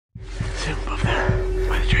See him above there,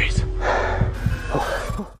 by the trees.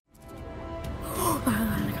 Oh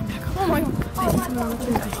my God. I see something on the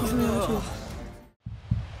trees. I see something on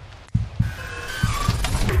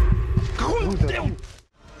the trees.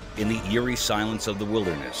 In the eerie silence of the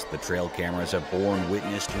wilderness, the trail cameras have borne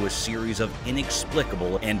witness to a series of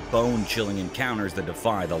inexplicable and bone-chilling encounters that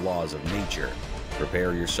defy the laws of nature.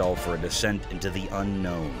 Prepare yourself for a descent into the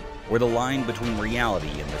unknown, where the line between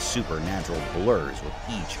reality and the supernatural blurs with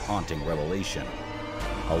each haunting revelation.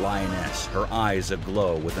 A lioness, her eyes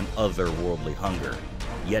aglow with an otherworldly hunger.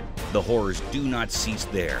 Yet the horrors do not cease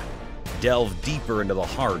there. Delve deeper into the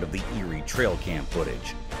heart of the eerie trail cam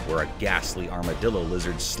footage, where a ghastly armadillo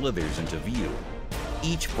lizard slithers into view.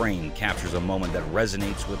 Each frame captures a moment that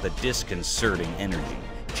resonates with a disconcerting energy,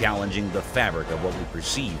 challenging the fabric of what we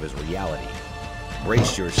perceive as reality.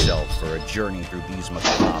 Brace yourself for a journey through these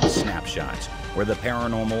macabre snapshots, where the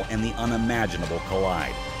paranormal and the unimaginable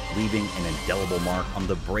collide, leaving an indelible mark on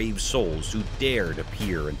the brave souls who dare to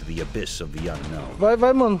peer into the abyss of the unknown. Vai,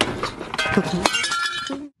 mano.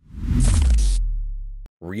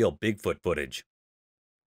 Real Bigfoot footage.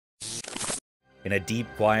 In a deep,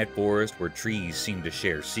 quiet forest where trees seem to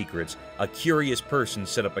share secrets, a curious person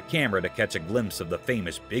set up a camera to catch a glimpse of the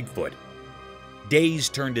famous Bigfoot. Days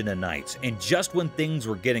turned into nights, and just when things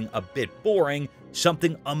were getting a bit boring,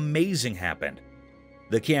 something amazing happened.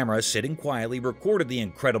 The camera, sitting quietly, recorded the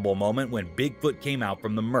incredible moment when Bigfoot came out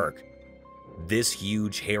from the murk. This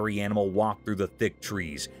huge, hairy animal walked through the thick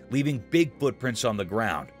trees, leaving big footprints on the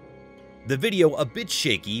ground. The video, a bit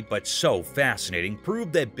shaky but so fascinating,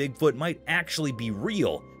 proved that Bigfoot might actually be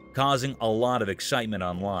real, causing a lot of excitement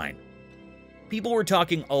online. People were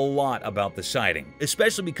talking a lot about the sighting,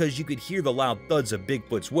 especially because you could hear the loud thuds of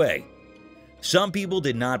Bigfoot's way. Some people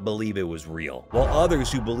did not believe it was real, while others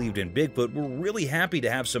who believed in Bigfoot were really happy to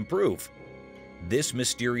have some proof. This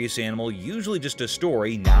mysterious animal, usually just a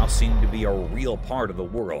story, now seemed to be a real part of the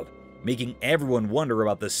world, making everyone wonder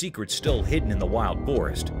about the secrets still hidden in the wild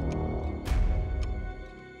forest.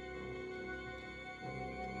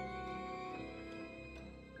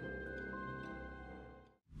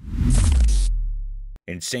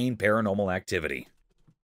 Insane paranormal activity.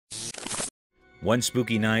 One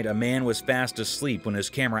spooky night, a man was fast asleep when his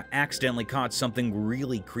camera accidentally caught something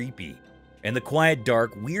really creepy. In the quiet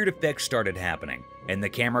dark, weird effects started happening, and the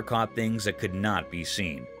camera caught things that could not be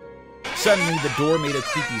seen. Suddenly, the door made a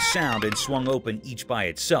creepy sound and swung open each by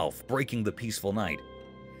itself, breaking the peaceful night.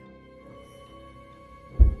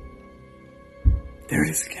 There it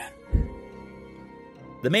is again.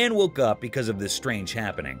 The man woke up because of this strange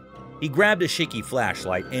happening. He grabbed a shaky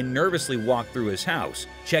flashlight and nervously walked through his house,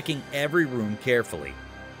 checking every room carefully.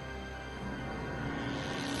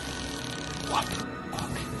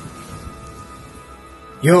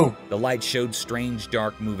 Yo! The light showed strange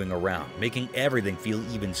dark moving around, making everything feel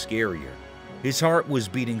even scarier. His heart was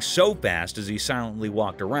beating so fast as he silently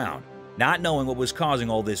walked around, not knowing what was causing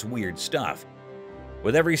all this weird stuff.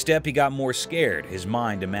 With every step, he got more scared, his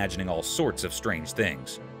mind imagining all sorts of strange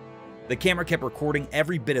things. The camera kept recording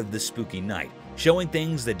every bit of this spooky night, showing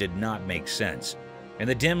things that did not make sense. In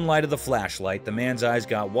the dim light of the flashlight, the man's eyes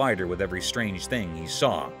got wider with every strange thing he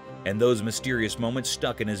saw, and those mysterious moments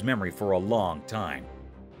stuck in his memory for a long time.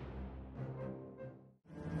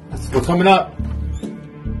 We're coming up.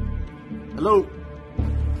 Hello.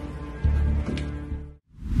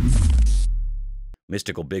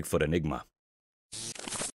 Mystical Bigfoot enigma.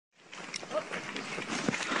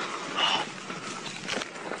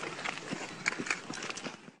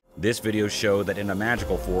 This video showed that in a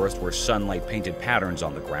magical forest where sunlight painted patterns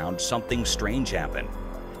on the ground, something strange happened.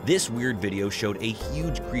 This weird video showed a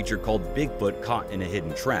huge creature called Bigfoot caught in a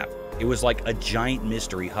hidden trap. It was like a giant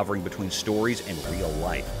mystery hovering between stories and real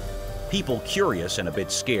life. People, curious and a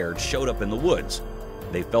bit scared, showed up in the woods.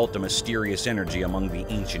 They felt a mysterious energy among the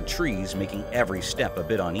ancient trees, making every step a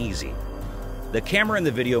bit uneasy. The camera in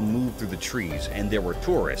the video moved through the trees, and there were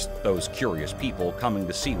tourists, those curious people, coming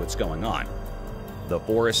to see what's going on. The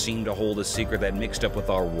forest seemed to hold a secret that mixed up with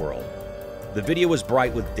our world. The video was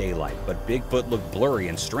bright with daylight, but Bigfoot looked blurry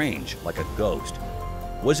and strange, like a ghost.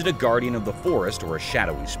 Was it a guardian of the forest or a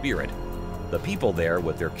shadowy spirit? The people there,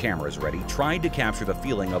 with their cameras ready, tried to capture the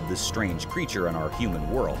feeling of this strange creature in our human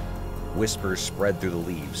world. Whispers spread through the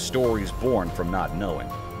leaves, stories born from not knowing.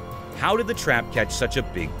 How did the trap catch such a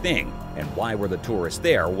big thing, and why were the tourists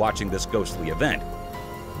there watching this ghostly event?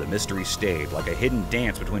 The mystery stayed, like a hidden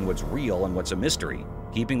dance between what's real and what's a mystery,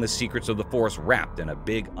 keeping the secrets of the forest wrapped in a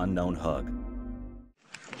big unknown hug.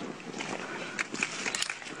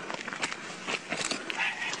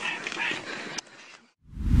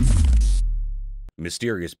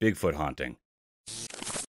 Mysterious Bigfoot haunting.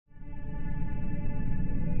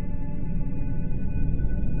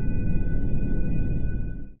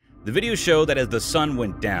 The video showed that as the sun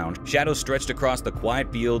went down, shadows stretched across the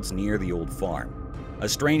quiet fields near the old farm. A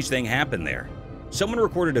strange thing happened there. Someone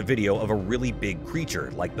recorded a video of a really big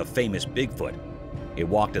creature, like the famous Bigfoot. It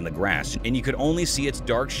walked in the grass, and you could only see its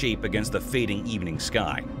dark shape against the fading evening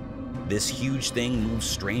sky. This huge thing moved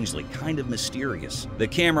strangely, kind of mysterious. The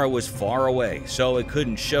camera was far away, so it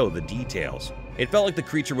couldn't show the details. It felt like the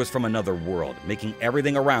creature was from another world, making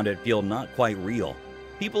everything around it feel not quite real.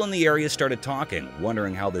 People in the area started talking,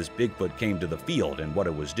 wondering how this Bigfoot came to the field and what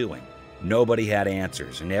it was doing. Nobody had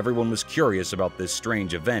answers, and everyone was curious about this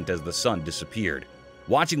strange event as the sun disappeared.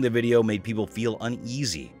 Watching the video made people feel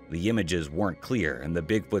uneasy. The images weren't clear, and the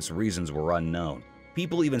Bigfoot's reasons were unknown.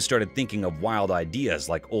 People even started thinking of wild ideas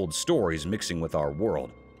like old stories mixing with our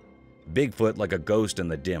world. Bigfoot, like a ghost in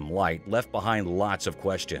the dim light, left behind lots of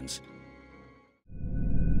questions.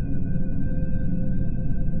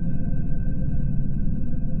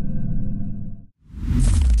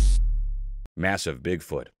 Massive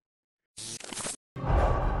Bigfoot.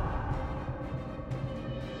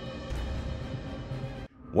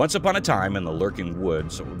 Once upon a time in the lurking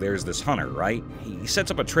woods, there's this hunter, right? He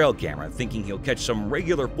sets up a trail camera thinking he'll catch some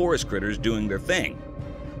regular forest critters doing their thing.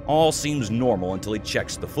 All seems normal until he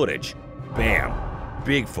checks the footage. Bam!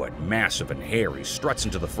 Bigfoot, massive and hairy, struts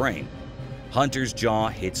into the frame. Hunter's jaw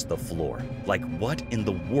hits the floor. Like, what in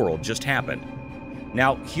the world just happened?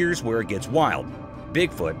 Now, here's where it gets wild.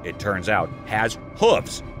 Bigfoot, it turns out, has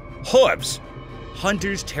hooves. Hooves!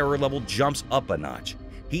 Hunter's terror level jumps up a notch.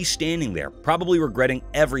 He's standing there, probably regretting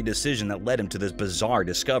every decision that led him to this bizarre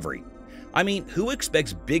discovery. I mean, who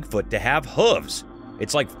expects Bigfoot to have hooves?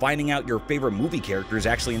 It's like finding out your favorite movie character is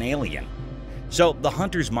actually an alien. So the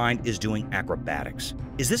hunter's mind is doing acrobatics.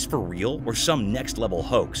 Is this for real or some next-level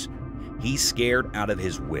hoax? He's scared out of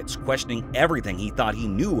his wits, questioning everything he thought he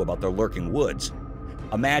knew about the lurking woods.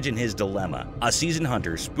 Imagine his dilemma, a seasoned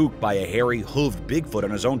hunter spooked by a hairy, hooved Bigfoot on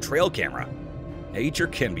his own trail camera. Nature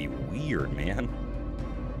can be weird, man.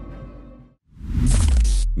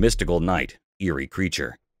 Mystical night, eerie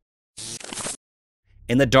creature.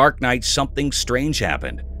 In the dark night, something strange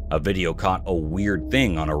happened. A video caught a weird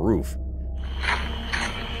thing on a roof.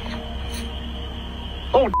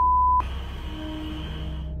 Oh,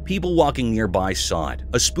 People walking nearby saw it,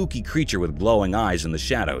 a spooky creature with glowing eyes in the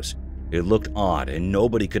shadows. It looked odd, and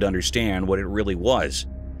nobody could understand what it really was.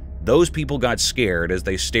 Those people got scared as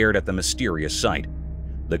they stared at the mysterious sight.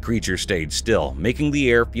 The creature stayed still, making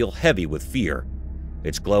the air feel heavy with fear.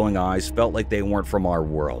 Its glowing eyes felt like they weren't from our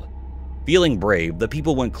world. Feeling brave, the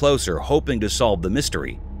people went closer, hoping to solve the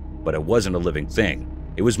mystery. But it wasn't a living thing.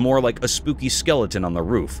 It was more like a spooky skeleton on the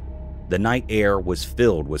roof. The night air was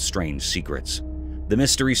filled with strange secrets. The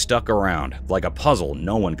mystery stuck around, like a puzzle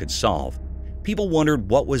no one could solve. People wondered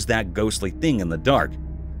what was that ghostly thing in the dark.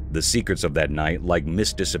 The secrets of that night, like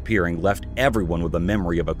mist disappearing, left everyone with a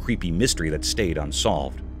memory of a creepy mystery that stayed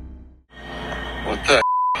unsolved. what the?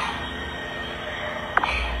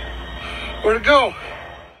 Where'd it go?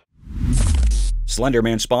 Slender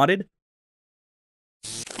Man spotted?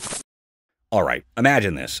 Alright,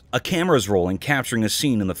 imagine this. A camera's rolling, capturing a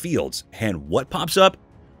scene in the fields, and what pops up?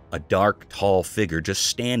 A dark, tall figure just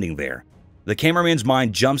standing there. The cameraman's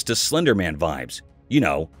mind jumps to Slender Man vibes. You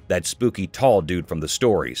know, that spooky tall dude from the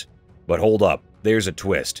stories. But hold up, there's a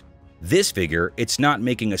twist. This figure, it's not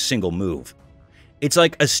making a single move. It's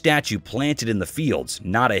like a statue planted in the fields,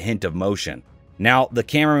 not a hint of motion. Now, the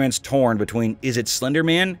cameraman's torn between is it Slender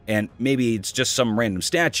Man and maybe it's just some random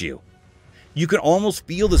statue. You can almost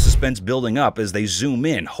feel the suspense building up as they zoom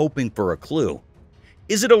in, hoping for a clue.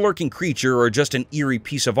 Is it a lurking creature or just an eerie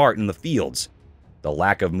piece of art in the fields? The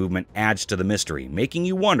lack of movement adds to the mystery, making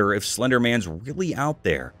you wonder if Slender Man's really out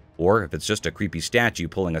there, or if it's just a creepy statue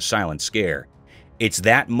pulling a silent scare. It's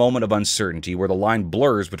that moment of uncertainty where the line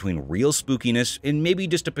blurs between real spookiness and maybe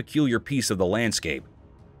just a peculiar piece of the landscape.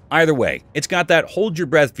 Either way, it's got that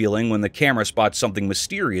hold-your-breath feeling when the camera spots something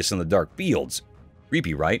mysterious in the dark fields.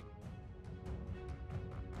 Creepy, right?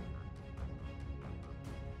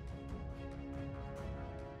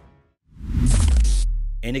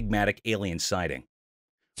 Enigmatic alien sighting.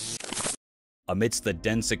 Amidst the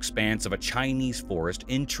dense expanse of a Chinese forest,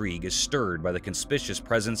 intrigue is stirred by the conspicuous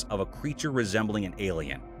presence of a creature resembling an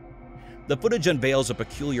alien. The footage unveils a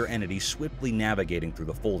peculiar entity swiftly navigating through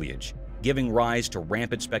the foliage, giving rise to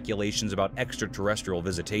rampant speculations about extraterrestrial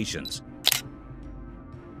visitations.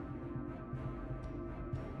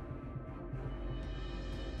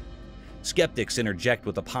 Skeptics interject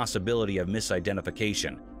with the possibility of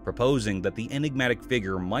misidentification, proposing that the enigmatic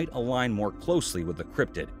figure might align more closely with the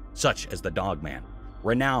cryptid, such as the Dogman,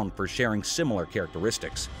 renowned for sharing similar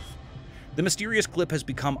characteristics. The mysterious clip has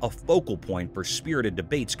become a focal point for spirited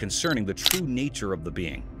debates concerning the true nature of the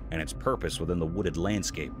being and its purpose within the wooded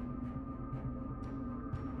landscape.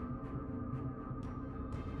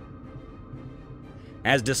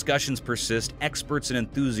 As discussions persist, experts and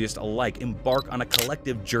enthusiasts alike embark on a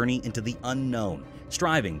collective journey into the unknown,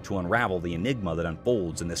 striving to unravel the enigma that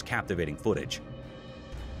unfolds in this captivating footage.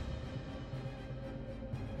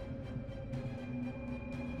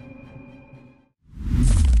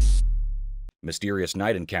 Mysterious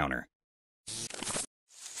night encounter.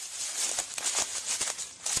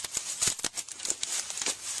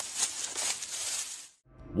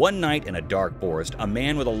 One night in a dark forest, a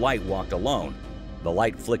man with a light walked alone. The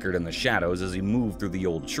light flickered in the shadows as he moved through the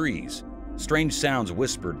old trees. Strange sounds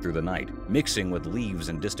whispered through the night, mixing with leaves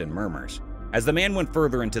and distant murmurs. As the man went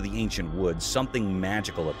further into the ancient woods, something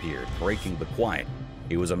magical appeared, breaking the quiet.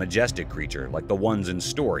 It was a majestic creature, like the ones in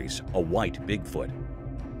stories, a white Bigfoot.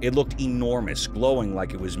 It looked enormous, glowing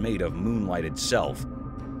like it was made of moonlight itself.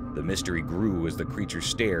 The mystery grew as the creature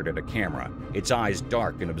stared at a camera, its eyes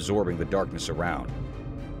dark and absorbing the darkness around.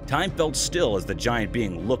 Time felt still as the giant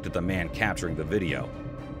being looked at the man capturing the video.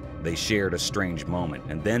 They shared a strange moment,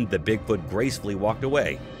 and then the Bigfoot gracefully walked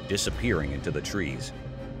away, disappearing into the trees.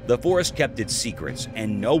 The forest kept its secrets,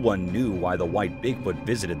 and no one knew why the white Bigfoot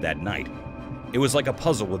visited that night. It was like a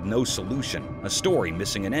puzzle with no solution, a story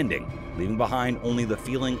missing an ending, leaving behind only the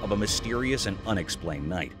feeling of a mysterious and unexplained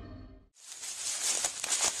night.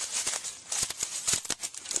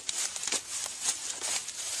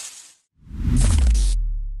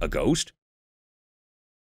 A ghost?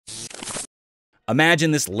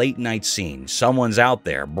 Imagine this late-night scene. Someone's out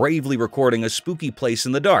there, bravely recording a spooky place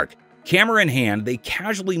in the dark. Camera in hand, they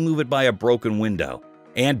casually move it by a broken window.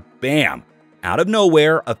 And bam! Out of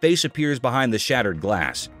nowhere, a face appears behind the shattered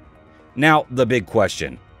glass. Now, the big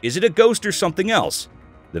question. Is it a ghost or something else?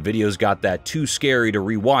 The video's got that too scary to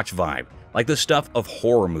rewatch vibe, like the stuff of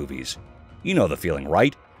horror movies. You know the feeling,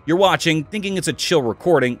 right? You're watching, thinking it's a chill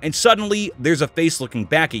recording, and suddenly there's a face looking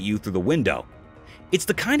back at you through the window. It's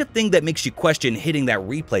the kind of thing that makes you question hitting that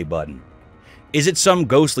replay button. Is it some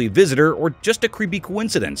ghostly visitor or just a creepy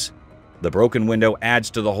coincidence? The broken window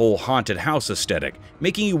adds to the whole haunted house aesthetic,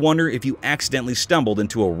 making you wonder if you accidentally stumbled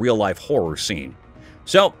into a real-life horror scene.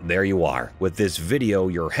 So, there you are. With this video,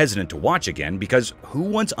 you're hesitant to watch again because who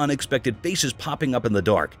wants unexpected faces popping up in the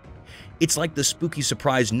dark? It's like the spooky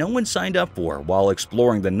surprise no one signed up for while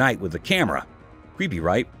exploring the night with the camera. Creepy,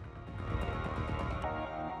 right?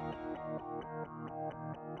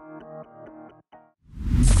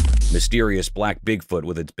 Mysterious black Bigfoot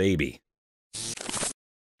with its baby.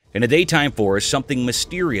 In a daytime forest, something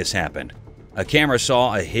mysterious happened. A camera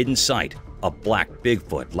saw a hidden sight. A black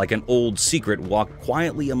Bigfoot, like an old secret, walked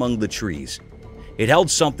quietly among the trees. It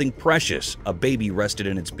held something precious. A baby rested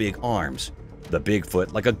in its big arms. The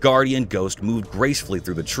Bigfoot, like a guardian ghost, moved gracefully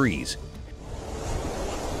through the trees.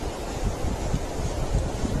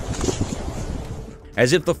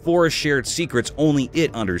 As if the forest shared secrets only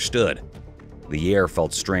it understood. The air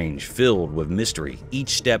felt strange, filled with mystery,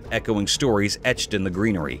 each step echoing stories etched in the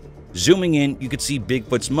greenery. Zooming in, you could see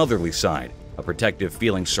Bigfoot's motherly side. A protective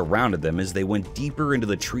feeling surrounded them as they went deeper into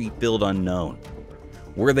the tree-filled unknown.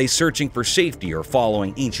 Were they searching for safety or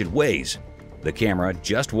following ancient ways? The camera,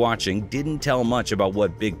 just watching, didn't tell much about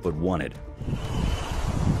what Bigfoot wanted.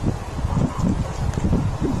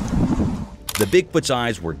 The Bigfoot's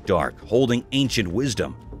eyes were dark, holding ancient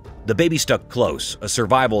wisdom. The baby stuck close, a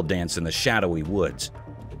survival dance in the shadowy woods.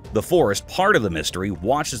 The forest, part of the mystery,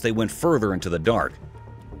 watched as they went further into the dark.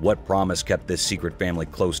 What promise kept this secret family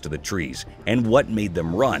close to the trees, and what made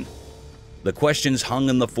them run? The questions hung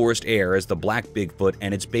in the forest air as the black Bigfoot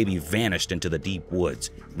and its baby vanished into the deep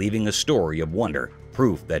woods, leaving a story of wonder,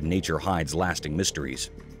 proof that nature hides lasting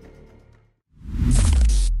mysteries.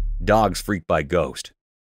 Dogs freaked by ghost.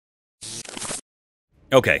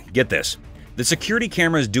 Okay, get this. The security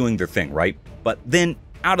camera is doing their thing, right? But then,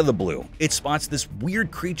 out of the blue, it spots this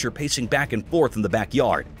weird creature pacing back and forth in the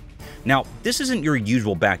backyard. Now, this isn't your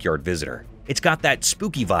usual backyard visitor. It's got that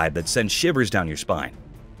spooky vibe that sends shivers down your spine.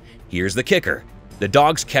 Here's the kicker. The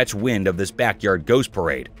dogs catch wind of this backyard ghost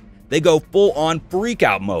parade. They go full-on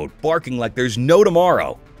freak-out mode, barking like there's no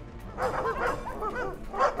tomorrow.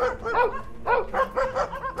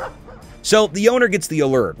 So the owner gets the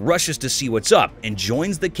alert, rushes to see what's up, and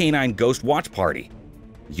joins the canine ghost watch party.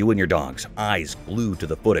 You and your dogs, eyes glued to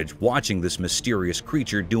the footage, watching this mysterious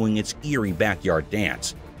creature doing its eerie backyard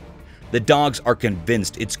dance. The dogs are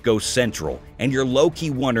convinced it's ghost central, and you're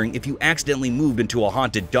low-key wondering if you accidentally moved into a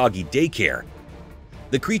haunted doggy daycare.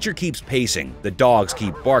 The creature keeps pacing, the dogs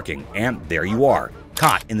keep barking, and there you are,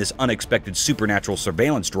 caught in this unexpected supernatural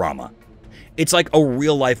surveillance drama. It's like a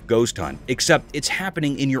real-life ghost hunt, except it's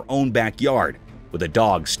happening in your own backyard, with a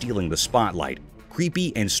dog stealing the spotlight.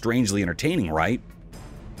 Creepy and strangely entertaining, right?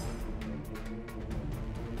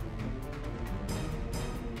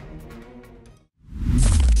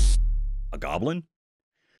 A goblin?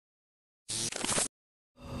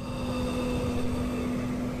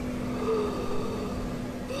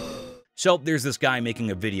 So there's this guy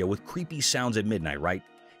making a video with creepy sounds at midnight, right?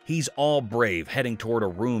 He's all brave, heading toward a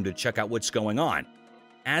room to check out what's going on.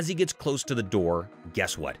 As he gets close to the door,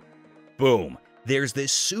 guess what? Boom! There's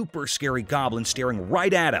this super scary goblin staring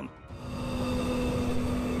right at him.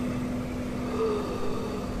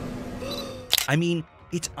 I mean,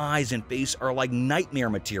 its eyes and face are like nightmare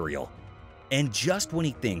material. And just when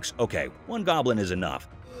he thinks, okay, one goblin is enough,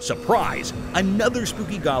 surprise! Another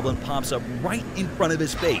spooky goblin pops up right in front of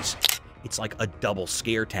his face. It's like a double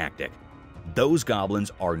scare tactic. Those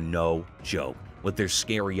goblins are no joke, with their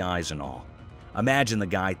scary eyes and all. Imagine the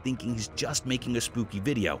guy thinking he's just making a spooky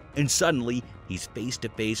video, and suddenly he's face to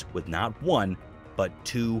face with not one, but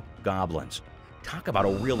two goblins. Talk about a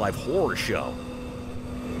real-life horror show.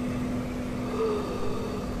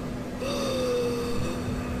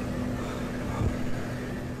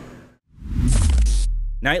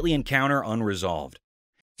 Nightly encounter unresolved.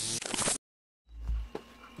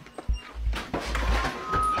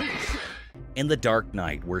 In the dark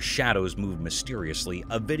night, where shadows moved mysteriously,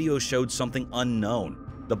 a video showed something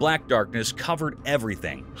unknown. The black darkness covered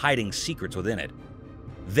everything, hiding secrets within it.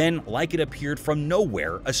 Then, like it appeared from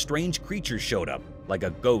nowhere, a strange creature showed up, like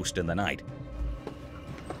a ghost in the night.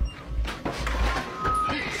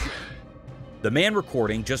 The man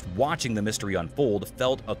recording, just watching the mystery unfold,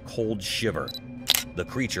 felt a cold shiver. The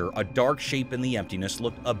creature, a dark shape in the emptiness,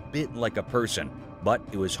 looked a bit like a person, but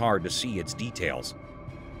it was hard to see its details.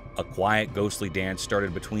 A quiet, ghostly dance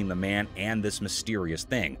started between the man and this mysterious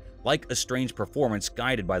thing, like a strange performance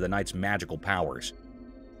guided by the night's magical powers.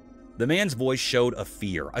 The man's voice showed a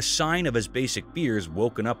fear, a sign of his basic fears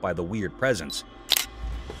woken up by the weird presence.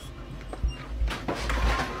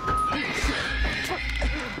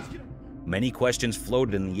 Many questions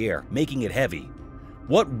floated in the air, making it heavy.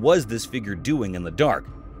 What was this figure doing in the dark?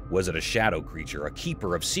 Was it a shadow creature, a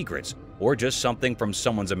keeper of secrets, or just something from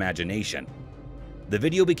someone's imagination? The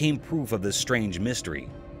video became proof of this strange mystery.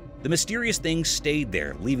 The mysterious thing stayed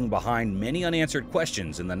there, leaving behind many unanswered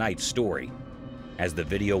questions in the night's story. As the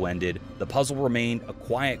video ended, the puzzle remained a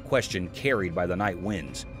quiet question carried by the night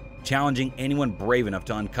winds, challenging anyone brave enough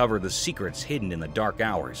to uncover the secrets hidden in the dark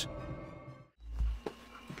hours.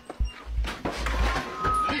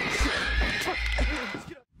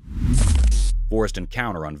 Forest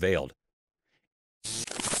encounter unveiled.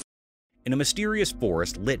 In a mysterious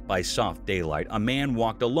forest lit by soft daylight, a man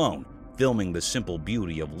walked alone, filming the simple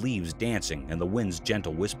beauty of leaves dancing and the wind's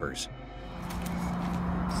gentle whispers.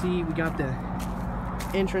 See, we got the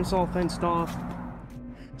entrance all fenced off.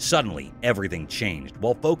 Suddenly, everything changed.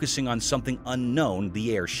 While focusing on something unknown,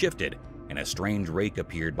 the air shifted, and a strange rake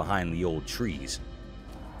appeared behind the old trees.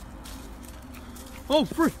 Oh,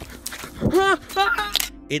 frick!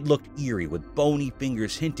 It looked eerie, with bony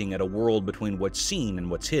fingers hinting at a world between what's seen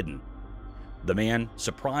and what's hidden. The man,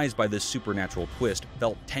 surprised by this supernatural twist,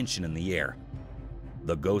 felt tension in the air.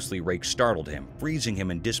 The ghostly rake startled him, freezing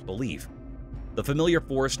him in disbelief. The familiar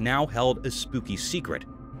forest now held a spooky secret.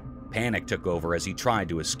 Panic took over as he tried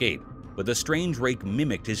to escape, but the strange rake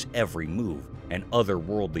mimicked his every move, an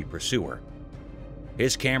otherworldly pursuer.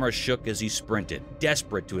 His camera shook as he sprinted,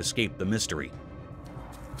 desperate to escape the mystery.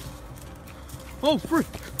 Oh, frick!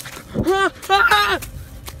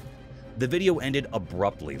 The video ended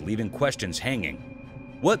abruptly, leaving questions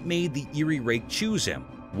hanging. What made the eerie rake choose him?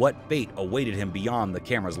 What fate awaited him beyond the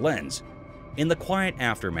camera's lens? In the quiet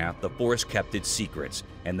aftermath, the forest kept its secrets,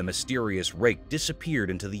 and the mysterious rake disappeared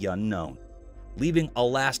into the unknown, leaving a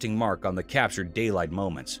lasting mark on the captured daylight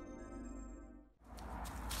moments.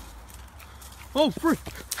 Oh, frick!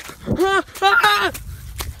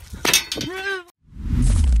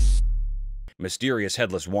 Mysterious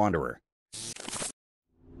headless wanderer.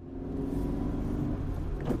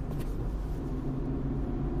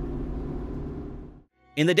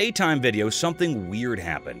 In the daytime video, something weird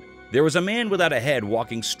happened. There was a man without a head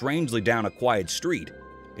walking strangely down a quiet street.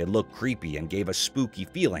 It looked creepy and gave a spooky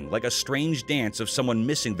feeling, like a strange dance of someone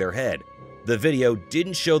missing their head. The video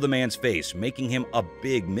didn't show the man's face, making him a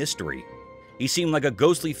big mystery. He seemed like a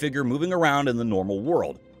ghostly figure moving around in the normal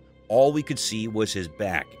world. All we could see was his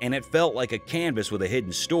back, and it felt like a canvas with a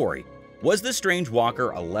hidden story. Was this strange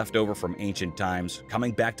walker a leftover from ancient times,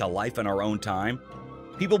 coming back to life in our own time?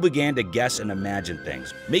 People began to guess and imagine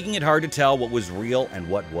things, making it hard to tell what was real and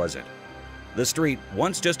what wasn't. The street,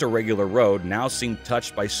 once just a regular road, now seemed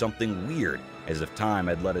touched by something weird, as if time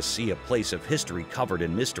had let us see a place of history covered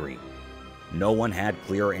in mystery. No one had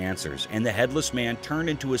clear answers, and the headless man turned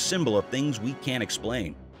into a symbol of things we can't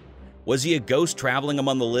explain. Was he a ghost traveling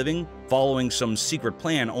among the living, following some secret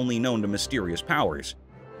plan only known to mysterious powers?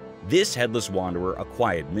 This headless wanderer, a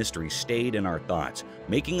quiet mystery, stayed in our thoughts,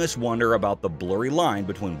 making us wonder about the blurry line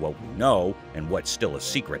between what we know and what's still a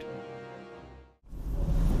secret.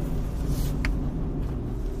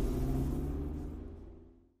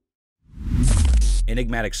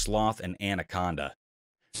 Enigmatic sloth and anaconda.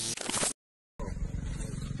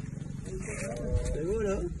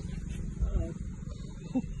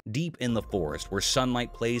 Deep in the forest, where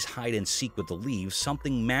sunlight plays hide and seek with the leaves,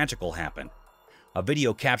 something magical happened. A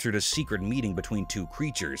video captured a secret meeting between two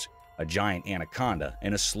creatures, a giant anaconda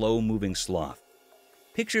and a slow-moving sloth.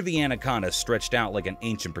 Picture the anaconda stretched out like an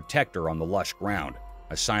ancient protector on the lush ground,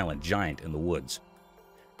 a silent giant in the woods.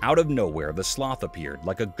 Out of nowhere, the sloth appeared,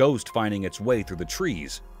 like a ghost finding its way through the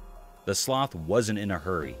trees. The sloth wasn't in a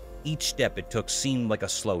hurry. Each step it took seemed like a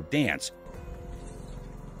slow dance.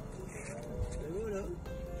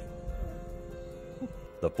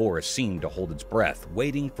 The forest seemed to hold its breath,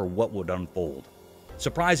 waiting for what would unfold.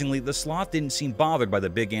 Surprisingly, the sloth didn't seem bothered by the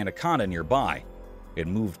big anaconda nearby. It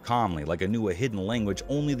moved calmly, like it knew a hidden language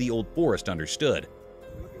only the old forest understood.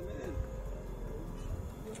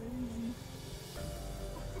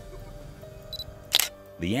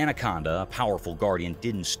 The anaconda, a powerful guardian,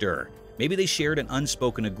 didn't stir. Maybe they shared an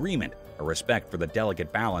unspoken agreement, a respect for the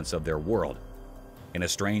delicate balance of their world. In a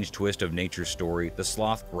strange twist of nature's story, the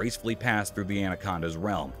sloth gracefully passed through the anaconda's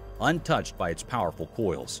realm, untouched by its powerful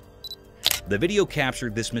coils. The video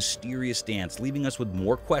captured this mysterious dance, leaving us with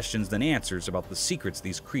more questions than answers about the secrets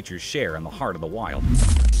these creatures share in the heart of the wild.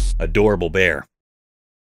 Adorable bear.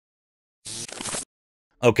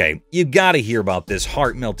 Okay, you gotta hear about this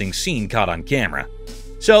heart-melting scene caught on camera.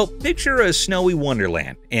 So, picture a snowy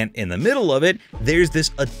wonderland, and in the middle of it, there's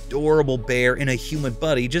this adorable bear and a human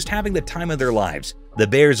buddy just having the time of their lives. The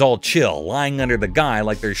bear's all chill, lying under the guy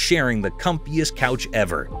like they're sharing the comfiest couch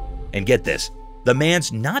ever. And get this, the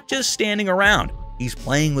man's not just standing around, he's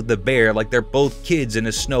playing with the bear like they're both kids in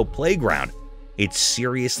a snow playground. It's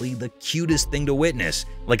seriously the cutest thing to witness,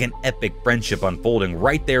 like an epic friendship unfolding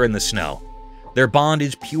right there in the snow. Their bond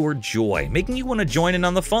is pure joy, making you want to join in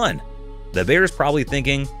on the fun. The bear's probably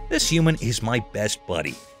thinking, this human is my best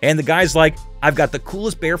buddy. And the guy's like, I've got the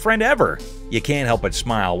coolest bear friend ever. You can't help but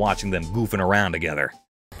smile watching them goofing around together.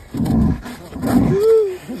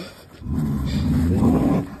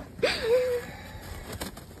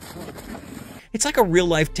 It's like a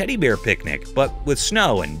real-life teddy bear picnic, but with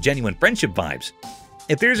snow and genuine friendship vibes.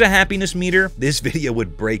 If there's a happiness meter, this video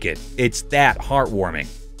would break it. It's that heartwarming.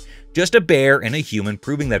 Just a bear and a human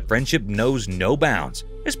proving that friendship knows no bounds,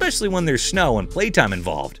 especially when there's snow and playtime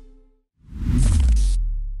involved.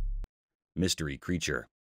 Mystery creature.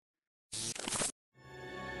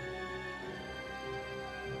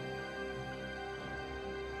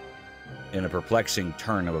 In a perplexing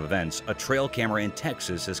turn of events, a trail camera in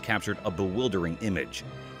Texas has captured a bewildering image,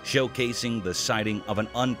 showcasing the sighting of an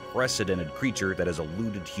unprecedented creature that has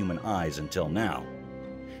eluded human eyes until now.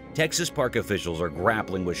 Texas park officials are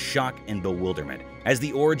grappling with shock and bewilderment as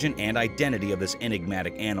the origin and identity of this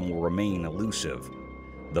enigmatic animal remain elusive.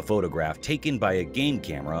 The photograph, taken by a game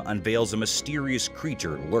camera, unveils a mysterious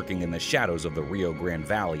creature lurking in the shadows of the Rio Grande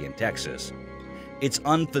Valley in Texas. Its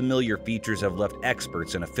unfamiliar features have left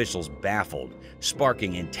experts and officials baffled,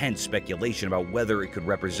 sparking intense speculation about whether it could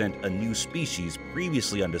represent a new species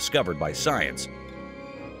previously undiscovered by science.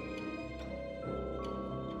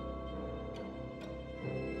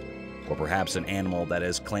 Or perhaps an animal that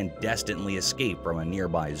has clandestinely escaped from a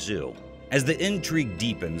nearby zoo. As the intrigue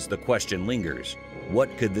deepens, the question lingers.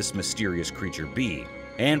 What could this mysterious creature be?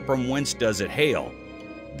 And from whence does it hail?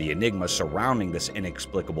 The enigma surrounding this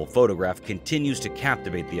inexplicable photograph continues to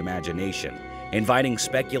captivate the imagination, inviting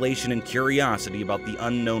speculation and curiosity about the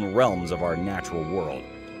unknown realms of our natural world.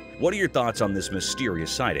 What are your thoughts on this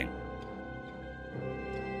mysterious sighting?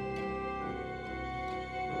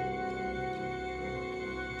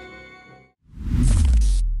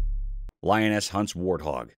 Lioness hunts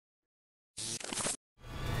warthog.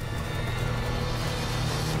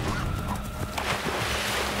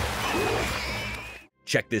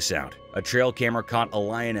 Check this out. A trail camera caught a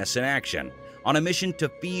lioness in action, on a mission to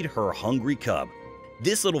feed her hungry cub.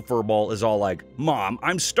 This little furball is all like, "Mom,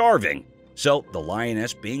 I'm starving." So the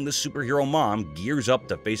lioness, being the superhero mom, gears up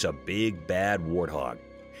to face a big bad warthog.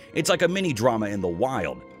 It's like a mini drama in the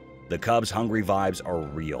wild. The cub's hungry vibes are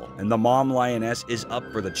real, and the mom lioness is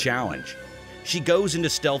up for the challenge. She goes into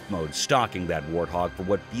stealth mode, stalking that warthog for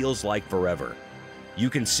what feels like forever. You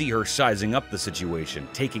can see her sizing up the situation,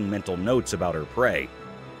 taking mental notes about her prey.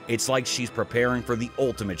 It's like she's preparing for the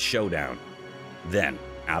ultimate showdown. Then,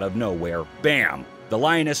 out of nowhere, bam! The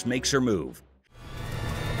lioness makes her move.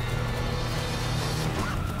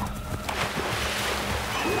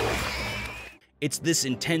 It's this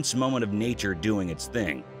intense moment of nature doing its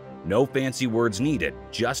thing. No fancy words needed,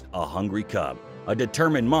 just a hungry cub, a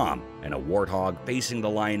determined mom, and a warthog facing the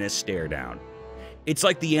lioness stare down. It's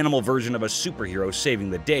like the animal version of a superhero saving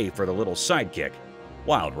the day for the little sidekick.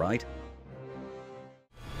 Wild, right?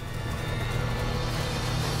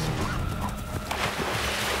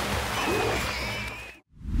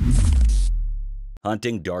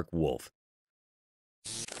 Hunting dark wolf.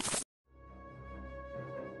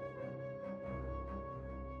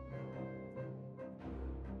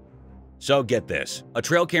 So get this, a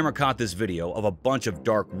trail camera caught this video of a bunch of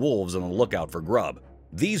dark wolves on the lookout for grub.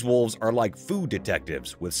 These wolves are like food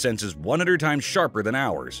detectives with senses 100 times sharper than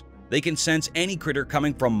ours. They can sense any critter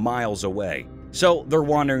coming from miles away. So they're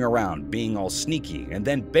wandering around, being all sneaky, and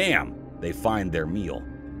then bam, they find their meal.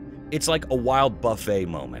 It's like a wild buffet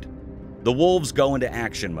moment. The wolves go into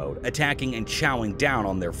action mode, attacking and chowing down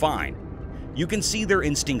on their find. You can see their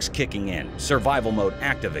instincts kicking in, survival mode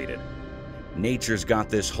activated. Nature's got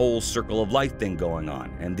this whole circle of life thing going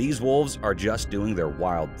on, and these wolves are just doing their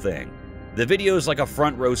wild thing. The video is like a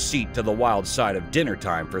front row seat to the wild side of dinner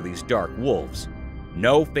time for these dark wolves.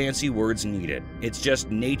 No fancy words needed, it's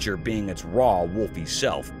just nature being its raw, wolfy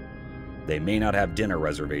self. They may not have dinner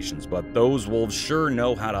reservations, but those wolves sure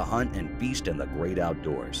know how to hunt and feast in the great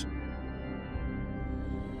outdoors.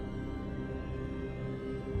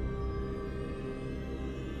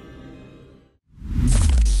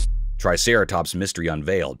 Triceratops mystery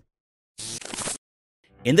unveiled.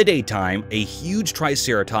 In the daytime, a huge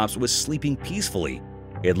Triceratops was sleeping peacefully.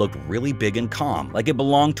 It looked really big and calm, like it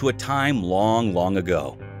belonged to a time long, long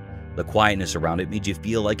ago. The quietness around it made you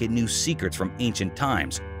feel like it knew secrets from ancient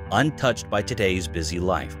times, untouched by today's busy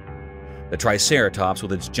life. The Triceratops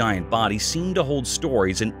with its giant body seemed to hold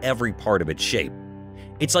stories in every part of its shape.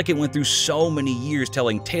 It's like it went through so many years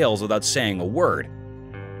telling tales without saying a word.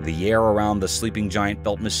 The air around the sleeping giant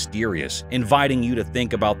felt mysterious, inviting you to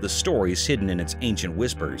think about the stories hidden in its ancient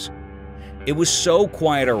whispers. It was so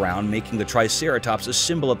quiet around, making the Triceratops a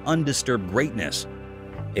symbol of undisturbed greatness.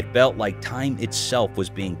 It felt like time itself was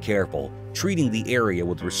being careful, treating the area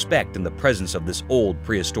with respect in the presence of this old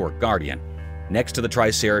prehistoric guardian. Next to the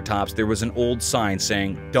Triceratops, there was an old sign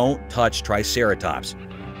saying, "Don't touch Triceratops."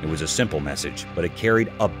 It was a simple message, but it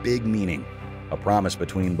carried a big meaning. A promise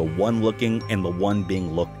between the one looking and the one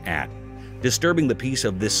being looked at. Disturbing the peace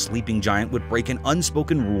of this sleeping giant would break an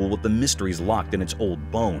unspoken rule with the mysteries locked in its old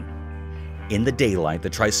bone. In the daylight, the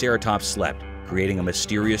Triceratops slept, creating a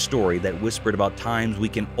mysterious story that whispered about times we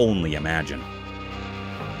can only imagine.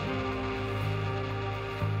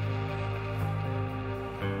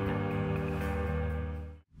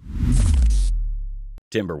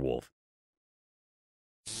 Timberwolf.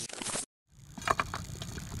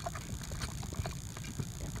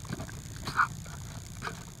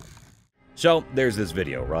 So there's this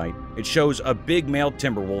video, right? It shows a big male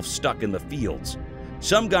timber wolf stuck in the fields.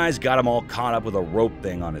 Some guy's got him all caught up with a rope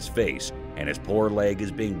thing on his face, and his poor leg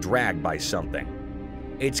is being dragged by something.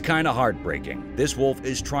 It's kinda heartbreaking. This wolf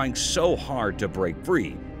is trying so hard to break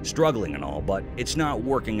free, struggling and all, but it's not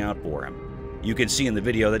working out for him. You can see in the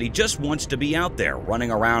video that he just wants to be out there, running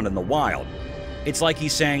around in the wild. It's like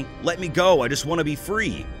he's saying, "Let me go, I just want to be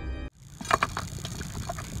free."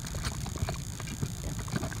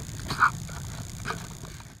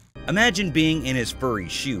 Imagine being in his furry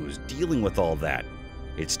shoes, dealing with all that.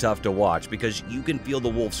 It's tough to watch because you can feel the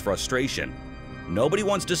wolf's frustration. Nobody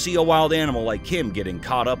wants to see a wild animal like him getting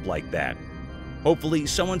caught up like that. Hopefully,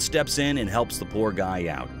 someone steps in and helps the poor guy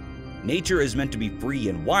out. Nature is meant to be free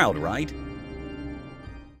and wild, right?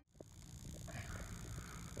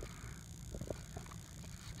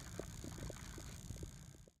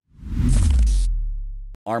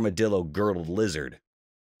 Armadillo-girdled lizard.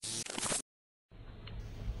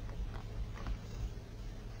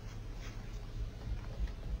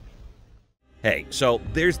 Hey, so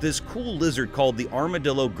there's this cool lizard called the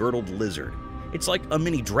armadillo-girdled lizard. It's like a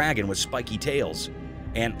mini dragon with spiky tails.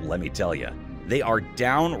 And let me tell you, they are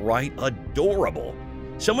downright adorable.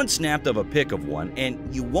 Someone snapped up a pic of one,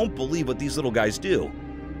 and you won't believe what these little guys do.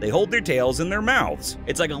 They hold their tails in their mouths.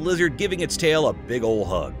 It's like a lizard giving its tail a big ol'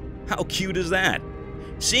 hug. How cute is that?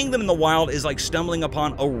 Seeing them in the wild is like stumbling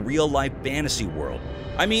upon a real-life fantasy world.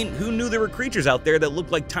 I mean, who knew there were creatures out there that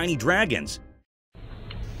looked like tiny dragons?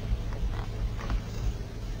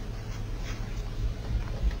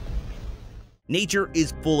 Nature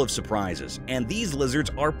is full of surprises, and these lizards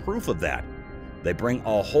are proof of that. They bring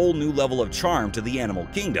a whole new level of charm to the animal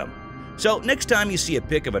kingdom. So next time you see a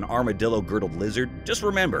pic of an armadillo-girdled lizard, just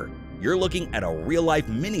remember, you're looking at a real-life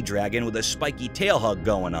mini dragon with a spiky tail hug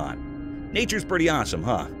going on. Nature's pretty awesome,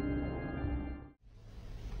 huh?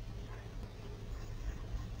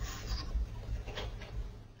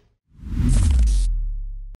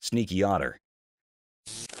 Sneaky otter.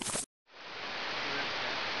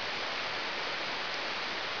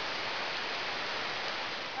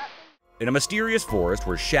 In a mysterious forest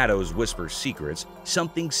where shadows whisper secrets,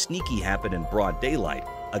 something sneaky happened in broad daylight.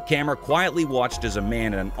 A camera quietly watched as a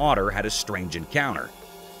man and an otter had a strange encounter.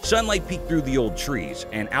 Sunlight peeked through the old trees,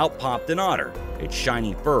 and out popped an otter, its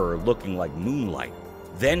shiny fur looking like moonlight.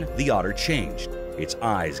 Then the otter changed. Its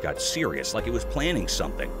eyes got serious, like it was planning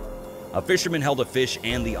something. A fisherman held a fish,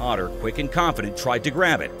 and the otter, quick and confident, tried to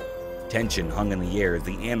grab it. Tension hung in the air as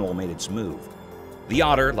the animal made its move. The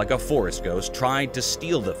otter, like a forest ghost, tried to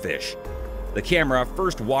steal the fish. The camera,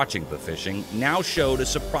 first watching the fishing, now showed a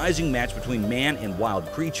surprising match between man and wild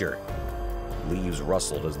creature. Leaves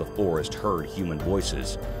rustled as the forest heard human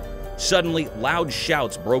voices. Suddenly, loud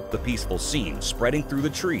shouts broke the peaceful scene, spreading through the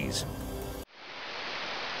trees.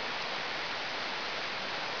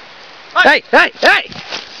 Hey! Hey!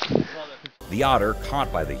 Hey! The otter,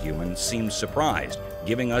 caught by the human, seemed surprised,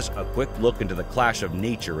 giving us a quick look into the clash of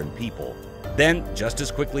nature and people. Then, just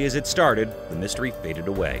as quickly as it started, the mystery faded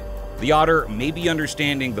away. The otter, maybe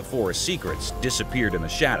understanding the forest's secrets, disappeared in the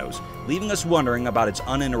shadows, leaving us wondering about its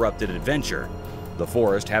uninterrupted adventure. The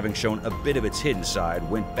forest, having shown a bit of its hidden side,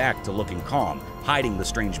 went back to looking calm, hiding the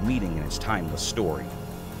strange meaning in its timeless story.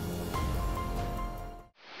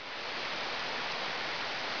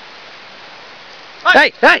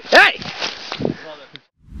 Hey! Hey! Hey!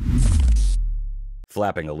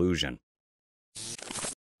 Flapping illusion.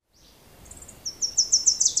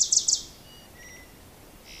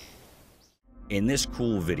 In this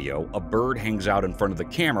cool video, a bird hangs out in front of the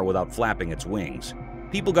camera without flapping its wings.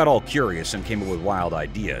 People got all curious and came up with wild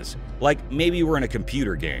ideas, like maybe we're in a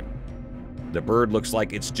computer game. The bird looks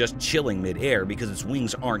like it's just chilling mid-air because its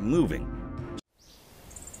wings aren't moving.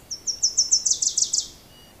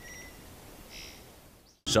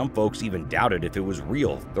 Some folks even doubted if it was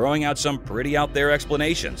real, throwing out some pretty out-there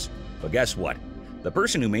explanations. But guess what? The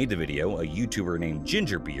person who made the video, a YouTuber named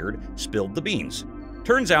Gingerbeard, spilled the beans.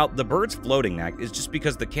 Turns out the bird's floating neck is just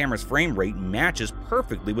because the camera's frame rate matches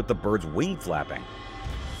perfectly with the bird's wing flapping.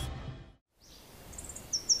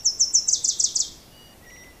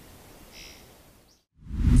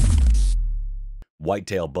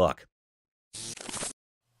 Whitetail buck.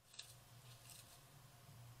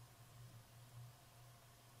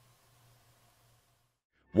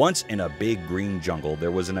 Once in a big green jungle, there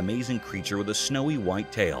was an amazing creature with a snowy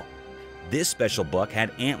white tail. This special buck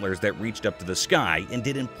had antlers that reached up to the sky and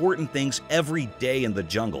did important things every day in the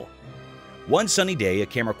jungle. One sunny day, a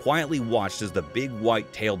camera quietly watched as the big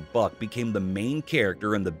white-tailed buck became the main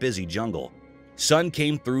character in the busy jungle. Sun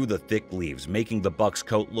came through the thick leaves, making the buck's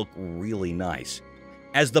coat look really nice.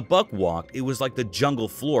 As the buck walked, it was like the jungle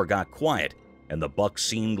floor got quiet, and the buck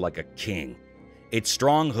seemed like a king. Its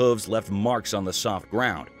strong hooves left marks on the soft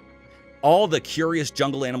ground. All the curious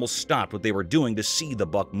jungle animals stopped what they were doing to see the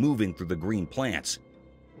buck moving through the green plants.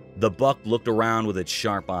 The buck looked around with its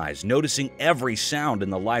sharp eyes, noticing every sound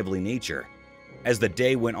in the lively nature. As the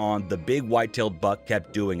day went on, the big white-tailed buck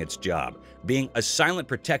kept doing its job, being a silent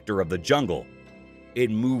protector of the jungle.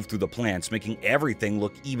 It moved through the plants, making everything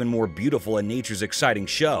look even more beautiful in nature's exciting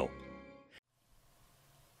show.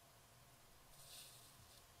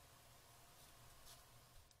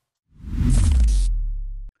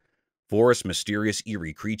 Forest mysterious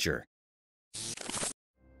eerie creature.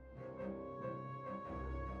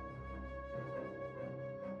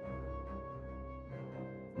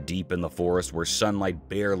 Deep in the forest where sunlight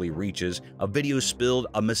barely reaches, a video spilled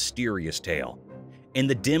a mysterious tale. In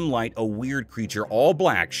the dim light, a weird creature all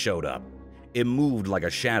black showed up. It moved like a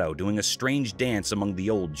shadow, doing a strange dance among the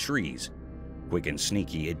old trees. Quick and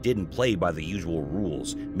sneaky, it didn't play by the usual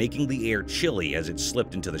rules, making the air chilly as it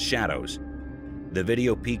slipped into the shadows. The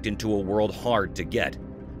video peeked into a world hard to get.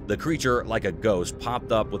 The creature, like a ghost,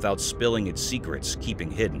 popped up without spilling its secrets,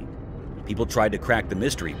 keeping hidden. People tried to crack the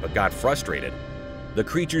mystery, but got frustrated. The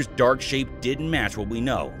creature's dark shape didn't match what we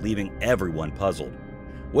know, leaving everyone puzzled.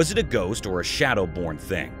 Was it a ghost or a shadow-born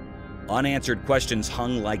thing? Unanswered questions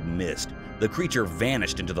hung like mist. The creature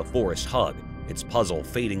vanished into the forest hug, its puzzle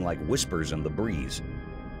fading like whispers in the breeze.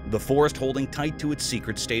 The forest, holding tight to its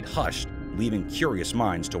secret, stayed hushed, leaving curious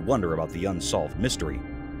minds to wonder about the unsolved mystery.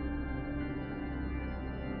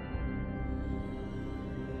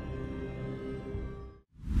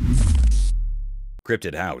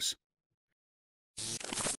 Cryptid House.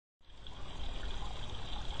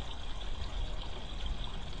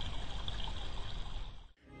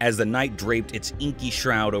 As the night draped its inky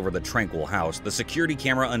shroud over the tranquil house, the security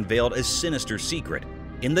camera unveiled a sinister secret.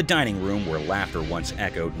 In the dining room where laughter once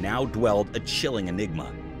echoed, now dwelled a chilling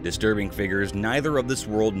enigma. Disturbing figures neither of this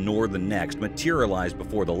world nor the next materialized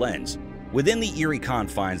before the lens. Within the eerie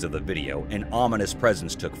confines of the video, an ominous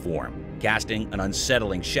presence took form, casting an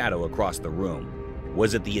unsettling shadow across the room.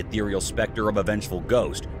 Was it the ethereal specter of a vengeful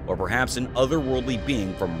ghost, or perhaps an otherworldly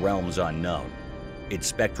being from realms unknown? Its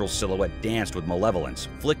spectral silhouette danced with malevolence,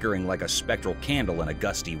 flickering like a spectral candle in a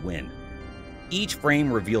gusty wind. Each frame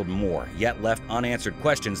revealed more, yet left unanswered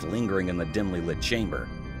questions lingering in the dimly lit chamber.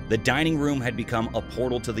 The dining room had become a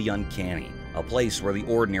portal to the uncanny, a place where the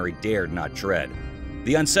ordinary dared not tread.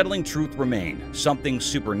 The unsettling truth remained. Something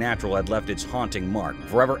supernatural had left its haunting mark,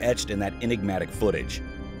 forever etched in that enigmatic footage.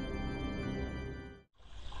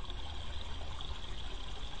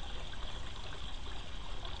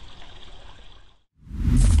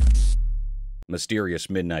 Mysterious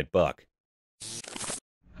Midnight Buck.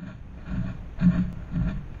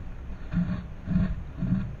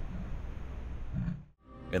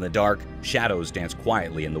 In the dark, shadows danced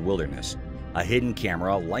quietly in the wilderness. A hidden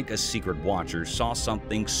camera, like a secret watcher, saw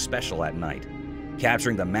something special at night,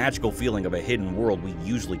 capturing the magical feeling of a hidden world we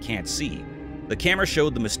usually can't see. The camera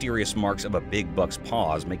showed the mysterious marks of a big buck's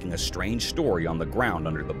paws making a strange story on the ground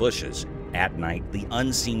under the bushes. At night, the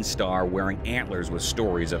unseen star wearing antlers with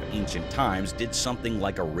stories of ancient times did something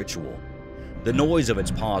like a ritual. The noise of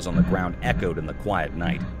its paws on the ground echoed in the quiet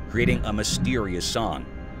night, creating a mysterious song.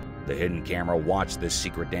 The hidden camera watched this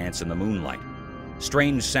secret dance in the moonlight.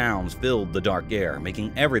 Strange sounds filled the dark air,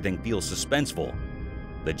 making everything feel suspenseful.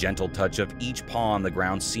 The gentle touch of each paw on the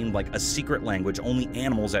ground seemed like a secret language only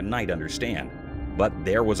animals at night understand. But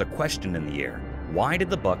there was a question in the air. Why did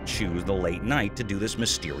the buck choose the late night to do this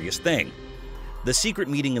mysterious thing? The secret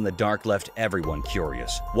meeting in the dark left everyone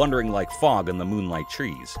curious, wondering like fog in the moonlight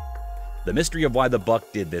trees. The mystery of why the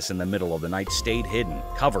buck did this in the middle of the night stayed hidden,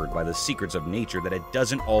 covered by the secrets of nature that it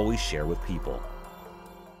doesn't always share with people.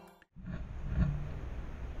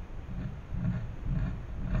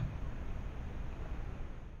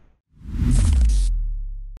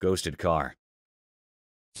 Ghosted car.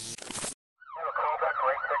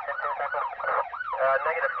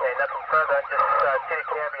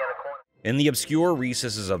 In the obscure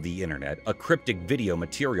recesses of the internet, a cryptic video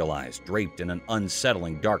materialized, draped in an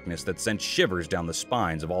unsettling darkness that sent shivers down the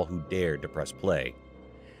spines of all who dared to press play.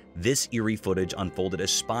 This eerie footage unfolded a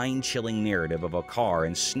spine-chilling narrative of a car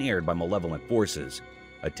ensnared by malevolent forces,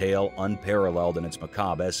 a tale unparalleled in its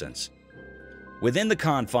macabre essence. Within the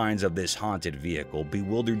confines of this haunted vehicle,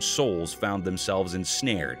 bewildered souls found themselves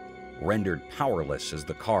ensnared, rendered powerless as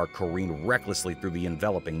the car careened recklessly through the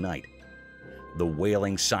enveloping night. The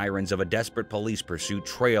wailing sirens of a desperate police pursuit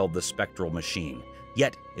trailed the spectral machine,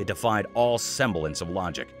 yet it defied all semblance of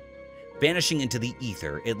logic. Vanishing into the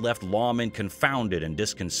ether, it left lawmen confounded and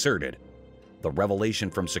disconcerted. The revelation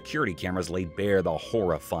from security cameras laid bare the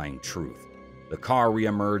horrifying truth. The car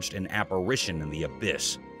reemerged an apparition in the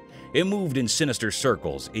abyss. It moved in sinister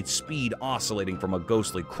circles, its speed oscillating from a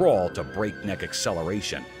ghostly crawl to breakneck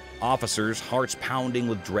acceleration. Officers, hearts pounding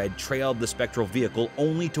with dread, trailed the spectral vehicle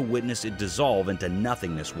only to witness it dissolve into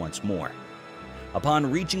nothingness once more.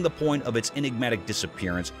 Upon reaching the point of its enigmatic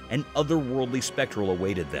disappearance, an otherworldly spectral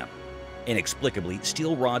awaited them. Inexplicably,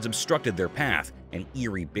 steel rods obstructed their path, an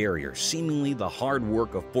eerie barrier, seemingly the hard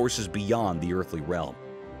work of forces beyond the earthly realm.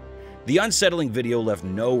 The unsettling video left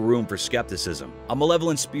no room for skepticism. A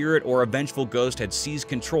malevolent spirit or a vengeful ghost had seized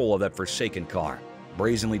control of that forsaken car,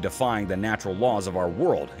 brazenly defying the natural laws of our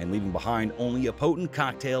world and leaving behind only a potent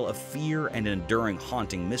cocktail of fear and an enduring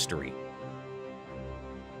haunting mystery.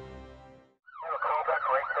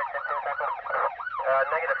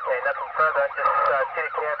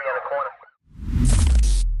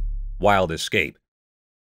 Wild escape.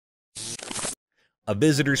 A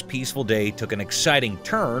visitor's peaceful day took an exciting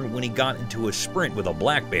turn when he got into a sprint with a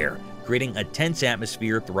black bear, creating a tense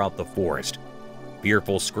atmosphere throughout the forest.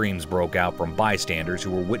 Fearful screams broke out from bystanders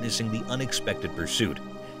who were witnessing the unexpected pursuit,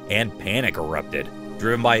 and panic erupted.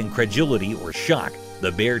 Driven by incredulity or shock,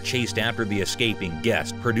 the bear chased after the escaping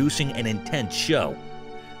guest, producing an intense show.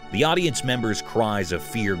 The audience members' cries of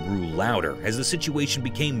fear grew louder as the situation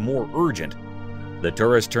became more urgent. The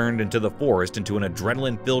tourist turned into the forest into an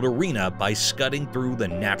adrenaline-filled arena by scudding through the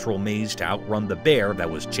natural maze to outrun the bear that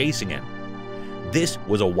was chasing him. This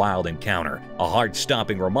was a wild encounter, a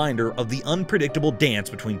heart-stopping reminder of the unpredictable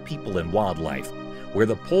dance between people and wildlife, where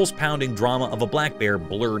the pulse-pounding drama of a black bear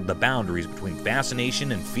blurred the boundaries between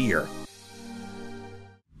fascination and fear.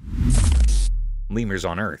 lemurs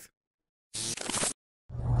on Earth.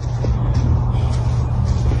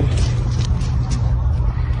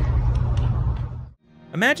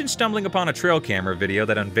 Imagine stumbling upon a trail camera video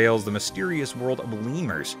that unveils the mysterious world of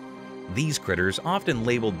lemurs. These critters, often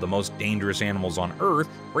labeled the most dangerous animals on Earth,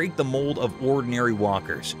 break the mold of ordinary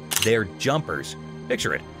walkers. They're jumpers.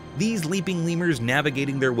 Picture it, these leaping lemurs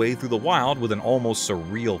navigating their way through the wild with an almost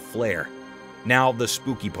surreal flair. Now the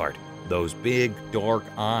spooky part, those big, dark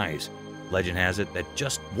eyes. Legend has it that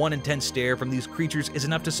just one intense stare from these creatures is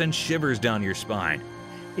enough to send shivers down your spine.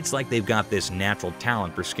 It's like they've got this natural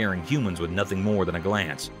talent for scaring humans with nothing more than a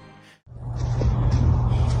glance.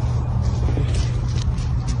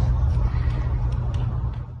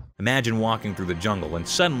 Imagine walking through the jungle and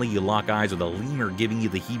suddenly you lock eyes with a lemur giving you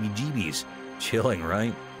the heebie-jeebies. Chilling,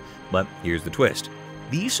 right? But here's the twist.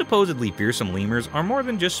 These supposedly fearsome lemurs are more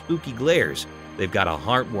than just spooky glares. They've got a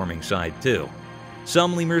heartwarming side too.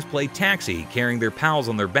 Some lemurs play taxi, carrying their pals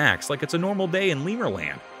on their backs like it's a normal day in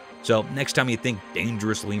Lemurland. So next time you think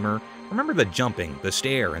dangerous lemur, remember the jumping, the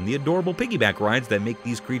stare, and the adorable piggyback rides that make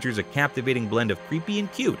these creatures a captivating blend of creepy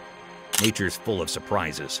and cute. Nature's full of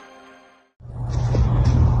surprises.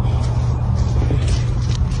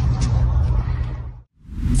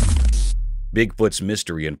 Bigfoot's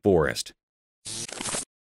mystery in forest.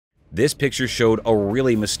 This picture showed a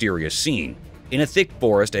really mysterious scene. In a thick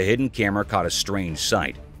forest, a hidden camera caught a strange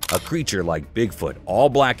sight. A creature like Bigfoot, all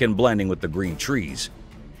black and blending with the green trees.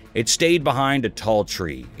 It stayed behind a tall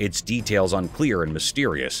tree, its details unclear and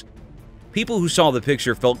mysterious. People who saw the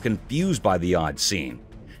picture felt confused by the odd scene.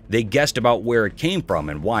 They guessed about where it came from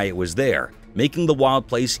and why it was there, making the wild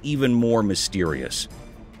place even more mysterious.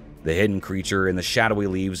 The hidden creature in the shadowy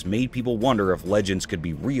leaves made people wonder if legends could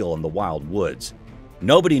be real in the wild woods.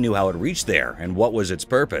 Nobody knew how it reached there and what was its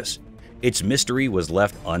purpose. Its mystery was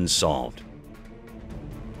left unsolved.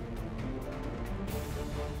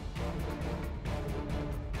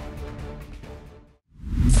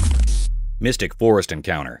 Mystic forest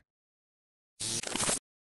encounter.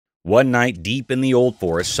 One night deep in the old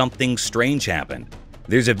forest, something strange happened.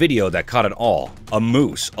 There's a video that caught it all, a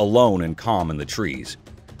moose alone and calm in the trees.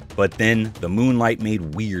 But then the moonlight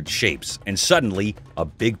made weird shapes, and suddenly a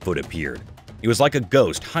Bigfoot appeared. It was like a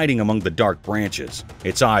ghost hiding among the dark branches,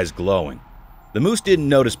 its eyes glowing. The moose didn't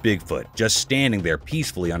notice Bigfoot, just standing there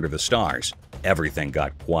peacefully under the stars. Everything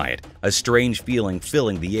got quiet, a strange feeling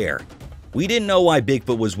filling the air. We didn't know why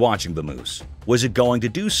Bigfoot was watching the moose. Was it going to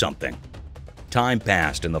do something? Time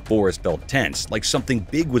passed and the forest felt tense, like something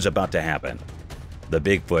big was about to happen. The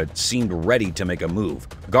Bigfoot seemed ready to make a move,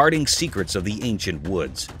 guarding secrets of the ancient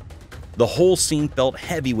woods. The whole scene felt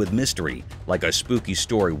heavy with mystery, like a spooky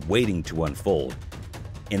story waiting to unfold.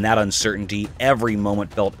 In that uncertainty, every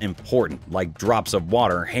moment felt important, like drops of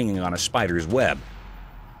water hanging on a spider's web.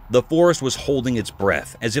 The forest was holding its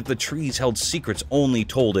breath, as if the trees held secrets only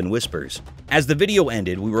told in whispers. As the video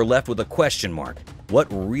ended, we were left with a question mark. What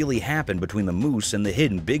really happened between the moose and the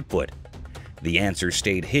hidden Bigfoot? The answer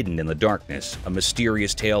stayed hidden in the darkness, a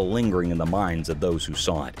mysterious tale lingering in the minds of those who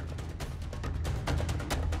saw it.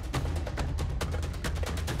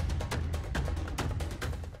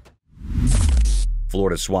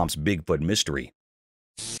 Florida Swamp's Bigfoot mystery.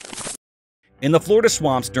 In the Florida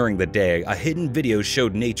swamps during the day, a hidden video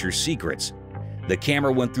showed nature's secrets. The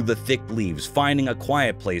camera went through the thick leaves, finding a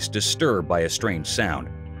quiet place disturbed by a strange sound.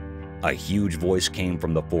 A huge voice came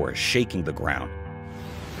from the forest, shaking the ground.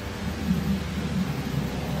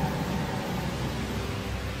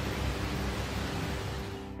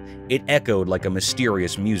 It echoed like a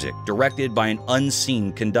mysterious music, directed by an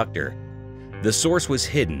unseen conductor. The source was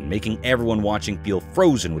hidden, making everyone watching feel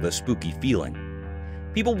frozen with a spooky feeling.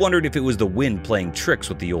 People wondered if it was the wind playing tricks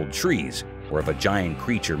with the old trees, or if a giant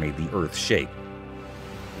creature made the earth shake.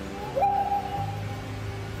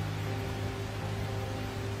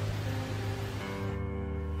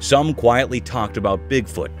 Some quietly talked about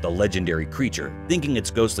Bigfoot, the legendary creature, thinking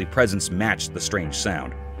its ghostly presence matched the strange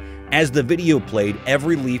sound. As the video played,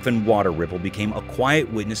 every leaf and water ripple became a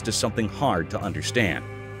quiet witness to something hard to understand.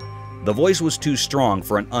 The voice was too strong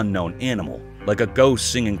for an unknown animal. Like a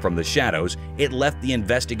ghost singing from the shadows, it left the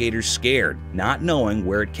investigators scared, not knowing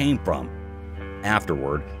where it came from.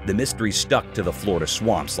 Afterward, the mystery stuck to the Florida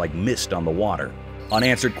swamps like mist on the water.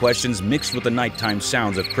 Unanswered questions mixed with the nighttime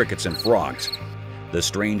sounds of crickets and frogs. The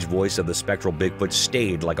strange voice of the spectral Bigfoot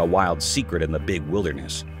stayed like a wild secret in the big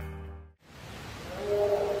wilderness.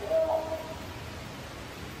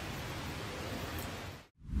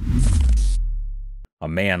 A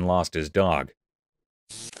man lost his dog.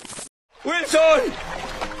 Wilson!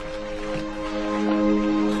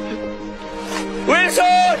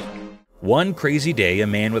 Wilson! One crazy day, a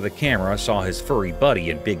man with a camera saw his furry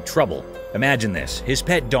buddy in big trouble. Imagine this, his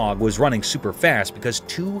pet dog was running super fast because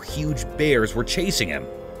two huge bears were chasing him,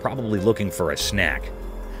 probably looking for a snack.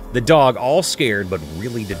 The dog, all scared but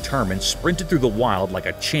really determined, sprinted through the wild like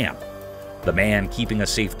a champ. The man, keeping a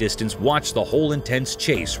safe distance, watched the whole intense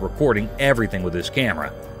chase, recording everything with his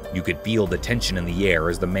camera. You could feel the tension in the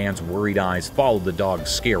air as the man's worried eyes followed the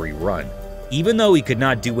dog's scary run. Even though he could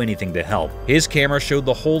not do anything to help, his camera showed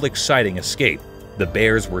the whole exciting escape. The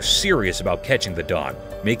bears were serious about catching the dog,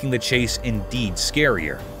 making the chase indeed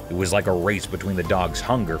scarier. It was like a race between the dog's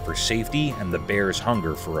hunger for safety and the bear's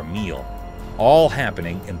hunger for a meal. All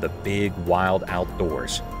happening in the big, wild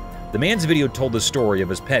outdoors. The man's video told the story of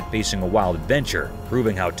his pet facing a wild adventure,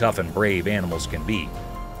 proving how tough and brave animals can be.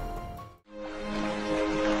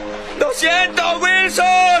 ¡Lo siento,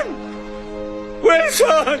 Wilson!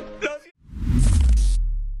 ¡Wilson!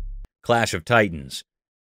 Clash of Titans.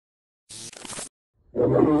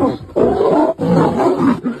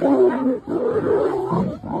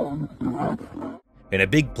 In a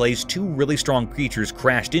big place, two really strong creatures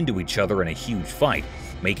crashed into each other in a huge fight,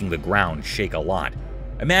 making the ground shake a lot.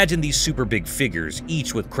 Imagine these super big figures,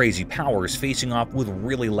 each with crazy powers, facing off with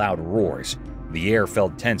really loud roars. The air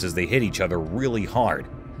felt tense as they hit each other really hard.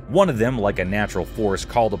 One of them, like a natural force,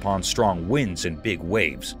 called upon strong winds and big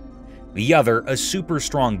waves. The other, a super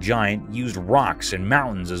strong giant, used rocks and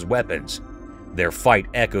mountains as weapons. Their fight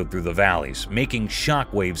echoed through the valleys, making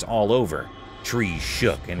shockwaves all over. Trees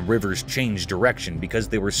shook and rivers changed direction because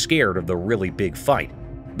they were scared of the really big fight.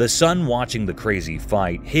 The sun, watching the crazy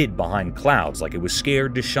fight, hid behind clouds like it was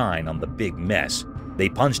scared to shine on the big mess. They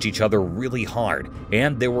punched each other really hard,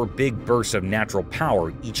 and there were big bursts of natural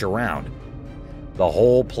power each around. The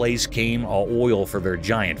whole place came a-oil for their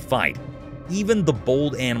giant fight. Even the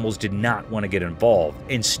bold animals did not want to get involved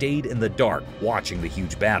and stayed in the dark watching the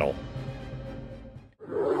huge battle.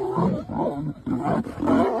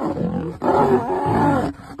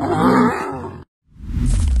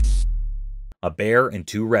 A bear and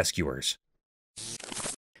two rescuers.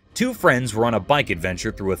 Two friends were on a bike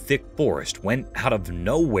adventure through a thick forest when, out of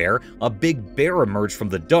nowhere, a big bear emerged from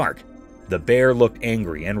the dark. The bear looked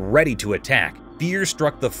angry and ready to attack. Fear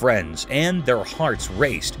struck the friends, and their hearts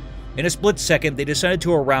raced. In a split second, they decided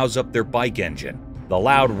to arouse up their bike engine. The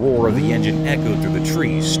loud roar of the engine echoed through the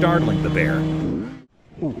trees, startling the bear.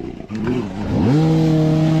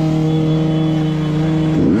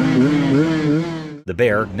 The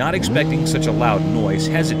bear, not expecting such a loud noise,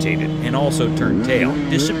 hesitated and also turned tail,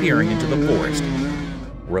 disappearing into the forest.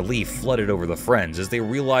 Relief flooded over the friends as they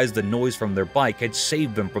realized the noise from their bike had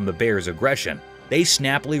saved them from the bear's aggression. They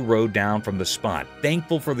snappily rode down from the spot,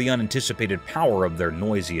 thankful for the unanticipated power of their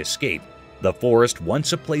noisy escape. The forest,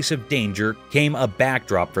 once a place of danger, became a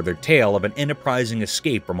backdrop for their tale of an enterprising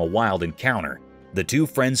escape from a wild encounter. The two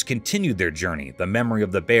friends continued their journey, the memory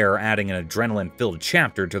of the bear adding an adrenaline-filled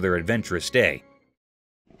chapter to their adventurous day.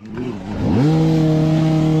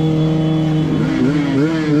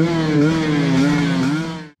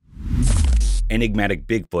 Enigmatic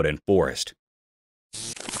Bigfoot and Forest.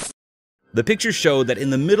 The pictures showed that in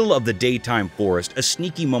the middle of the daytime forest, a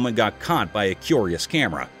sneaky moment got caught by a curious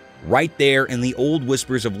camera. Right there in the old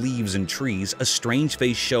whispers of leaves and trees, a strange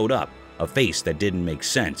face showed up, a face that didn't make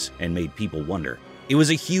sense and made people wonder. It was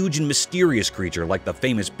a huge and mysterious creature like the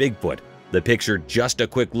famous Bigfoot. The picture, just a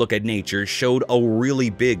quick look at nature, showed a really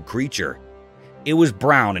big creature. It was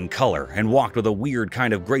brown in color and walked with a weird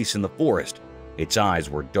kind of grace in the forest. Its eyes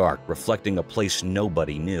were dark, reflecting a place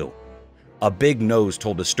nobody knew. A big nose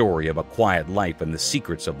told a story of a quiet life and the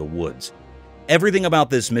secrets of the woods. Everything about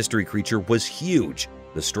this mystery creature was huge.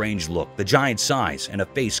 The strange look, the giant size, and a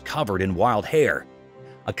face covered in wild hair.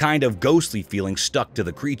 A kind of ghostly feeling stuck to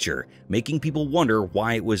the creature, making people wonder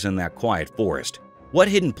why it was in that quiet forest. What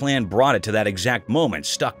hidden plan brought it to that exact moment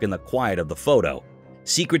stuck in the quiet of the photo?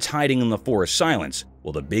 Secrets hiding in the forest silence?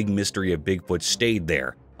 Well, the big mystery of Bigfoot stayed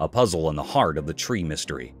there, a puzzle in the heart of the tree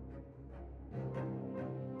mystery.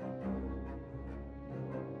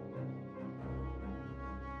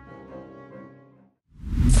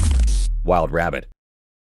 Wild rabbit.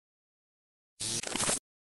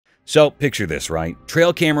 So, picture this, right?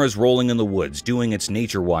 Trail cameras rolling in the woods, doing its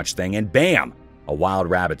nature watch thing, and bam! A wild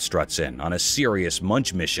rabbit struts in on a serious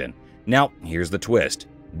munch mission. Now, here's the twist.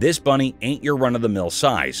 This bunny ain't your run-of-the-mill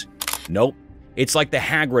size. Nope. It's like the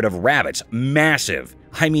Hagrid of rabbits, massive.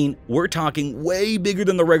 I mean, we're talking way bigger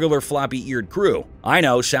than the regular floppy-eared crew. I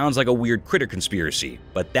know, sounds like a weird critter conspiracy,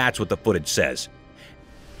 but that's what the footage says.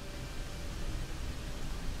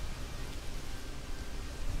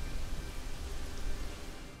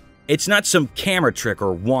 It's not some camera trick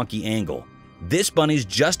or wonky angle. This bunny's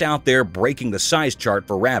just out there breaking the size chart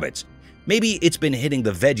for rabbits. Maybe it's been hitting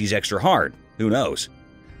the veggies extra hard, who knows?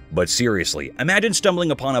 But seriously, imagine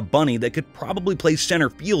stumbling upon a bunny that could probably play center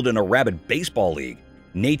field in a rabbit baseball league.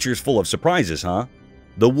 Nature's full of surprises, huh?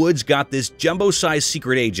 The woods got this jumbo-sized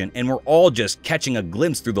secret agent and we're all just catching a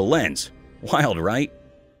glimpse through the lens. Wild, right?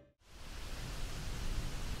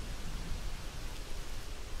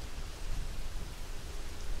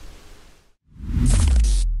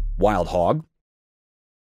 Wild hog.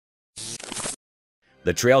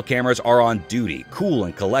 The trail cameras are on duty, cool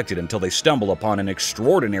and collected until they stumble upon an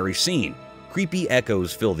extraordinary scene. Creepy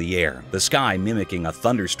echoes fill the air, the sky mimicking a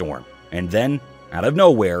thunderstorm. And then, out of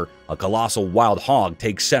nowhere, a colossal wild hog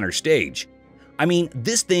takes center stage. I mean,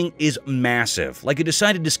 this thing is massive, like it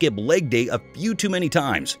decided to skip leg day a few too many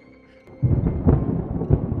times.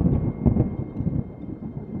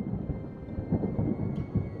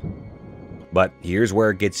 But here's where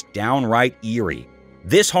it gets downright eerie.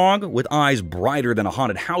 This hog, with eyes brighter than a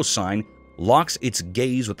haunted house sign, locks its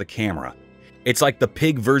gaze with the camera. It's like the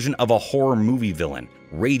pig version of a horror movie villain,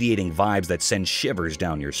 radiating vibes that send shivers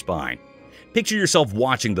down your spine. Picture yourself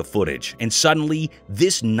watching the footage, and suddenly,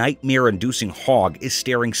 this nightmare-inducing hog is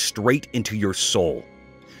staring straight into your soul.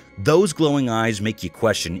 Those glowing eyes make you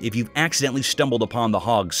question if you've accidentally stumbled upon the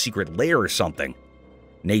hog's secret lair or something.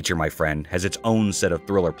 Nature, my friend, has its own set of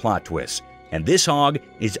thriller plot twists, and this hog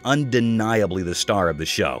is undeniably the star of the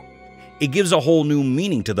show. It gives a whole new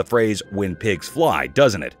meaning to the phrase, "when pigs fly,"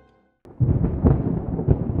 doesn't it?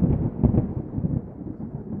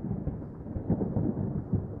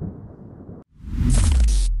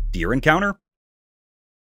 Deer encounter?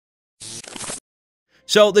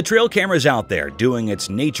 So the trail camera's out there doing its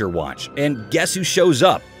nature watch, and guess who shows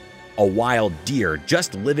up? A wild deer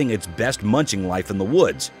just living its best munching life in the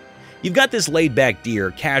woods. You've got this laid-back deer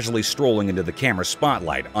casually strolling into the camera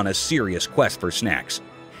spotlight on a serious quest for snacks.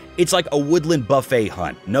 It's like a woodland buffet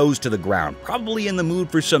hunt, nose to the ground, probably in the mood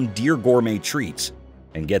for some deer gourmet treats.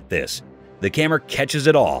 And get this, the camera catches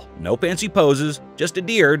it all. No fancy poses, just a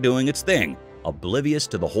deer doing its thing, oblivious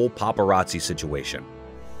to the whole paparazzi situation.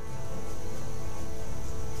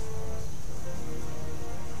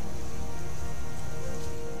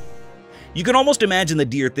 You can almost imagine the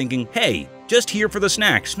deer thinking, hey, just here for the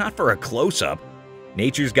snacks, not for a close-up.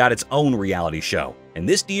 Nature's got its own reality show, and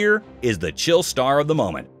this deer is the chill star of the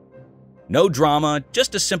moment. No drama,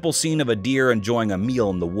 just a simple scene of a deer enjoying a meal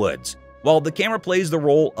in the woods, while the camera plays the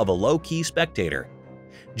role of a low-key spectator.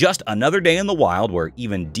 Just another day in the wild where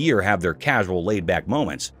even deer have their casual laid-back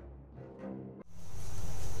moments.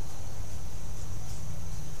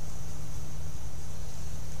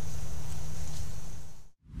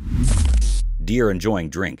 Deer enjoying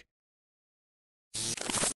drink.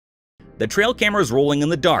 The trail camera is rolling in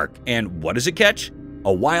the dark, and what does it catch?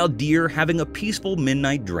 A wild deer having a peaceful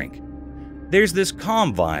midnight drink. There's this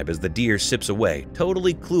calm vibe as the deer sips away,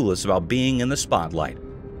 totally clueless about being in the spotlight.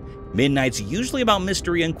 Midnight's usually about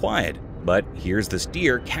mystery and quiet, but here's this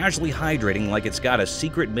deer casually hydrating like it's got a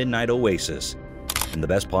secret midnight oasis. And the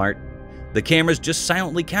best part? The camera's just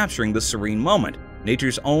silently capturing the serene moment,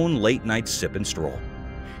 nature's own late-night sip and stroll.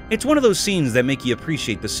 It's one of those scenes that make you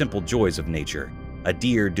appreciate the simple joys of nature. A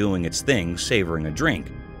deer doing its thing, savoring a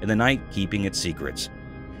drink, in the night keeping its secrets.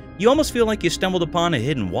 You almost feel like you stumbled upon a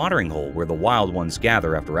hidden watering hole where the wild ones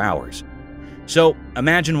gather after hours. So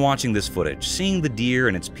imagine watching this footage, seeing the deer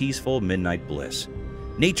in its peaceful midnight bliss.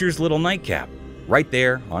 Nature's little nightcap, right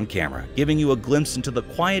there on camera, giving you a glimpse into the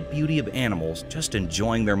quiet beauty of animals just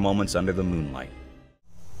enjoying their moments under the moonlight.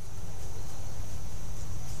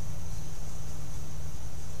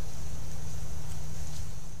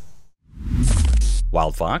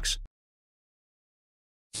 Wild fox?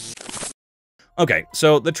 Okay,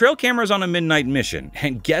 so the trail camera's on a midnight mission,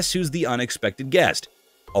 and guess who's the unexpected guest?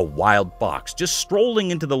 A wild fox just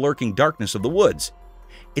strolling into the lurking darkness of the woods.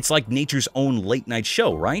 It's like nature's own late-night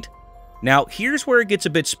show, right? Now, here's where it gets a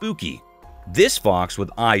bit spooky. This fox, with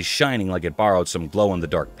eyes shining like it borrowed some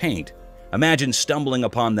glow-in-the-dark paint, imagine stumbling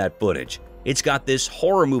upon that footage. It's got this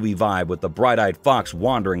horror movie vibe with the bright-eyed fox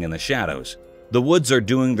wandering in the shadows. The woods are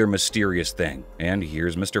doing their mysterious thing, and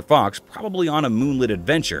here's Mr. Fox probably on a moonlit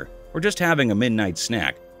adventure or just having a midnight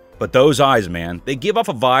snack. But those eyes, man, they give off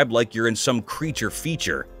a vibe like you're in some creature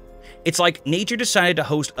feature. It's like nature decided to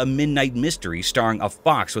host a midnight mystery starring a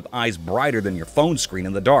fox with eyes brighter than your phone screen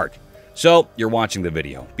in the dark. So you're watching the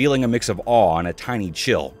video, feeling a mix of awe and a tiny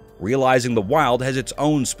chill, realizing the wild has its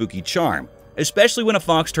own spooky charm, especially when a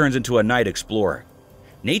fox turns into a night explorer.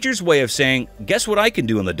 Nature's way of saying, guess what I can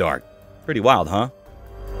do in the dark? Pretty wild, huh?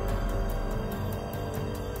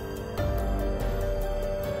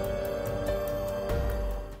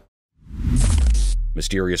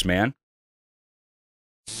 Mysterious man?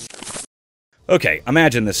 Okay,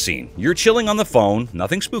 imagine this scene. You're chilling on the phone,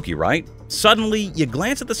 nothing spooky, right? Suddenly, you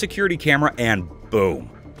glance at the security camera and boom!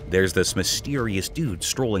 There's this mysterious dude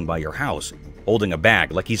strolling by your house, holding a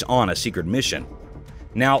bag like he's on a secret mission.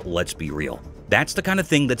 Now, let's be real. That's the kind of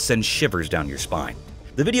thing that sends shivers down your spine.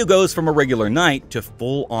 The video goes from a regular night to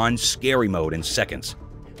full-on scary mode in seconds.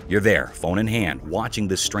 You're there, phone in hand, watching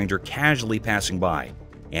this stranger casually passing by,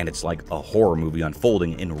 and it's like a horror movie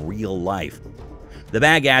unfolding in real life. The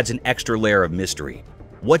bag adds an extra layer of mystery.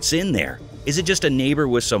 What's in there? Is it just a neighbor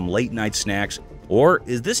with some late-night snacks? Or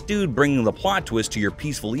is this dude bringing the plot twist to your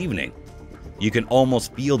peaceful evening? You can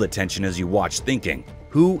almost feel the tension as you watch, thinking,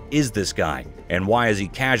 who is this guy, and why is he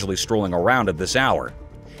casually strolling around at this hour?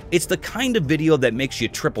 It's the kind of video that makes you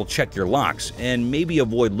triple-check your locks, and maybe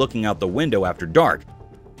avoid looking out the window after dark.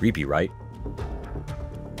 Creepy, right?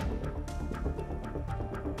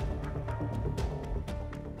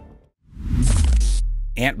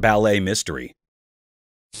 Ant ballet mystery.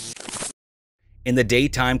 In the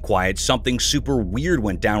daytime quiet, something super weird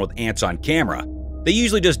went down with ants on camera. They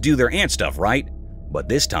usually just do their ant stuff, right? But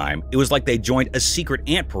this time, it was like they joined a secret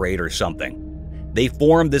ant parade or something. They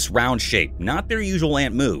formed this round shape, not their usual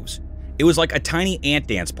ant moves. It was like a tiny ant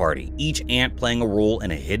dance party, each ant playing a role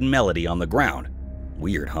in a hidden melody on the ground.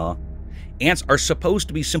 Weird, huh? Ants are supposed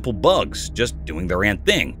to be simple bugs, just doing their ant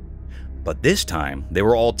thing. But this time, they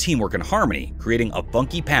were all teamwork and harmony, creating a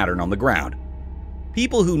funky pattern on the ground.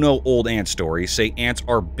 People who know old ant stories say ants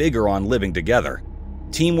are bigger on living together.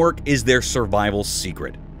 Teamwork is their survival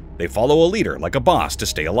secret. They follow a leader like a boss to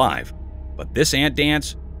stay alive. But this ant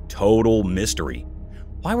dance? Total mystery.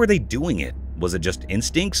 Why were they doing it? Was it just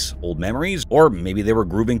instincts, old memories, or maybe they were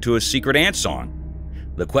grooving to a secret ant song?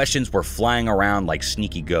 The questions were flying around like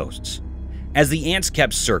sneaky ghosts. As the ants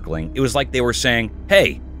kept circling, it was like they were saying,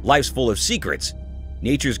 hey, life's full of secrets.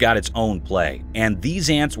 Nature's got its own play, and these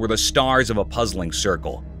ants were the stars of a puzzling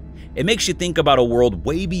circle. It makes you think about a world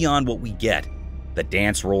way beyond what we get. The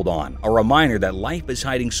dance rolled on, a reminder that life is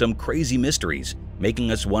hiding some crazy mysteries,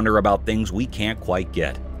 making us wonder about things we can't quite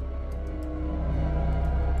get.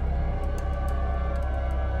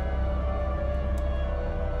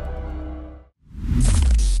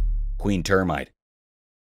 Queen termite.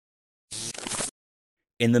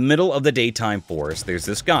 In the middle of the daytime forest, there's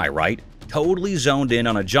this guy, right? Totally zoned in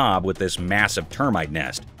on a job with this massive termite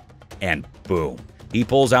nest. And boom, he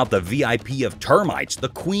pulls out the VIP of termites, the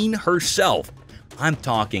queen herself. I'm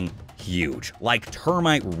talking huge, like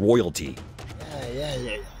termite royalty.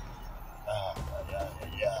 Yeah.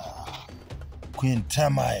 Queen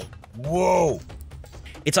termite, whoa!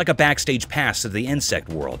 It's like a backstage pass to the insect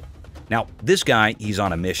world. Now, this guy, he's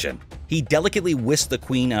on a mission. He delicately whisked the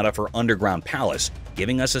queen out of her underground palace,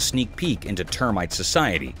 giving us a sneak peek into termite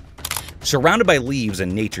society. Surrounded by leaves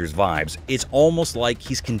and nature's vibes, it's almost like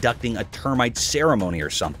he's conducting a termite ceremony or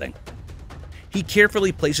something. He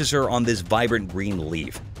carefully places her on this vibrant green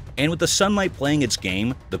leaf, and with the sunlight playing its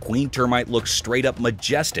game, the queen termite looks straight up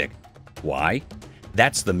majestic. Why?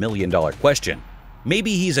 That's the million-dollar question.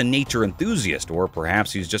 Maybe he's a nature enthusiast, or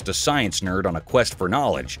perhaps he's just a science nerd on a quest for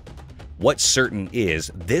knowledge. What's certain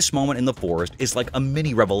is, this moment in the forest is like a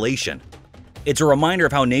mini revelation. It's a reminder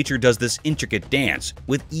of how nature does this intricate dance,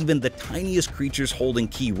 with even the tiniest creatures holding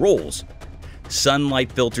key roles.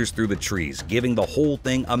 Sunlight filters through the trees, giving the whole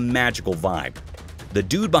thing a magical vibe. The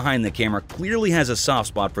dude behind the camera clearly has a soft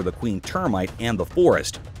spot for the queen termite and the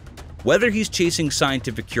forest. Whether he's chasing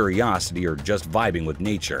scientific curiosity or just vibing with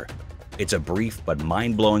nature, it's a brief but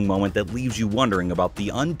mind-blowing moment that leaves you wondering about the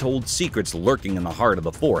untold secrets lurking in the heart of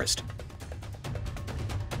the forest.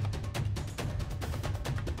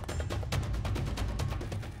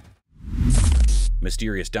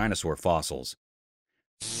 Mysterious dinosaur fossils.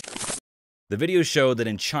 The videos show that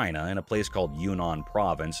in China, in a place called Yunnan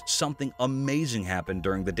Province, something amazing happened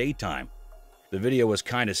during the daytime. The video was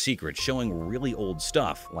kinda secret, showing really old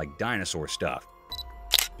stuff, like dinosaur stuff.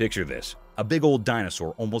 Picture this. A big old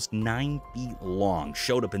dinosaur, almost 9 feet long,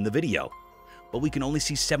 showed up in the video. But we can only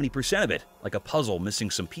see 70% of it, like a puzzle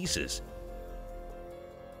missing some pieces.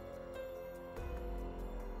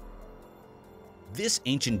 This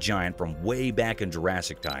ancient giant from way back in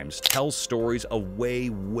Jurassic times tells stories of way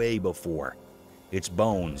before. Its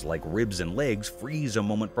bones, like ribs and legs, freeze a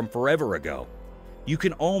moment from forever ago. You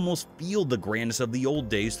can almost feel the grandness of the old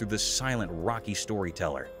days through this silent, rocky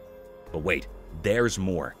storyteller. But wait, there's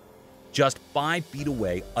more. Just 5 feet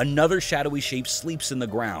away, another shadowy shape sleeps in the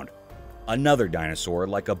ground. Another dinosaur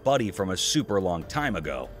like a buddy from a super long time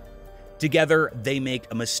ago. Together, they make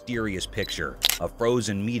a mysterious picture, a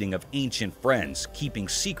frozen meeting of ancient friends keeping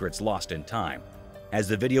secrets lost in time. As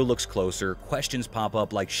the video looks closer, questions pop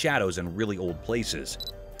up like shadows in really old places.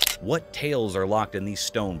 What tales are locked in these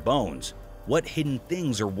stone bones? What hidden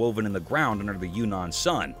things are woven in the ground under the Yunnan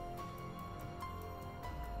sun?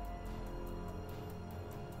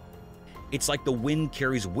 It's like the wind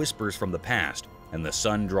carries whispers from the past, and the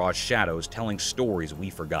sun draws shadows telling stories we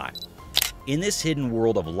forgot. In this hidden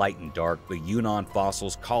world of light and dark, the Yunnan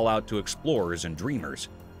fossils call out to explorers and dreamers.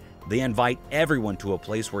 They invite everyone to a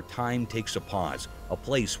place where time takes a pause, a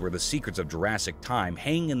place where the secrets of Jurassic time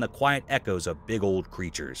hang in the quiet echoes of big old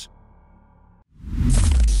creatures.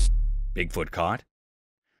 Bigfoot caught?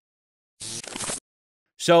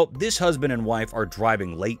 So, this husband and wife are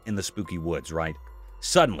driving late in the spooky woods, right?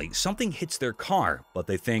 Suddenly, something hits their car, but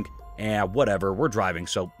they think, whatever, we're driving,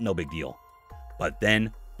 so no big deal. But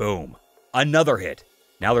then, boom, another hit.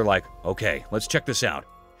 Now they're like, okay, let's check this out.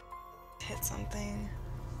 Hit something.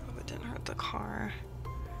 Hope it didn't hurt the car.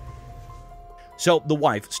 So the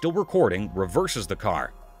wife, still recording, reverses the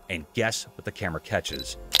car. And guess what the camera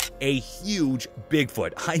catches? A huge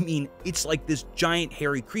Bigfoot. I mean, it's like this giant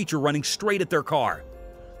hairy creature running straight at their car.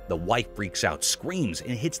 The wife freaks out, screams,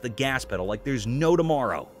 and hits the gas pedal like there's no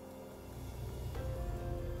tomorrow.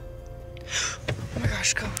 Oh my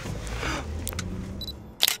gosh, go.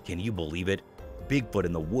 Can you believe it? Bigfoot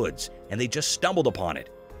in the woods, and they just stumbled upon it.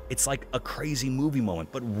 It's like a crazy movie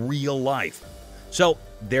moment, but real life. So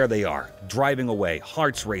there they are, driving away,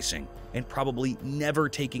 hearts racing, and probably never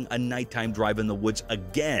taking a nighttime drive in the woods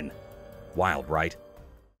again. Wild, right?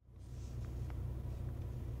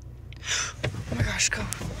 Oh my gosh, go.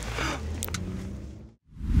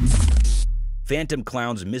 Phantom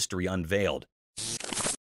Clowns mystery unveiled.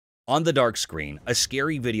 On the dark screen, a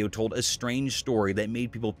scary video told a strange story that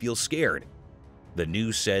made people feel scared. The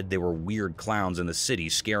news said there were weird clowns in the city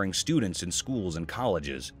scaring students in schools and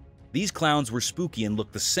colleges. These clowns were spooky and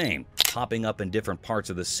looked the same, popping up in different parts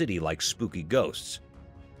of the city like spooky ghosts.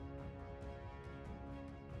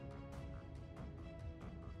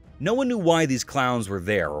 No one knew why these clowns were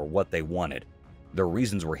there or what they wanted. Their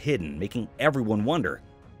reasons were hidden, making everyone wonder.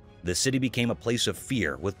 The city became a place of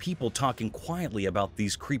fear, with people talking quietly about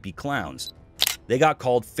these creepy clowns. They got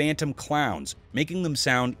called Phantom Clowns, making them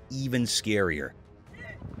sound even scarier.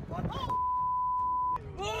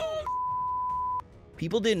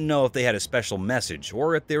 People didn't know if they had a special message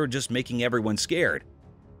or if they were just making everyone scared.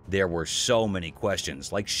 There were so many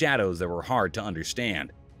questions, like shadows that were hard to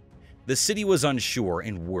understand. The city was unsure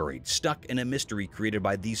and worried, stuck in a mystery created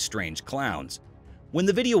by these strange clowns. When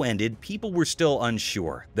the video ended, people were still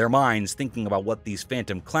unsure, their minds thinking about what these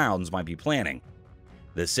phantom clowns might be planning.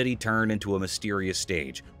 The city turned into a mysterious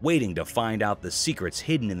stage, waiting to find out the secrets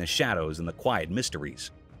hidden in the shadows and the quiet mysteries.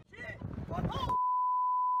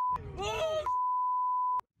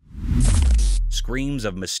 Screams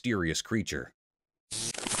of mysterious creature.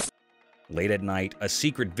 Late at night, a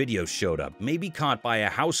secret video showed up, maybe caught by a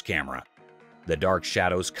house camera. The dark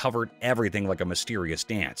shadows covered everything like a mysterious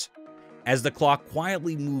dance. As the clock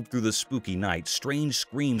quietly moved through the spooky night, strange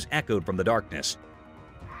screams echoed from the darkness.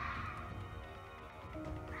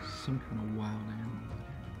 Some kind of wild animal.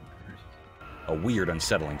 A weird,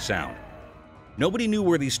 unsettling sound. Nobody knew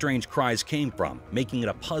where these strange cries came from, making it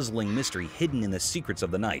a puzzling mystery hidden in the secrets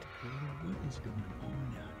of the night. What is going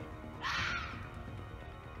on now?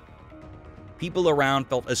 People around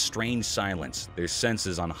felt a strange silence, their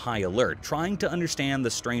senses on high alert, trying to understand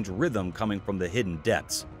the strange rhythm coming from the hidden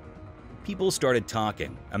depths. People started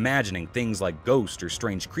talking, imagining things like ghosts or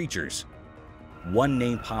strange creatures. One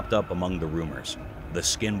name popped up among the rumors: the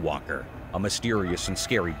Skinwalker, a mysterious and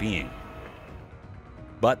scary being.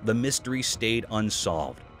 But the mystery stayed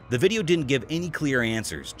unsolved. The video didn't give any clear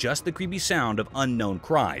answers, just the creepy sound of unknown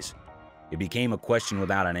cries. It became a question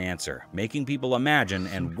without an answer, making people imagine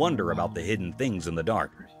and wonder about the hidden things in the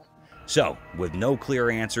dark. So, with no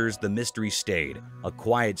clear answers, the mystery stayed, a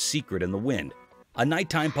quiet secret in the wind. A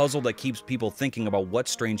nighttime puzzle that keeps people thinking about what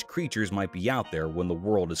strange creatures might be out there when the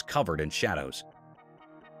world is covered in shadows.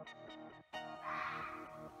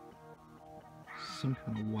 Some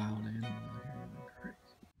kind of wild animal here.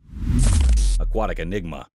 Crazy. Aquatic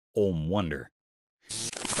enigma, Olm Wonder.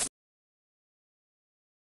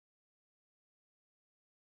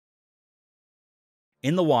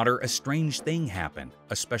 In the water, a strange thing happened.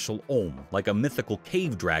 A special Olm, like a mythical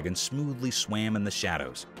cave dragon, smoothly swam in the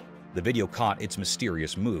shadows. The video caught its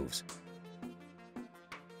mysterious moves.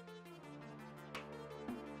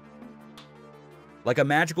 Like a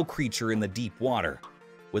magical creature in the deep water.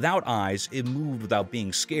 Without eyes, it moved without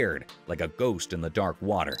being scared, like a ghost in the dark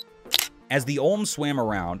water. As the Olm swam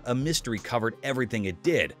around, a mystery covered everything it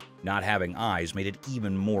did. Not having eyes made it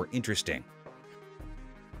even more interesting.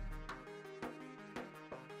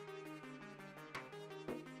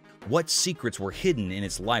 What secrets were hidden in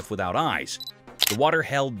its life without eyes? The water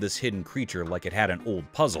held this hidden creature like it had an old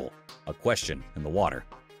puzzle, a question in the water.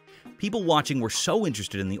 People watching were so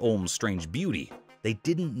interested in the Olm's strange beauty, they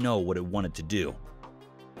didn't know what it wanted to do.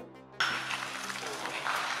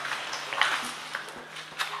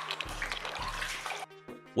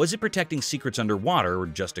 Was it protecting secrets underwater or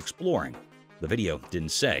just exploring? The video didn't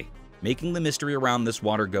say, making the mystery around this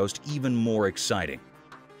water ghost even more exciting.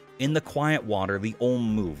 In the quiet water, the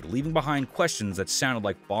Olm moved, leaving behind questions that sounded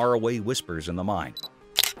like faraway whispers in the mind.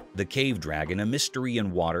 The cave dragon, a mystery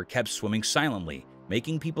in water, kept swimming silently,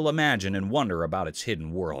 making people imagine and wonder about its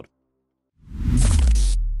hidden world.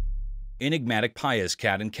 Enigmatic Paya's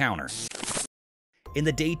cat encounter. In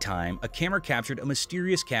the daytime, a camera captured a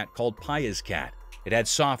mysterious cat called Paya's cat. It had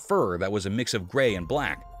soft fur that was a mix of gray and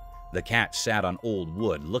black. The cat sat on old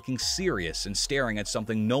wood, looking serious and staring at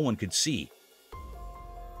something no one could see.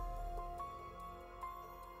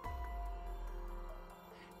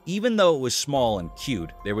 Even though it was small and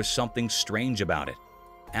cute, there was something strange about it.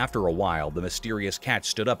 After a while, the mysterious cat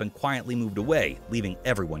stood up and quietly moved away, leaving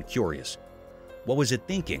everyone curious. What was it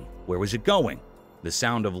thinking? Where was it going? The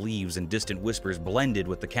sound of leaves and distant whispers blended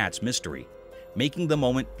with the cat's mystery, making the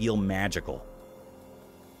moment feel magical.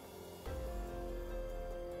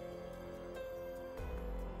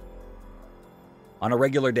 On a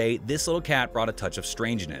regular day, this little cat brought a touch of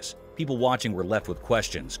strangeness. People watching were left with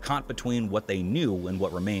questions, caught between what they knew and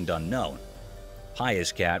what remained unknown.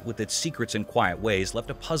 Paya's cat, with its secrets and quiet ways, left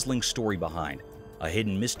a puzzling story behind, a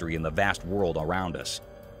hidden mystery in the vast world around us.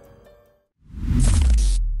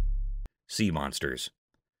 Sea monsters.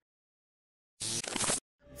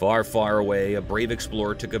 Far, far away, a brave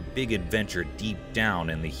explorer took a big adventure deep down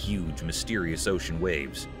in the huge, mysterious ocean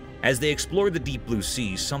waves. As they explored the deep blue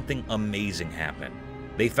sea, something amazing happened.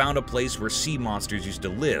 They found a place where sea monsters used to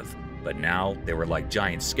live, but now they were like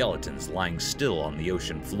giant skeletons lying still on the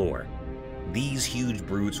ocean floor. These huge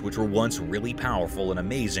brutes, which were once really powerful and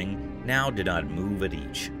amazing, now did not move an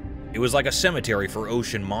inch. It was like a cemetery for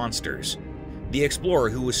ocean monsters. The explorer,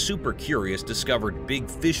 who was super curious, discovered big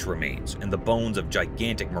fish remains and the bones of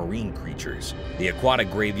gigantic marine creatures. The aquatic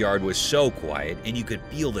graveyard was so quiet, and you could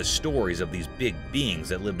feel the stories of these big beings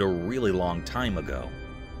that lived a really long time ago.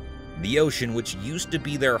 The ocean, which used to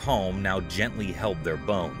be their home, now gently held their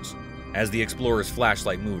bones. As the explorer's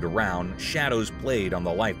flashlight moved around, shadows played on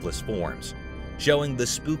the lifeless forms, showing the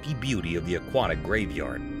spooky beauty of the aquatic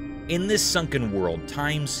graveyard. In this sunken world,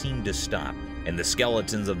 time seemed to stop, and the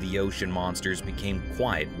skeletons of the ocean monsters became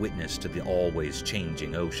quiet witness to the always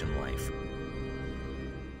changing ocean life.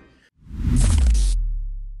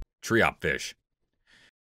 Triopfish.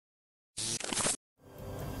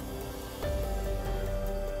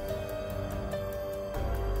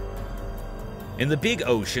 In the big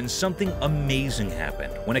ocean, something amazing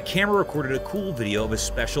happened when a camera recorded a cool video of a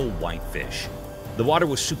special white fish. The water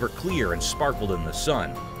was super clear and sparkled in the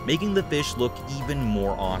sun, making the fish look even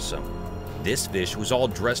more awesome. This fish was all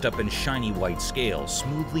dressed up in shiny white scales,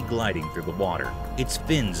 smoothly gliding through the water. Its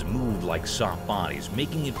fins moved like soft bodies,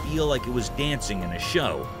 making it feel like it was dancing in a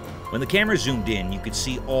show. When the camera zoomed in, you could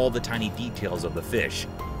see all the tiny details of the fish,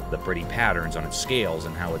 the pretty patterns on its scales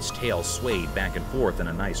and how its tail swayed back and forth in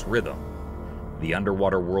a nice rhythm. The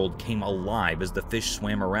underwater world came alive as the fish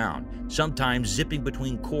swam around, sometimes zipping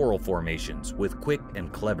between coral formations with quick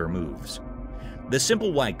and clever moves. The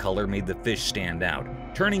simple white color made the fish stand out,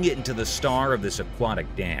 turning it into the star of this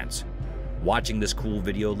aquatic dance. Watching this cool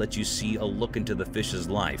video lets you see a look into the fish's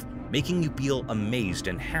life, making you feel amazed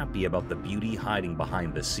and happy about the beauty hiding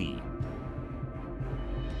behind the sea.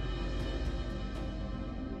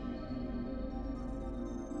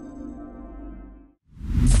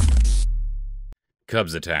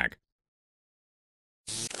 Cubs attack.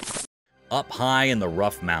 Up high in the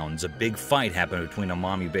rough mountains, a big fight happened between a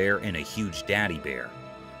mommy bear and a huge daddy bear.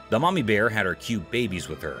 The mommy bear had her cute babies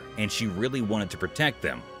with her, and she really wanted to protect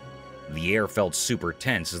them. The air felt super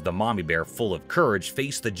tense as the mommy bear, full of courage,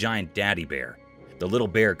 faced the giant daddy bear. The little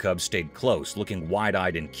bear cubs stayed close, looking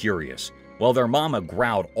wide-eyed and curious, while their mama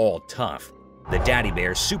growled all tough. The daddy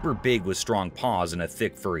bear, super big with strong paws and a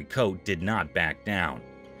thick furry coat, did not back down.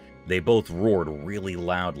 They both roared really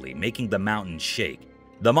loudly, making the mountain shake.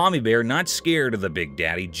 The mommy bear, not scared of the big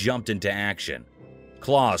daddy, jumped into action,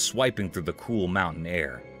 claws swiping through the cool mountain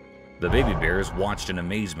air. The baby bears watched in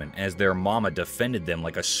amazement as their mama defended them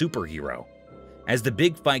like a superhero. As the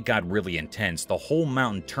big fight got really intense, the whole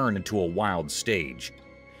mountain turned into a wild stage.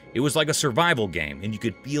 It was like a survival game, and you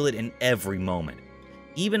could feel it in every moment.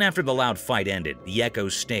 Even after the loud fight ended, the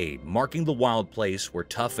echoes stayed, marking the wild place where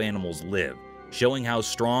tough animals live, showing how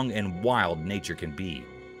strong and wild nature can be.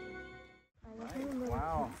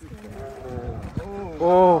 Wow.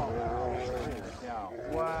 Oh.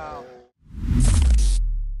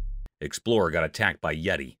 Explorer got attacked by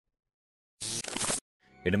Yeti.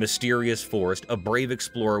 In a mysterious forest, a brave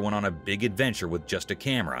explorer went on a big adventure with just a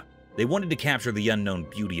camera. They wanted to capture the unknown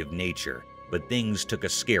beauty of nature, but things took a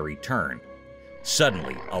scary turn.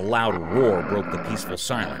 Suddenly, a loud roar broke the peaceful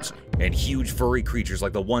silence, and huge furry creatures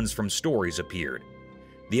like the ones from stories appeared.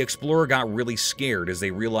 The explorer got really scared as they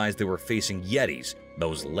realized they were facing Yetis,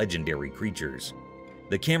 those legendary creatures.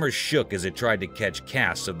 The camera shook as it tried to catch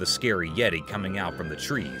casts of the scary Yeti coming out from the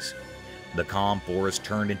trees. The calm forest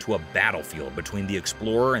turned into a battlefield between the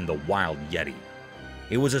explorer and the wild Yeti.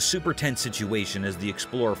 It was a super tense situation as the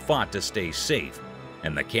explorer fought to stay safe,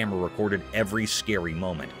 and the camera recorded every scary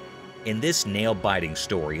moment. In this nail-biting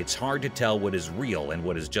story, it's hard to tell what is real and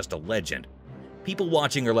what is just a legend. People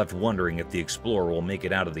watching are left wondering if the explorer will make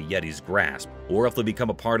it out of the Yeti's grasp, or if they'll become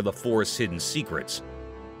a part of the forest's hidden secrets.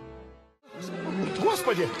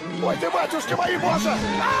 Господи! Ой ты, батюшки мои, боже!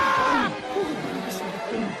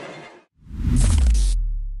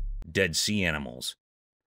 Dead sea animals.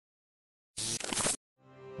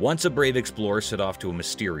 Once a brave explorer set off to a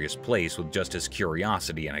mysterious place with just his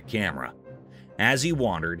curiosity and a camera. As he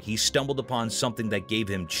wandered, he stumbled upon something that gave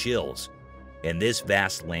him chills. In this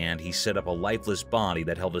vast land, he set up a lifeless body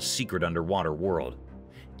that held a secret underwater world.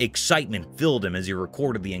 Excitement filled him as he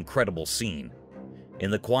recorded the incredible scene. In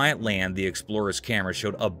the quiet land, the explorer's camera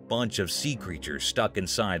showed a bunch of sea creatures stuck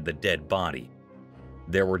inside the dead body.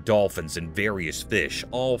 There were dolphins and various fish,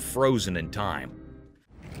 all frozen in time.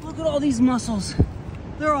 Look at all these mussels.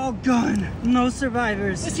 They're all gone. No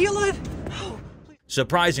survivors. Is he alive? Oh.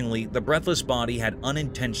 Surprisingly, the breathless body had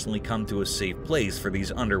unintentionally come to a safe place for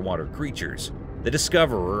these underwater creatures. The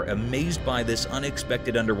discoverer, amazed by this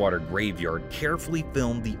unexpected underwater graveyard, carefully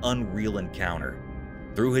filmed the unreal encounter.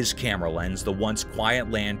 Through his camera lens, the once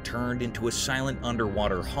quiet land turned into a silent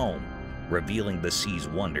underwater home, revealing the sea's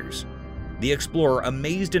wonders. The explorer,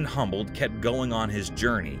 amazed and humbled, kept going on his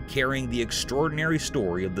journey, carrying the extraordinary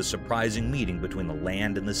story of the surprising meeting between the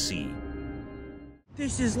land and the sea.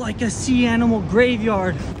 This is like a sea animal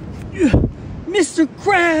graveyard. Mr.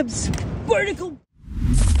 Krabs! Vertical...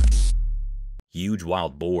 Huge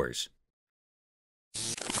wild boars.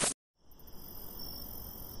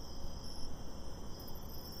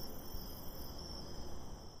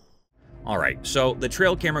 Alright, so the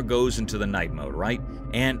trail camera goes into the night mode, right?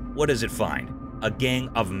 And what does it find? A gang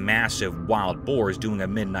of massive wild boars doing a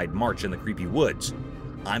midnight march in the creepy woods.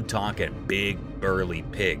 I'm talking big, burly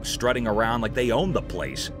pigs strutting around like they own the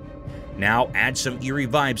place. Now add some eerie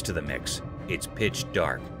vibes to the mix. It's pitch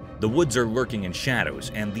dark. The woods are lurking in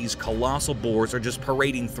shadows, and these colossal boars are just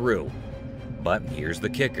parading through. But here's the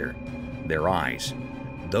kicker. Their eyes.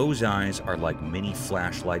 Those eyes are like mini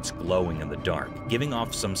flashlights glowing in the dark, giving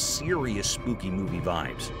off some serious spooky movie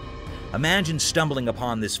vibes. Imagine stumbling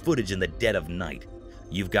upon this footage in the dead of night.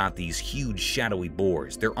 You've got these huge shadowy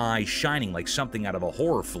boars, their eyes shining like something out of a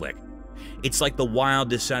horror flick. It's like the wild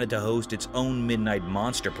decided to host its own midnight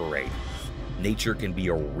monster parade. Nature can be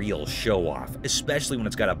a real show-off, especially when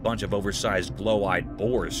it's got a bunch of oversized glow-eyed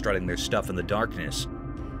boars strutting their stuff in the darkness.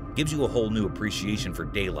 Gives you a whole new appreciation for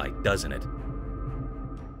daylight, doesn't it?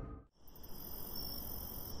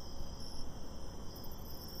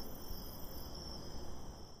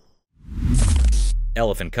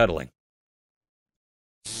 Elephant cuddling.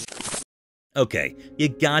 Okay, you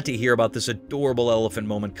got to hear about this adorable elephant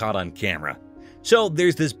moment caught on camera. So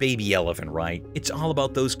there's this baby elephant, right? It's all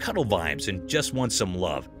about those cuddle vibes and just wants some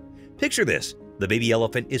love. Picture this, the baby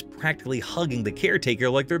elephant is practically hugging the caretaker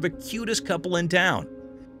like they're the cutest couple in town.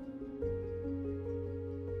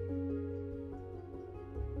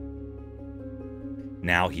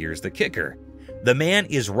 Now here's the kicker. The man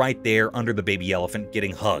is right there under the baby elephant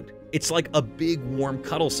getting hugged. It's like a big warm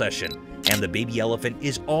cuddle session, and the baby elephant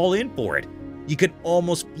is all in for it. You can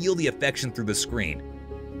almost feel the affection through the screen.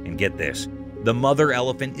 And get this, the mother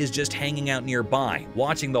elephant is just hanging out nearby,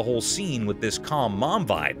 watching the whole scene with this calm mom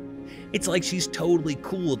vibe. It's like she's totally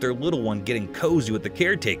cool with their little one getting cozy with the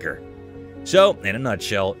caretaker. So, in a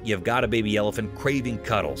nutshell, you've got a baby elephant craving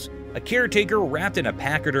cuddles, a caretaker wrapped in a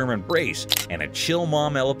pachyderm embrace, and a chill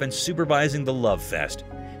mom elephant supervising the love fest.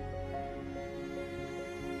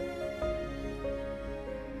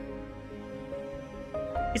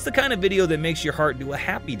 It's the kind of video that makes your heart do a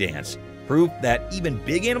happy dance. Proof that even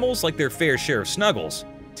big animals like their fair share of snuggles.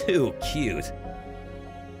 Too cute.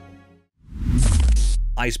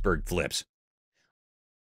 Iceberg flips.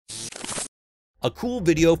 A cool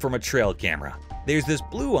video from a trail camera. There's this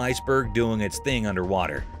blue iceberg doing its thing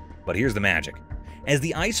underwater. But here's the magic. As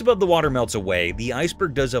the ice above the water melts away, the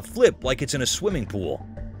iceberg does a flip like it's in a swimming pool.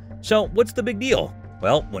 So what's the big deal?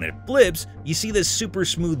 Well, when it flips, you see this super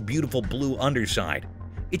smooth, beautiful blue underside.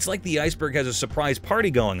 It's like the iceberg has a surprise party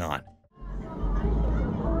going on.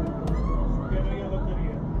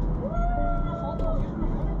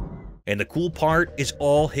 And the cool part is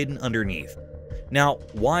all hidden underneath. Now,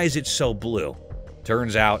 why is it so blue?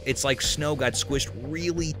 Turns out it's like snow got squished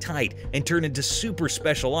really tight and turned into super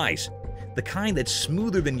special ice, the kind that's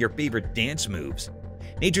smoother than your favorite dance moves.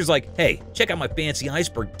 Nature's like, hey, check out my fancy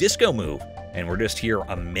iceberg disco move, and we're just here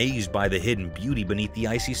amazed by the hidden beauty beneath the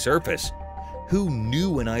icy surface. Who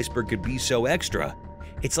knew an iceberg could be so extra?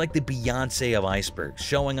 It's like the Beyoncé of icebergs,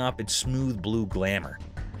 showing off its smooth blue glamour.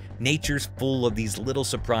 Nature's full of these little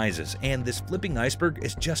surprises, and this flipping iceberg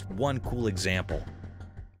is just one cool example.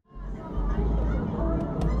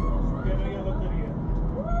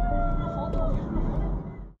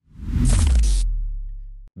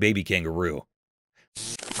 Baby kangaroo.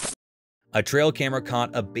 A trail camera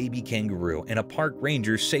caught a baby kangaroo, and a park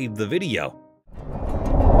ranger saved the video.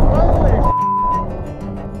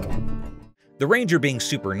 The ranger, being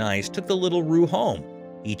super nice, took the little roo home.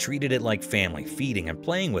 He treated it like family, feeding and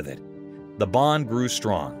playing with it. The bond grew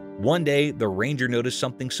strong. One day, the ranger noticed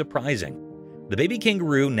something surprising. The baby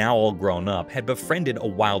kangaroo, now all grown up, had befriended a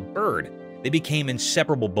wild bird. They became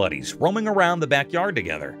inseparable buddies, roaming around the backyard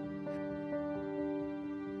together.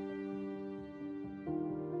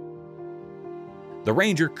 The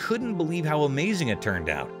ranger couldn't believe how amazing it turned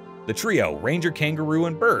out. The trio, ranger, kangaroo,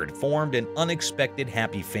 and bird, formed an unexpected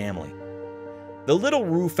happy family. The little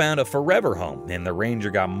roo found a forever home, and the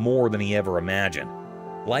ranger got more than he ever imagined.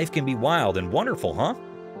 Life can be wild and wonderful, huh?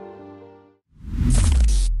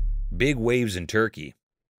 Big waves in Turkey.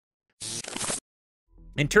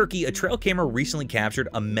 In Turkey, a trail camera recently captured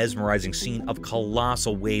a mesmerizing scene of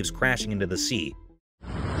colossal waves crashing into the sea.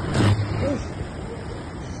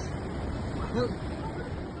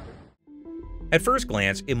 At first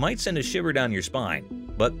glance, it might send a shiver down your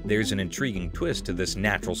spine, but there's an intriguing twist to this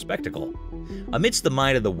natural spectacle. Amidst the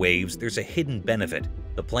might of the waves, there's a hidden benefit.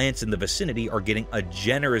 The plants in the vicinity are getting a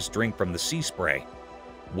generous drink from the sea spray.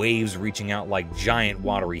 Waves reaching out like giant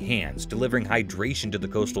watery hands, delivering hydration to the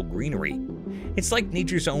coastal greenery. It's like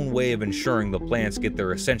nature's own way of ensuring the plants get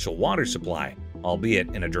their essential water supply,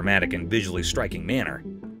 albeit in a dramatic and visually striking manner.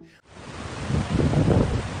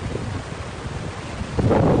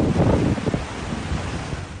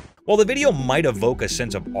 While the video might evoke a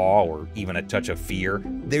sense of awe or even a touch of fear,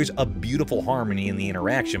 there's a beautiful harmony in the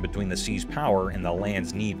interaction between the sea's power and the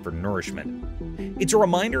land's need for nourishment. It's a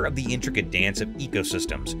reminder of the intricate dance of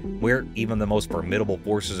ecosystems, where even the most formidable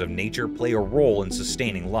forces of nature play a role in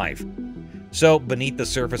sustaining life. So, beneath the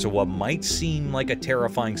surface of what might seem like a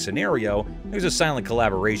terrifying scenario, there's a silent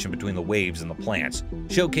collaboration between the waves and the plants,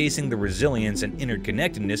 showcasing the resilience and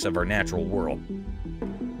interconnectedness of our natural world.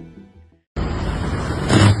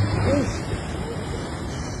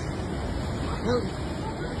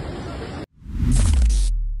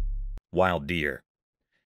 Wild deer.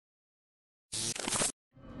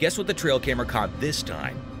 Guess what the trail camera caught this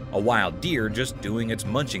time? A wild deer just doing its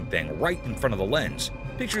munching thing right in front of the lens.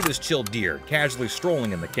 Picture this chill deer casually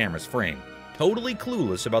strolling in the camera's frame, totally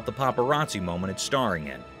clueless about the paparazzi moment it's starring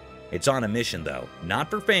in. It's on a mission though, not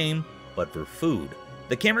for fame, but for food.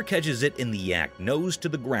 The camera catches it in the act, nose to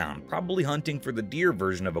the ground, probably hunting for the deer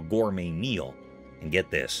version of a gourmet meal. And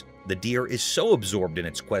get this, the deer is so absorbed in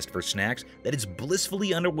its quest for snacks that it's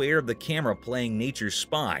blissfully unaware of the camera playing nature's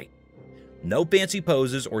spy. No fancy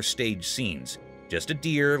poses or staged scenes, just a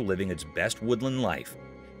deer living its best woodland life.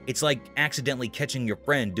 It's like accidentally catching your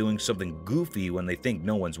friend doing something goofy when they think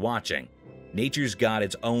no one's watching. Nature's got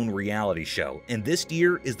its own reality show, and this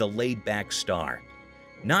deer is the laid-back star.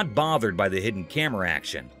 Not bothered by the hidden camera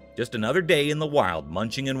action, just another day in the wild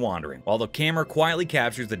munching and wandering, while the camera quietly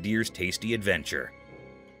captures the deer's tasty adventure.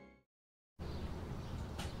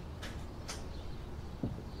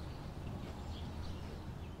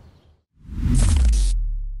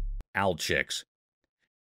 Owl chicks.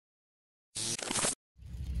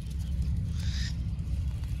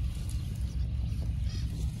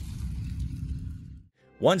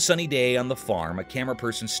 One sunny day on the farm, a camera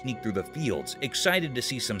person sneaked through the fields, excited to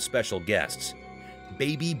see some special guests.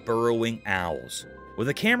 Baby burrowing owls. With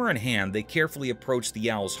a camera in hand, they carefully approached the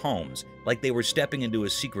owls' homes, like they were stepping into a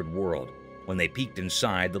secret world. When they peeked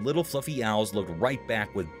inside, the little fluffy owls looked right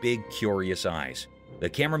back with big, curious eyes. The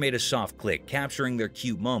camera made a soft click, capturing their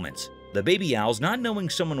cute moments. The baby owls, not knowing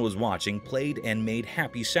someone was watching, played and made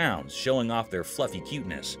happy sounds, showing off their fluffy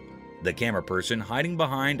cuteness. The camera person, hiding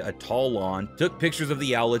behind a tall lawn, took pictures of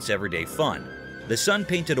the owlets' everyday fun. The sun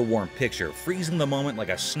painted a warm picture, freezing the moment like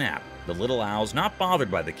a snap. The little owls, not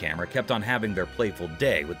bothered by the camera, kept on having their playful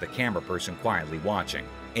day with the camera person quietly watching.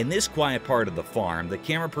 In this quiet part of the farm, the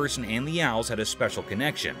camera person and the owls had a special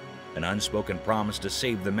connection, an unspoken promise to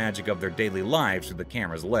save the magic of their daily lives through the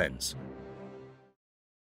camera's lens.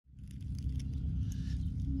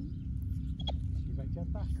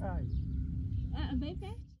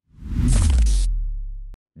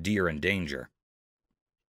 Deer in danger.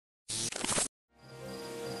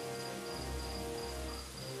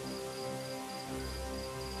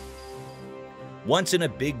 Once in a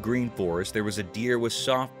big green forest, there was a deer with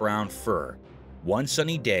soft brown fur. One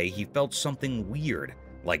sunny day, he felt something weird,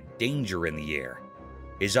 like danger in the air.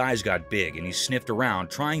 His eyes got big and he sniffed around,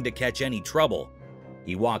 trying to catch any trouble.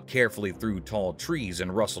 He walked carefully through tall trees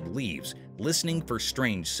and rustled leaves, listening for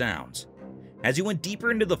strange sounds. As he went deeper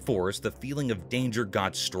into the forest, the feeling of danger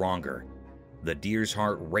got stronger. The deer's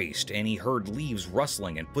heart raced and he heard leaves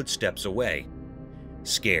rustling and footsteps away.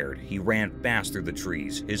 Scared, he ran fast through the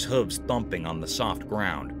trees, his hooves thumping on the soft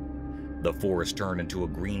ground. The forest turned into a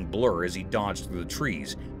green blur as he dodged through the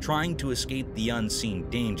trees, trying to escape the unseen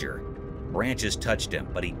danger. Branches touched him,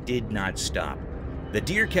 but he did not stop. The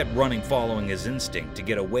deer kept running, following his instinct to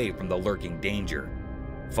get away from the lurking danger.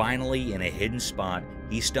 Finally, in a hidden spot,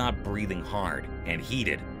 he stopped breathing hard and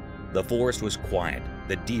heated. The forest was quiet.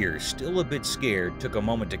 The deer, still a bit scared, took a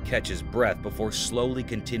moment to catch his breath before slowly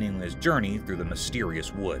continuing his journey through the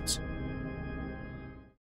mysterious woods.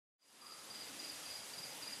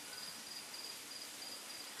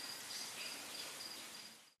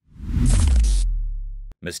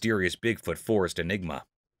 Mysterious Bigfoot Forest Enigma.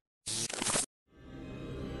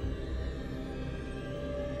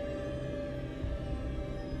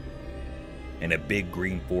 In a big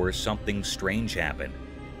green forest, something strange happened.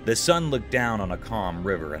 The sun looked down on a calm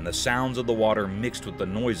river, and the sounds of the water mixed with the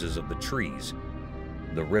noises of the trees.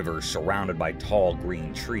 The river, surrounded by tall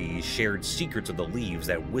green trees, shared secrets of the leaves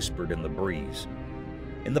that whispered in the breeze.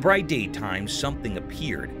 In the bright daytime, something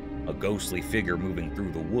appeared, a ghostly figure moving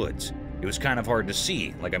through the woods. It was kind of hard to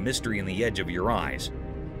see, like a mystery in the edge of your eyes.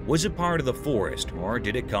 Was it part of the forest, or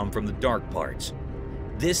did it come from the dark parts?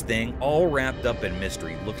 This thing, all wrapped up in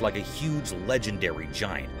mystery, looked like a huge legendary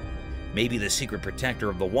giant. Maybe the secret protector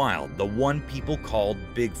of the wild, the one people called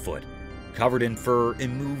Bigfoot. Covered in fur, it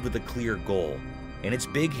moved with a clear goal. In its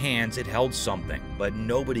big hands, it held something, but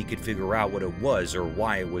nobody could figure out what it was or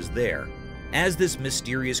why it was there. As this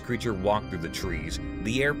mysterious creature walked through the trees,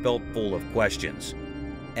 the air felt full of questions.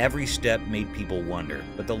 Every step made people wonder,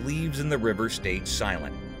 but the leaves in the river stayed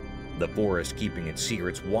silent. The forest, keeping its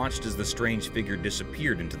secrets, watched as the strange figure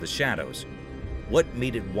disappeared into the shadows. What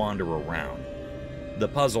made it wander around? The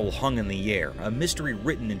puzzle hung in the air, a mystery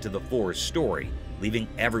written into the forest story, leaving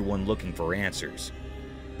everyone looking for answers.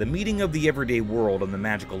 The meeting of the everyday world and the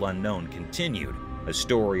magical unknown continued, a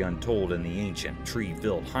story untold in the ancient,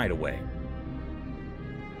 tree-filled hideaway.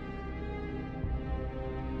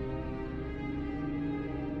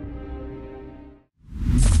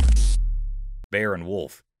 Bear and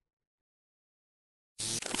Wolf.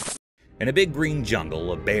 In a big green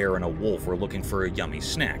jungle, a bear and a wolf were looking for a yummy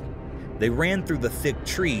snack. They ran through the thick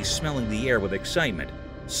trees, smelling the air with excitement.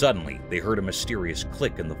 Suddenly, they heard a mysterious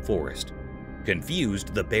click in the forest.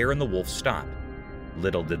 Confused, the bear and the wolf stopped.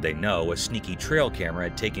 Little did they know, a sneaky trail camera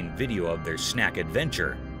had taken video of their snack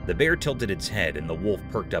adventure. The bear tilted its head and the wolf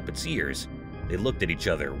perked up its ears. They looked at each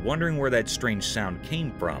other, wondering where that strange sound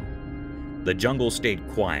came from. The jungle stayed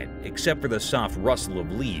quiet, except for the soft rustle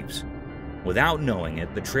of leaves. Without knowing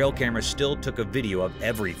it, the trail camera still took a video of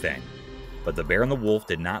everything. But the bear and the wolf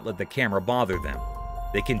did not let the camera bother them.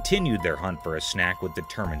 They continued their hunt for a snack with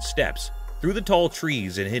determined steps. Through the tall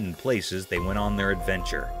trees and hidden places, they went on their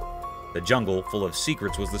adventure. The jungle, full of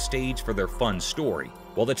secrets, was the stage for their fun story,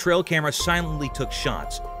 while the trail camera silently took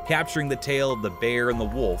shots, capturing the tale of the bear and the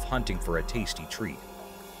wolf hunting for a tasty treat.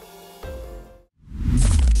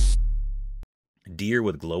 Deer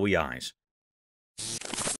with glowy eyes.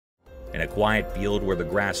 In a quiet field where the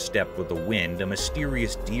grass stepped with the wind, a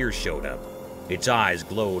mysterious deer showed up. Its eyes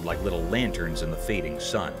glowed like little lanterns in the fading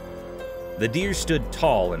sun. The deer stood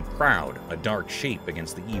tall and proud, a dark shape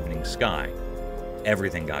against the evening sky.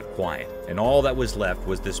 Everything got quiet, and all that was left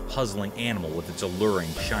was this puzzling animal with its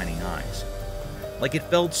alluring, shining eyes. Like it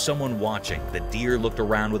felt someone watching, the deer looked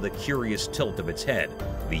around with a curious tilt of its head.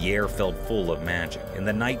 The air felt full of magic, and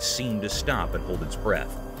the night seemed to stop and hold its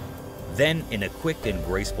breath. Then, in a quick and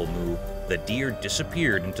graceful move, the deer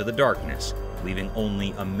disappeared into the darkness, leaving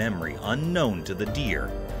only a memory unknown to the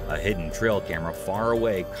deer. A hidden trail camera far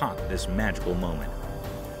away caught this magical moment.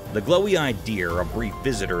 The glowy-eyed deer, a brief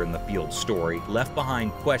visitor in the field's story, left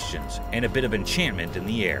behind questions and a bit of enchantment in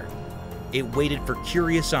the air. It waited for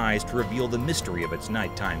curious eyes to reveal the mystery of its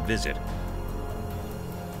nighttime visit.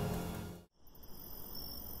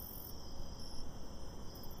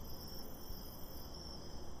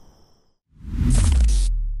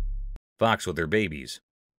 Fox with their babies.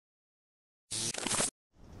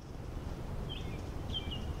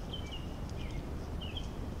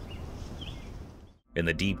 In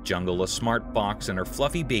the deep jungle, a smart fox and her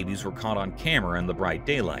fluffy babies were caught on camera in the bright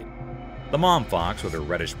daylight. The mom fox, with her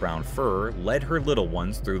reddish-brown fur, led her little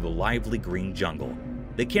ones through the lively green jungle.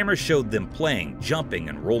 The camera showed them playing, jumping,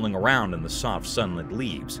 and rolling around in the soft sunlit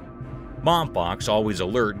leaves. Mom fox, always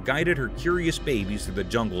alert, guided her curious babies through the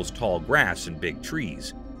jungle's tall grass and big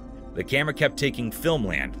trees. The camera kept taking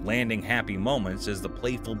filmland, landing happy moments as the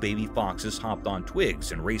playful baby foxes hopped on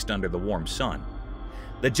twigs and raced under the warm sun.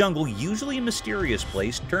 The jungle, usually a mysterious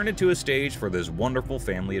place, turned into a stage for this wonderful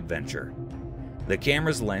family adventure. The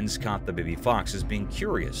camera's lens caught the baby foxes being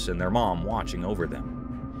curious and their mom watching over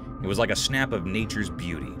them. It was like a snap of nature's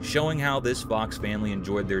beauty, showing how this fox family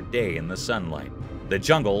enjoyed their day in the sunlight. The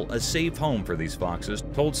jungle, a safe home for these foxes,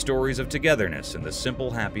 told stories of togetherness and the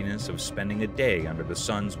simple happiness of spending a day under the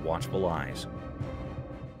sun's watchful eyes.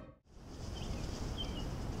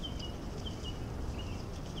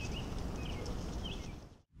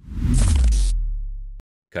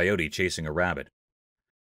 Coyote chasing a rabbit.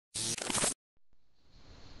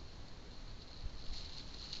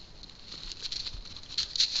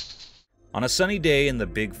 On a sunny day in the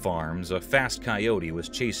big farms, a fast coyote was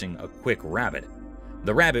chasing a quick rabbit.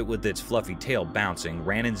 The rabbit, with its fluffy tail bouncing,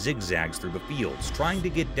 ran in zigzags through the fields, trying to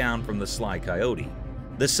get down from the sly coyote.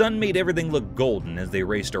 The sun made everything look golden as they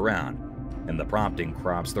raced around. In the prompting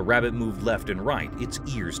crops, the rabbit moved left and right, its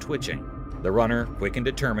ears twitching. The runner, quick and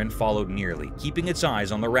determined, followed nearly, keeping its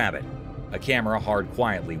eyes on the rabbit. A camera hard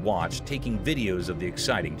quietly watched, taking videos of the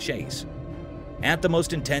exciting chase. At the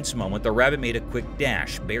most intense moment, the rabbit made a quick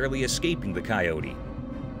dash, barely escaping the coyote.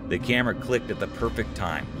 The camera clicked at the perfect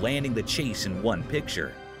time, landing the chase in one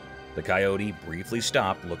picture. The coyote briefly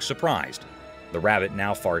stopped, looked surprised. The rabbit,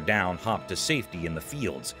 now far down, hopped to safety in the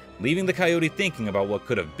fields, leaving the coyote thinking about what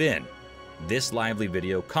could have been. This lively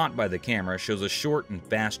video, caught by the camera, shows a short and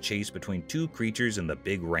fast chase between two creatures in the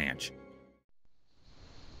big ranch.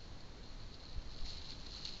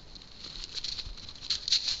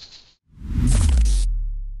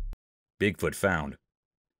 Bigfoot found.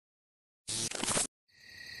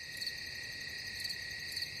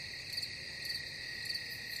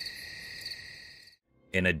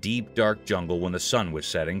 In a deep, dark jungle when the sun was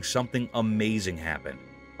setting, something amazing happened.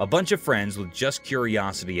 A bunch of friends with just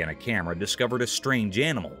curiosity and a camera discovered a strange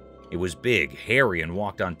animal. It was big, hairy, and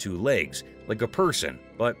walked on two legs, like a person,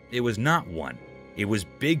 but it was not one. It was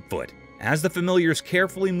Bigfoot. As the familiars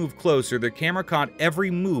carefully moved closer, their camera caught every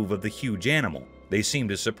move of the huge animal. They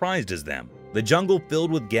seemed as surprised as them. The jungle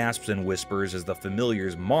filled with gasps and whispers as the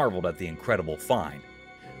familiars marveled at the incredible find.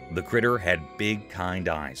 The critter had big, kind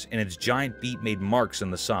eyes, and its giant feet made marks in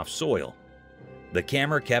the soft soil. The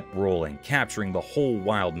camera kept rolling, capturing the whole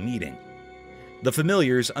wild meeting. The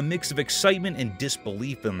familiars, a mix of excitement and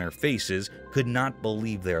disbelief in their faces, could not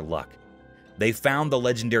believe their luck. They found the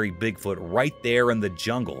legendary Bigfoot right there in the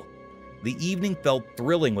jungle. The evening felt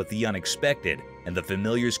thrilling with the unexpected, and the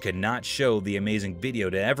familiars could not show the amazing video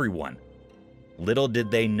to everyone. Little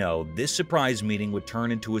did they know, this surprise meeting would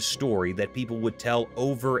turn into a story that people would tell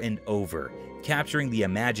over and over, capturing the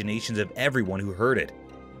imaginations of everyone who heard it.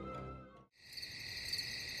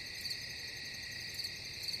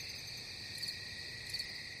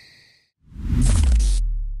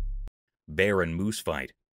 Bear and moose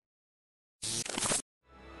fight.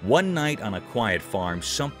 One night on a quiet farm,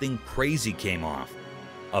 something crazy came off.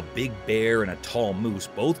 A big bear and a tall moose,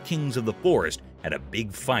 both kings of the forest, had a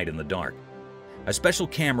big fight in the dark. A special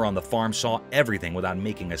camera on the farm saw everything without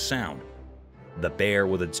making a sound. The bear,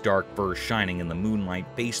 with its dark fur shining in the moonlight,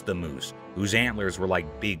 faced the moose, whose antlers were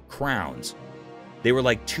like big crowns. They were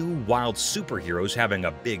like two wild superheroes having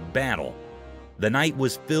a big battle. The night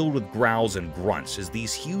was filled with growls and grunts as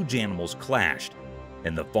these huge animals clashed,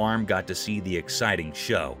 and the farm got to see the exciting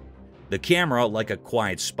show. The camera, like a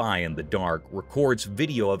quiet spy in the dark, records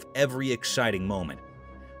video of every exciting moment.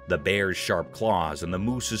 The bear's sharp claws and the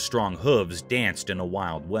moose's strong hooves danced in a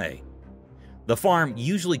wild way. The farm,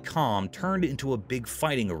 usually calm, turned into a big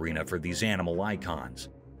fighting arena for these animal icons.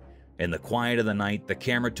 In the quiet of the night, the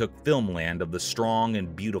camera took filmland of the strong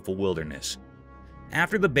and beautiful wilderness.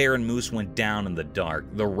 After the bear and moose went down in the dark,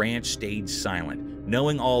 the ranch stayed silent,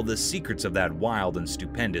 knowing all the secrets of that wild and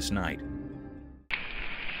stupendous night.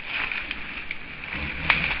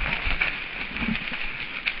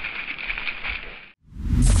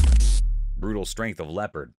 brutal strength of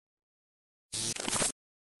leopard.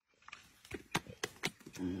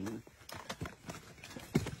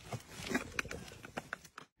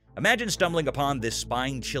 Imagine stumbling upon this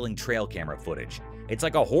spine-chilling trail camera footage. It's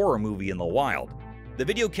like a horror movie in the wild. The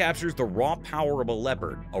video captures the raw power of a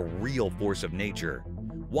leopard, a real force of nature.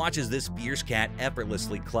 Watch as this fierce cat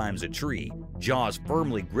effortlessly climbs a tree, jaws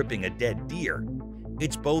firmly gripping a dead deer.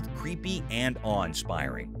 It's both creepy and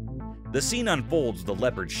awe-inspiring. The scene unfolds with the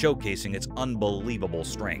leopard showcasing its unbelievable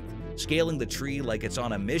strength, scaling the tree like it's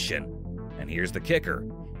on a mission. And here's the kicker.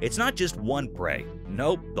 It's not just one prey.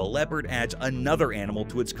 Nope, the leopard adds another animal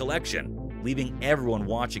to its collection, leaving everyone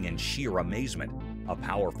watching in sheer amazement. A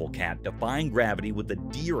powerful cat defying gravity with a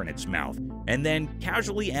deer in its mouth, and then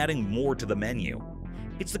casually adding more to the menu.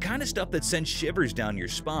 It's the kind of stuff that sends shivers down your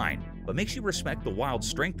spine, but makes you respect the wild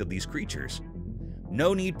strength of these creatures.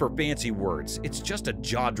 No need for fancy words, it's just a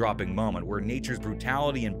jaw-dropping moment where nature's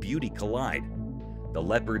brutality and beauty collide. The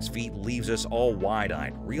leopard's feat leaves us all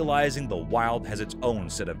wide-eyed, realizing the wild has its own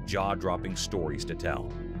set of jaw-dropping stories to tell.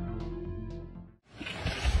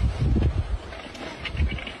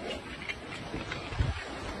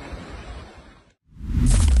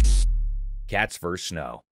 Cat's first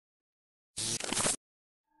snow.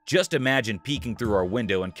 Just imagine peeking through our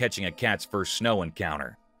window and catching a cat's first snow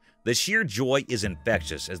encounter. The sheer joy is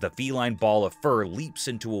infectious as the feline ball of fur leaps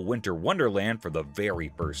into a winter wonderland for the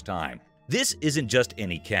very first time. This isn't just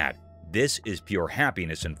any cat. This is pure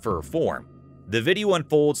happiness in fur form. The video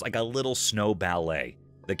unfolds like a little snow ballet.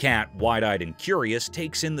 The cat, wide-eyed and curious,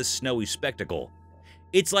 takes in the snowy spectacle.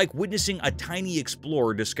 It's like witnessing a tiny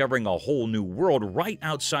explorer discovering a whole new world right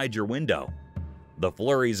outside your window. The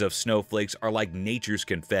flurries of snowflakes are like nature's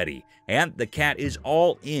confetti, and the cat is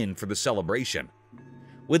all in for the celebration.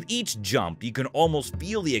 With each jump, you can almost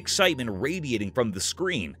feel the excitement radiating from the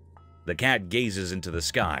screen. The cat gazes into the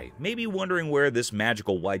sky, maybe wondering where this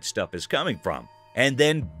magical white stuff is coming from. And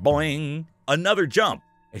then, boing, another jump.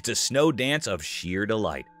 It's a snow dance of sheer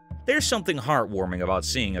delight. There's something heartwarming about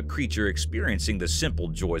seeing a creature experiencing the simple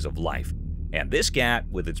joys of life. And this cat,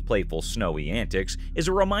 with its playful snowy antics, is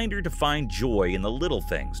a reminder to find joy in the little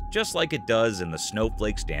things, just like it does in the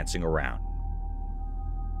snowflakes dancing around.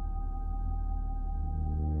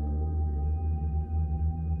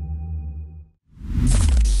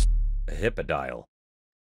 A hippodile.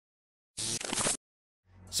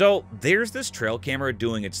 So there's this trail camera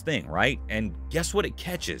doing its thing, right? And guess what it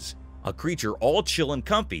catches? A creature all chill and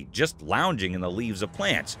comfy, just lounging in the leaves of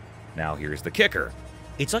plants. Now here's the kicker.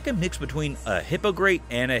 It's like a mix between a hippogriff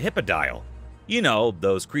and a hippodile. You know,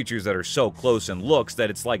 those creatures that are so close in looks that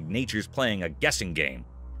it's like nature's playing a guessing game.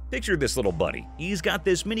 Picture this little buddy. He's got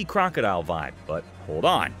this mini crocodile vibe, but hold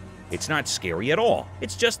on. It's not scary at all.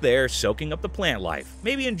 It's just there soaking up the plant life,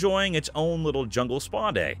 maybe enjoying its own little jungle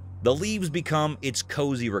spa day. The leaves become its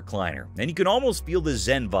cozy recliner, and you can almost feel the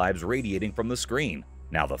zen vibes radiating from the screen.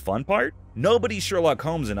 Now the fun part? Nobody's Sherlock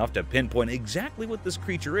Holmes enough to pinpoint exactly what this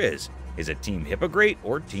creature is. Is it Team Hippogriff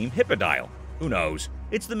or Team Hippodile? Who knows?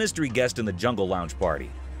 It's the mystery guest in the Jungle Lounge party.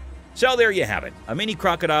 So there you have it, a mini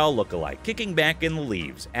crocodile look-alike kicking back in the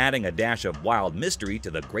leaves, adding a dash of wild mystery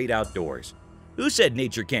to the great outdoors. Who said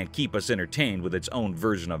nature can't keep us entertained with its own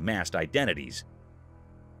version of masked identities?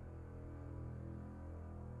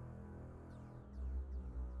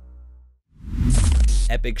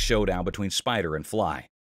 Epic showdown between spider and fly.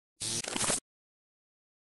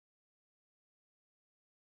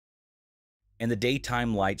 In the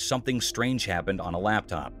daytime light, something strange happened on a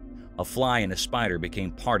laptop. A fly and a spider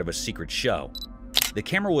became part of a secret show. The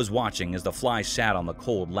camera was watching as the fly sat on the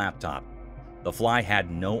cold laptop. The fly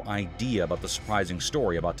had no idea about the surprising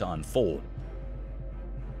story about to unfold.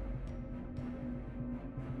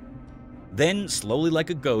 Then, slowly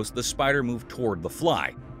like a ghost, the spider moved toward the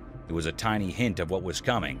fly. It was a tiny hint of what was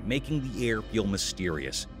coming, making the air feel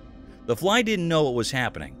mysterious. The fly didn't know what was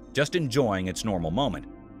happening, just enjoying its normal moment.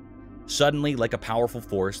 Suddenly, like a powerful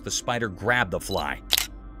force, the spider grabbed the fly.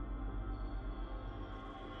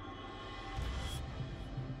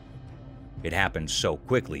 It happened so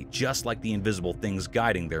quickly, just like the invisible things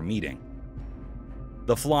guiding their meeting.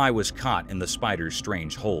 The fly was caught in the spider's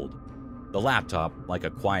strange hold. The laptop, like a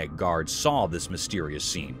quiet guard, saw this mysterious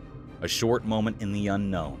scene. A short moment in the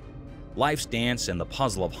unknown. Life's dance and the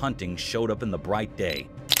puzzle of hunting showed up in the bright day,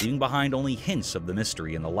 leaving behind only hints of the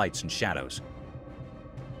mystery in the lights and shadows.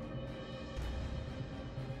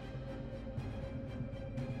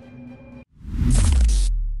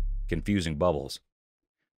 Confusing bubbles.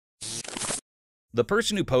 The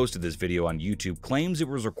person who posted this video on YouTube claims it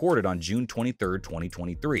was recorded on June 23,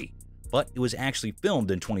 2023, but it was actually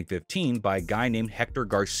filmed in 2015 by a guy named Hector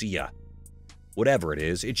Garcia. Whatever it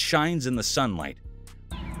is, it shines in the sunlight.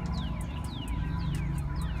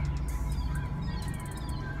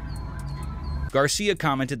 Garcia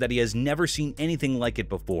commented that he has never seen anything like it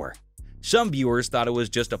before. Some viewers thought it was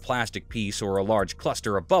just a plastic piece or a large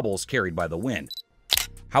cluster of bubbles carried by the wind.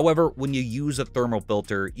 However, when you use a thermal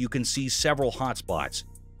filter, you can see several hot spots.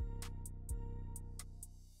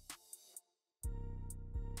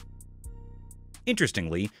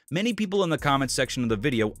 Interestingly, many people in the comments section of the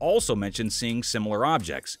video also mentioned seeing similar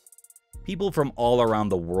objects. People from all around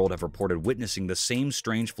the world have reported witnessing the same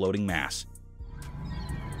strange floating mass.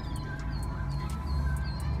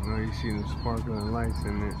 Now you see the sparkling lights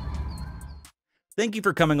in it. Thank you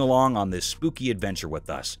for coming along on this spooky adventure with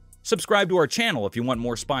us. Subscribe to our channel if you want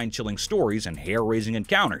more spine-chilling stories and hair-raising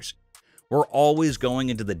encounters. We're always going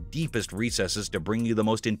into the deepest recesses to bring you the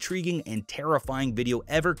most intriguing and terrifying video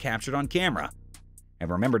ever captured on camera. And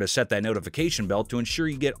remember to set that notification bell to ensure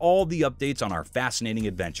you get all the updates on our fascinating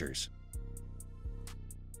adventures.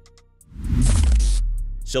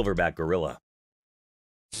 Silverback gorilla.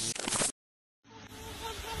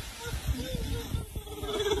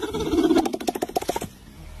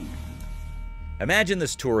 Imagine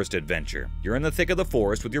this tourist adventure. You're in the thick of the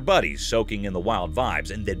forest with your buddies, soaking in the wild vibes,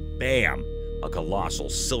 and then BAM! A colossal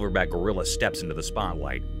silverback gorilla steps into the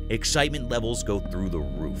spotlight. Excitement levels go through the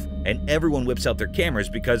roof, and everyone whips out their cameras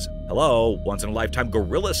because, hello, once-in-a-lifetime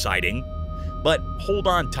gorilla sighting. But hold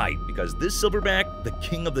on tight, because this silverback, the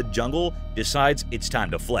king of the jungle, decides it's time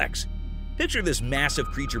to flex. Picture this massive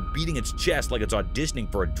creature beating its chest like it's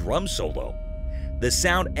auditioning for a drum solo. The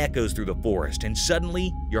sound echoes through the forest, and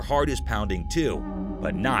suddenly, your heart is pounding too,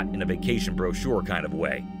 but not in a vacation brochure kind of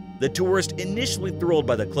way. The tourists, initially thrilled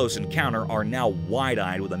by the close encounter, are now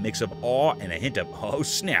wide-eyed with a mix of awe and a hint of, oh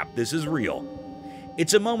snap, this is real.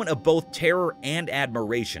 It's a moment of both terror and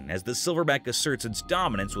admiration as the silverback asserts its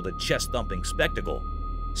dominance with a chest-thumping spectacle.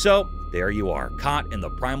 So, there you are, caught in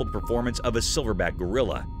the primal performance of a silverback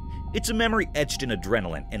gorilla. It's a memory etched in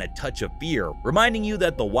adrenaline and a touch of fear, reminding you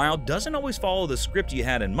that the wild doesn't always follow the script you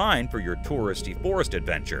had in mind for your touristy forest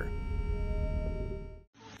adventure.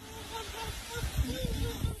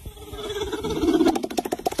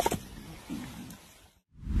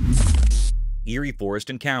 Eerie forest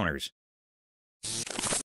encounters.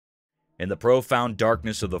 In the profound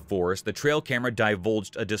darkness of the forest, the trail camera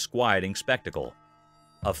divulged a disquieting spectacle.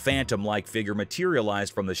 A phantom-like figure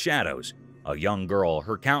materialized from the shadows. A young girl,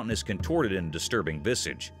 her countenance contorted in a disturbing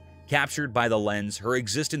visage. Captured by the lens, her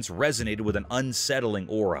existence resonated with an unsettling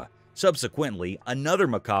aura. Subsequently, another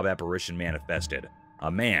macabre apparition manifested. A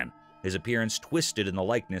man, his appearance twisted in the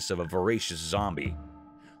likeness of a voracious zombie.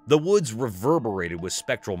 The woods reverberated with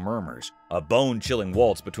spectral murmurs, a bone-chilling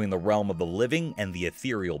waltz between the realm of the living and the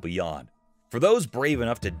ethereal beyond. For those brave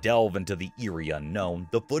enough to delve into the eerie unknown,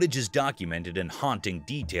 the footage is documented in haunting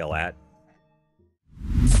detail at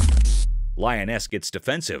Lioness gets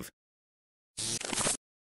defensive.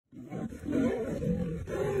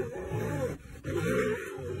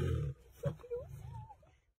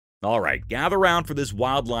 Alright, gather round for this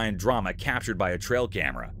wild lion drama captured by a trail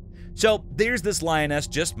camera. So, there's this lioness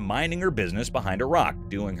just minding her business behind a rock,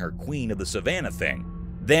 doing her queen of the savannah thing.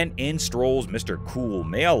 Then in strolls Mr. Cool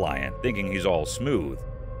Male Lion, thinking he's all smooth.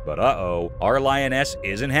 But uh-oh, our lioness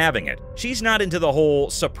isn't having it. She's not into the whole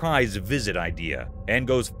surprise visit idea, and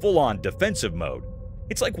goes full-on defensive mode.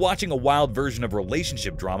 It's like watching a wild version of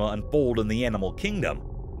relationship drama unfold in the animal kingdom.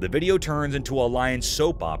 The video turns into a lion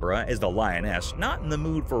soap opera as the lioness, not in the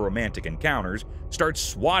mood for romantic encounters, starts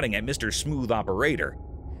swatting at Mr. Smooth Operator.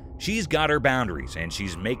 She's got her boundaries, and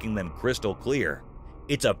she's making them crystal clear.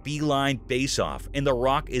 It's a feline face-off, and the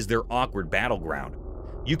rock is their awkward battleground.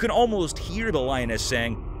 You can almost hear the lioness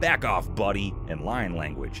saying, "Back off, buddy," in lion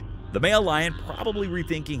language. The male lion, probably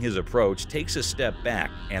rethinking his approach, takes a step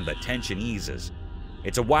back, and the tension eases.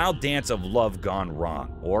 It's a wild dance of love gone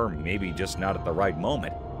wrong, or maybe just not at the right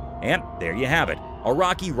moment. And there you have it, a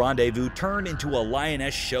rocky rendezvous turned into a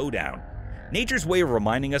lioness showdown. Nature's way of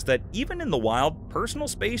reminding us that even in the wild, personal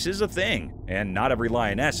space is a thing, and not every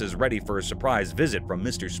lioness is ready for a surprise visit from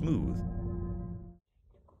Mr. Smooth.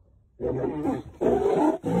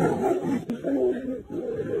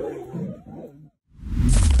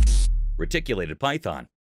 Reticulated python.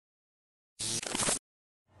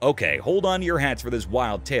 Okay, hold on to your hats for this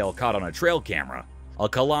wild tale caught on a trail camera. A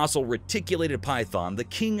colossal reticulated python, the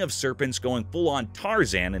king of serpents, going full-on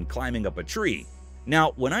Tarzan and climbing up a tree.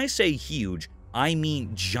 Now, when I say huge, I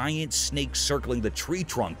mean giant snake circling the tree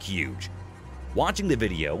trunk huge. Watching the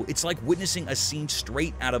video, it's like witnessing a scene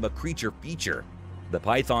straight out of a creature feature. The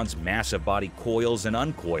python's massive body coils and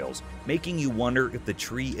uncoils, making you wonder if the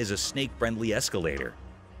tree is a snake-friendly escalator.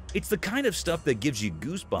 It's the kind of stuff that gives you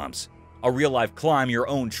goosebumps. A real-life climb your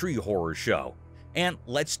own tree horror show. And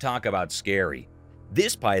let's talk about scary.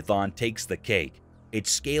 This python takes the cake.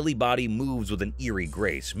 Its scaly body moves with an eerie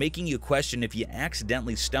grace, making you question if you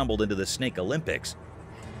accidentally stumbled into the Snake Olympics.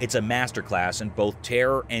 It's a masterclass in both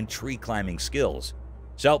terror and tree climbing skills.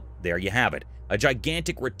 So there you have it, a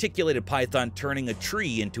gigantic reticulated python turning a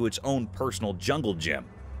tree into its own personal jungle gym.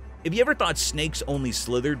 If you ever thought snakes only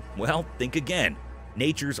slithered, well, think again.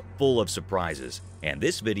 Nature's full of surprises, and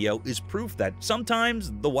this video is proof that sometimes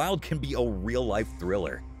the wild can be a real-life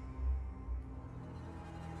thriller.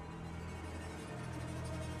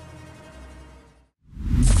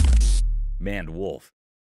 Maned wolf.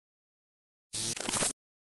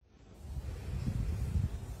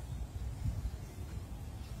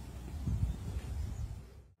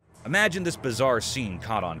 Imagine this bizarre scene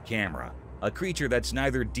caught on camera. A creature that's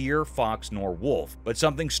neither deer, fox, nor wolf, but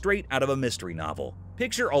something straight out of a mystery novel.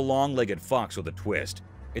 Picture a long-legged fox with a twist.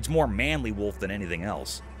 It's more manly wolf than anything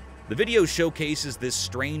else. The video showcases this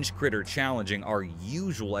strange critter challenging our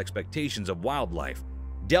usual expectations of wildlife.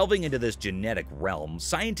 Delving into this genetic realm,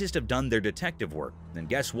 scientists have done their detective work, and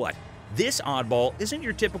guess what? This oddball isn't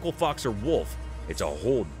your typical fox or wolf. It's a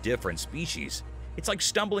whole different species. It's like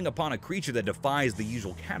stumbling upon a creature that defies the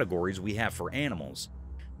usual categories we have for animals.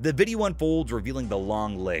 The video unfolds revealing the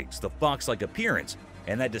long legs, the fox-like appearance,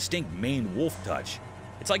 and that distinct maned wolf touch.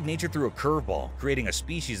 It's like nature threw a curveball, creating a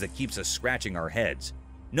species that keeps us scratching our heads.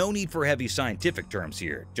 No need for heavy scientific terms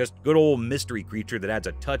here, just good old mystery creature that adds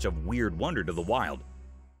a touch of weird wonder to the wild.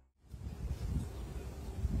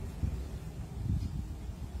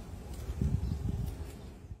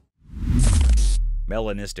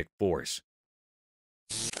 Melanistic force.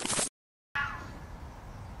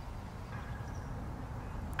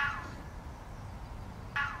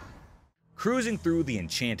 Cruising through the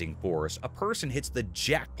enchanting forest, a person hits the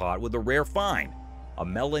jackpot with a rare find. A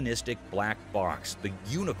melanistic black fox, the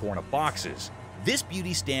unicorn of foxes. This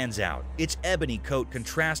beauty stands out, its ebony coat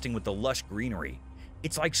contrasting with the lush greenery.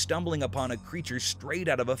 It's like stumbling upon a creature straight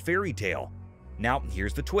out of a fairy tale. Now,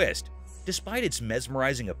 here's the twist. Despite its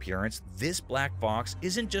mesmerizing appearance, this black fox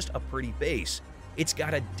isn't just a pretty face. It's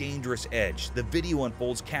got a dangerous edge. The video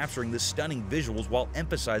unfolds capturing the stunning visuals while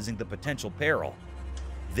emphasizing the potential peril.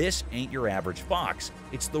 This ain't your average fox.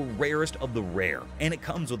 It's the rarest of the rare, and it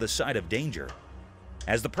comes with a side of danger.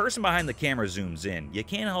 As the person behind the camera zooms in, you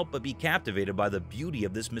can't help but be captivated by the beauty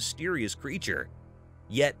of this mysterious creature.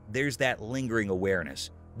 Yet, there's that lingering awareness.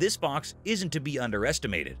 This fox isn't to be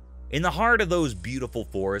underestimated. In the heart of those beautiful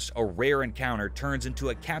forests, a rare encounter turns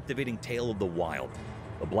into a captivating tale of the wild.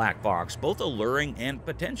 The black fox, both alluring and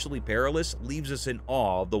potentially perilous, leaves us in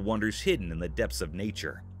awe of the wonders hidden in the depths of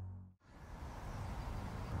nature.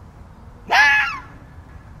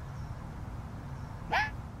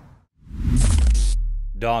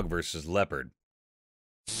 Dog versus leopard.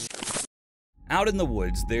 Out in the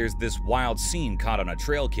woods, there's this wild scene caught on a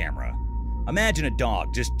trail camera. Imagine a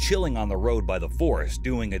dog just chilling on the road by the forest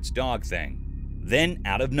doing its dog thing. Then,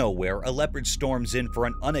 out of nowhere, a leopard storms in for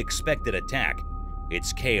an unexpected attack.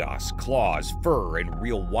 It's chaos, claws, fur, and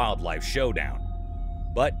real wildlife showdown.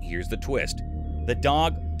 But here's the twist. The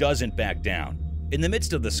dog doesn't back down. In the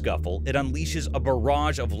midst of the scuffle, it unleashes a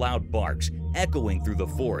barrage of loud barks, echoing through the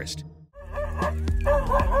forest.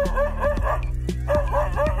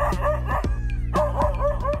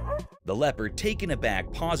 The leopard, taken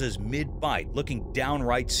aback, pauses mid-bite, looking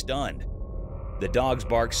downright stunned. The dog's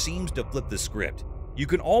bark seems to flip the script. You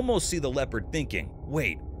can almost see the leopard thinking,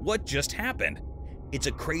 wait, what just happened? It's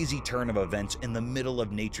a crazy turn of events in the middle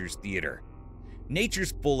of nature's theater.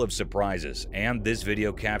 Nature's full of surprises, and this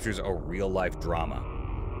video captures a real-life drama.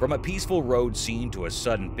 From a peaceful road scene to a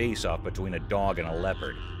sudden face-off between a dog and a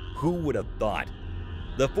leopard. Who would have thought?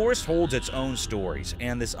 The forest holds its own stories,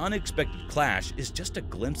 and this unexpected clash is just a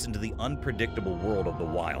glimpse into the unpredictable world of the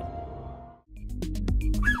wild.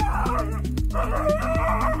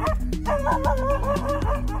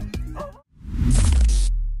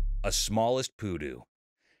 A smallest poodoo.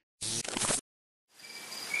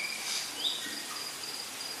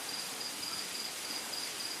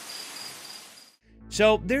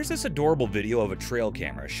 So there's this adorable video of a trail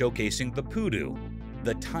camera showcasing the poodoo,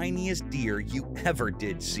 the tiniest deer you ever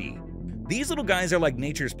did see. These little guys are like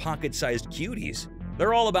nature's pocket-sized cuties.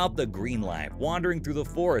 They're all about the green life, wandering through the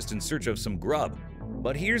forest in search of some grub.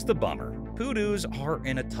 But here's the bummer. Poodoos are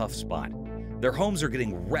in a tough spot. Their homes are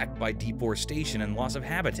getting wrecked by deforestation and loss of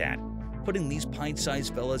habitat, putting these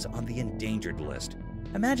pint-sized fellas on the endangered list.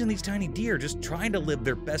 Imagine these tiny deer just trying to live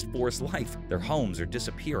their best forest life. Their homes are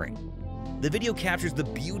disappearing. The video captures the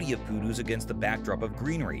beauty of poodoos against the backdrop of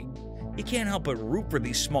greenery. You can't help but root for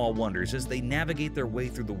these small wonders as they navigate their way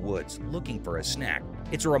through the woods, looking for a snack.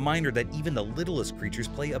 It's a reminder that even the littlest creatures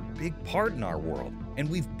play a big part in our world, and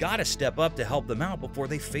we've got to step up to help them out before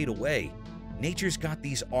they fade away. Nature's got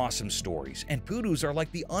these awesome stories, and kudus are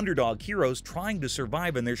like the underdog heroes trying to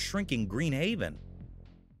survive in their shrinking green haven.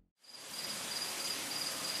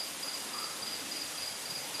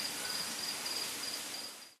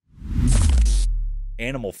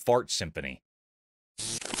 Animal Fart Symphony.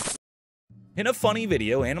 In a funny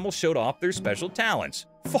video, animals showed off their special talents,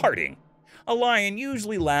 farting. A lion,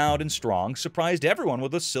 usually loud and strong, surprised everyone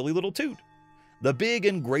with a silly little toot. The big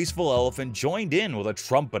and graceful elephant joined in with a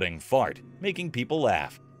trumpeting fart, making people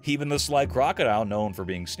laugh. Even the sly crocodile, known for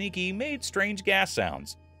being sneaky, made strange gas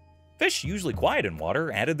sounds. Fish, usually quiet in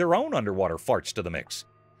water, added their own underwater farts to the mix.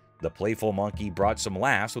 The playful monkey brought some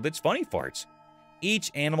laughs with its funny farts.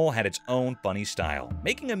 Each animal had its own funny style,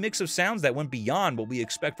 making a mix of sounds that went beyond what we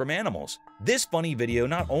expect from animals. This funny video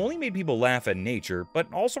not only made people laugh at nature,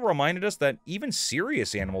 but also reminded us that even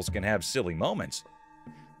serious animals can have silly moments.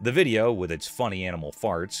 The video, with its funny animal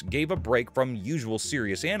farts, gave a break from usual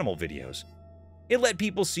serious animal videos. It let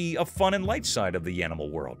people see a fun and light side of the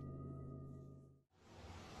animal world.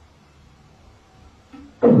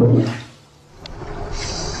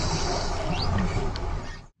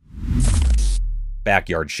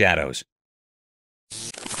 Backyard shadows.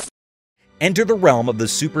 Enter the realm of the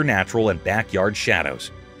supernatural and backyard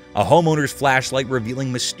shadows. A homeowner's flashlight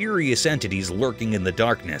revealing mysterious entities lurking in the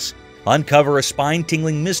darkness. Uncover a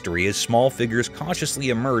spine-tingling mystery as small figures cautiously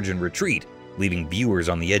emerge and retreat, leaving viewers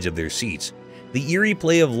on the edge of their seats. The eerie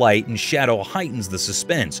play of light and shadow heightens the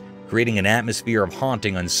suspense, creating an atmosphere of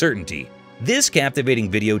haunting uncertainty. This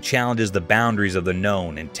captivating video challenges the boundaries of the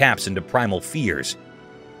known and taps into primal fears.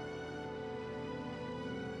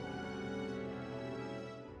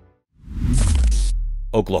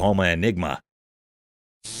 Oklahoma Enigma.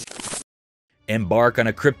 Embark on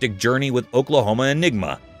a cryptic journey with Oklahoma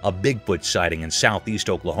Enigma, a Bigfoot sighting in southeast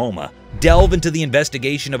Oklahoma. Delve into the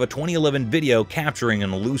investigation of a 2011 video capturing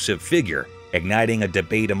an elusive figure, igniting a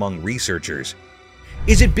debate among researchers.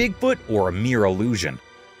 Is it Bigfoot or a mere illusion?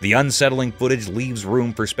 The unsettling footage leaves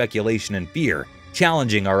room for speculation and fear,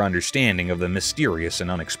 challenging our understanding of the mysterious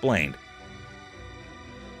and unexplained.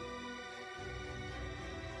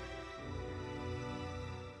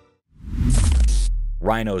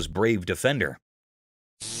 Rhino's brave defender.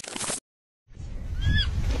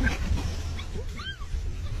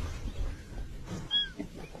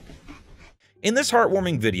 In this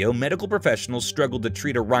heartwarming video, medical professionals struggled to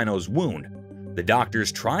treat a rhino's wound. The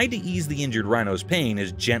doctors tried to ease the injured rhino's pain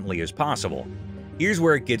as gently as possible. Here's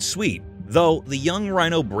where it gets sweet. Though the young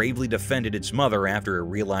rhino bravely defended its mother after it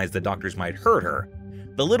realized the doctors might hurt her,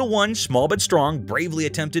 the little one, small but strong, bravely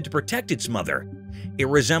attempted to protect its mother. It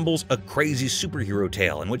resembles a crazy superhero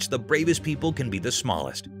tale in which the bravest people can be the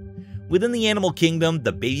smallest. Within the animal kingdom,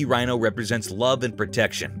 the baby rhino represents love and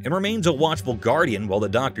protection and remains a watchful guardian while the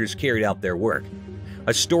doctors carried out their work.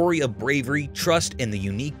 A story of bravery, trust, and the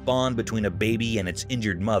unique bond between a baby and its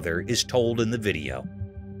injured mother is told in the video.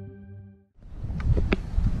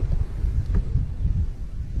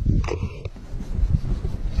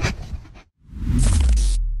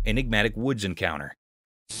 Enigmatic woods encounter.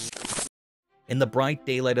 In the bright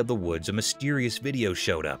daylight of the woods, a mysterious video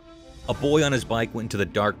showed up. A boy on his bike went into the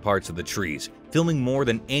dark parts of the trees, filming more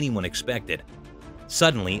than anyone expected.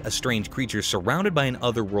 Suddenly, a strange creature surrounded by an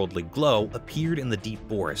otherworldly glow appeared in the deep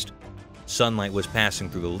forest. Sunlight was passing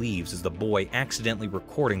through the leaves as the boy, accidentally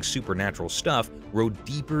recording supernatural stuff, rode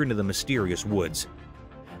deeper into the mysterious woods.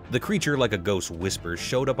 The creature, like a ghost whisper,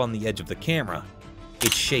 showed up on the edge of the camera.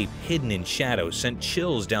 Its shape, hidden in shadows, sent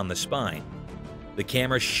chills down the spine. The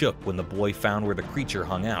camera shook when the boy found where the creature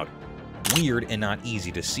hung out. Weird and not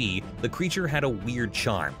easy to see, the creature had a weird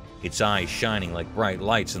charm. Its eyes shining like bright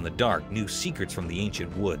lights in the dark knew secrets from the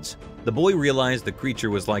ancient woods. The boy realized the creature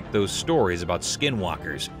was like those stories about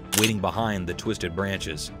skinwalkers, waiting behind the twisted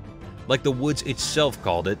branches. Like the woods itself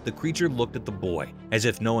called it, the creature looked at the boy, as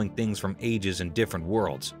if knowing things from ages and different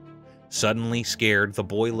worlds. Suddenly scared, the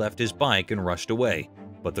boy left his bike and rushed away,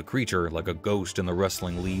 but the creature, like a ghost in the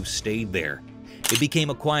rustling leaves, stayed there. It became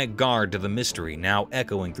a quiet guard to the mystery, now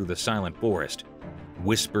echoing through the silent forest.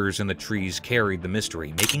 Whispers in the trees carried the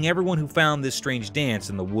mystery, making everyone who found this strange dance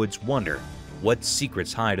in the woods wonder what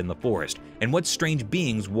secrets hide in the forest and what strange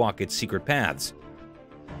beings walk its secret paths.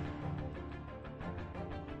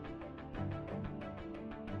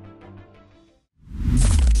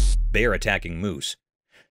 Bear attacking moose.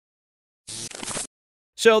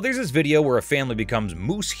 So there's this video where a family becomes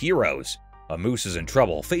moose heroes. A moose is in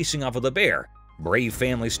trouble, facing off with a bear. Brave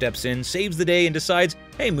family steps in, saves the day, and decides,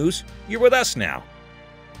 hey Moose, you're with us now.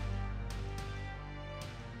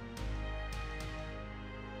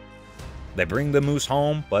 They bring the moose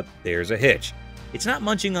home, but there's a hitch. It's not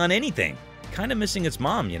munching on anything. Kinda missing its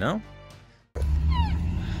mom, you know?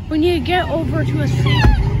 We need to get over to a safe.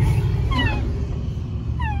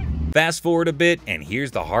 Fast forward a bit, and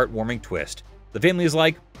here's the heartwarming twist. The family is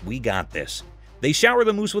like, we got this. They shower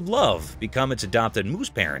the moose with love, become its adopted moose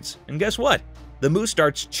parents, and guess what? The moose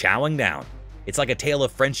starts chowing down. It's like a tale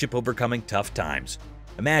of friendship overcoming tough times.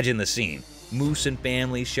 Imagine the scene. Moose and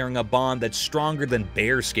family sharing a bond that's stronger than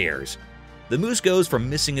bear scares. The moose goes from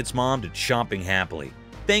missing its mom to chomping happily,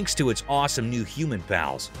 thanks to its awesome new human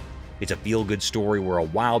pals. It's a feel-good story where a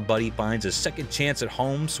wild buddy finds a second chance at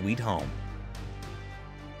home sweet home.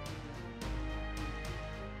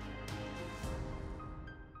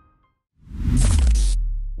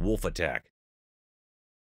 Wolf attack.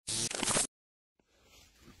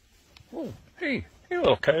 Oh, hey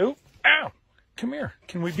little coyote. Ow! Come here.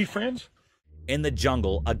 Can we be friends? In the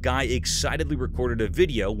jungle, a guy excitedly recorded a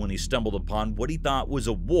video when he stumbled upon what he thought was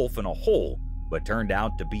a wolf in a hole, but turned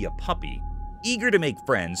out to be a puppy. Eager to make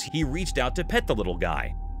friends, he reached out to pet the little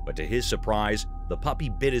guy, but to his surprise, the puppy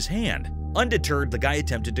bit his hand. Undeterred, the guy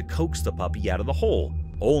attempted to coax the puppy out of the hole,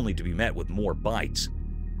 only to be met with more bites.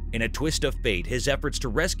 In a twist of fate, his efforts to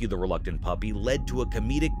rescue the reluctant puppy led to a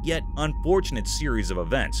comedic yet unfortunate series of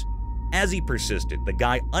events. As he persisted, the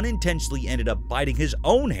guy unintentionally ended up biting his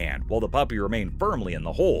own hand while the puppy remained firmly in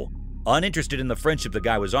the hole. Uninterested in the friendship the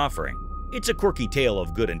guy was offering, it's a quirky tale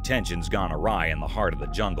of good intentions gone awry in the heart of the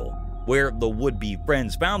jungle, where the would-be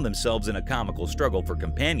friends found themselves in a comical struggle for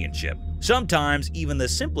companionship. Sometimes, even the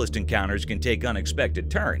simplest encounters can take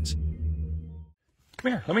unexpected turns.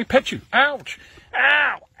 Come here, let me pet you. Ouch!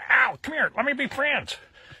 Ow! Ow! Come here, let me be friends.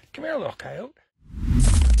 Come here, little coyote.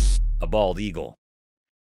 A bald eagle.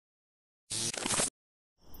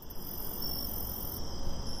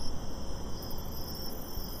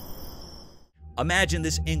 Imagine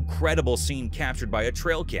this incredible scene captured by a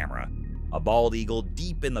trail camera. A bald eagle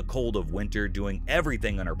deep in the cold of winter doing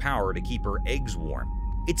everything in her power to keep her eggs warm.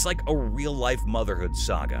 It's like a real-life motherhood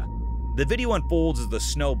saga. The video unfolds as the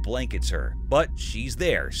snow blankets her, but she's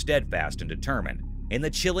there, steadfast and determined. In the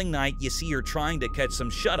chilling night, you see her trying to catch some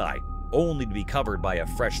shut-eye, only to be covered by a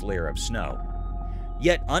fresh layer of snow.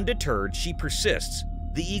 Yet undeterred, she persists.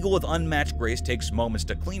 The eagle with unmatched grace takes moments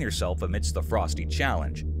to clean herself amidst the frosty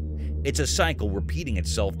challenge. It's a cycle repeating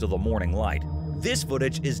itself till the morning light. This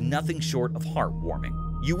footage is nothing short of heartwarming.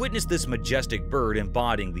 You witness this majestic bird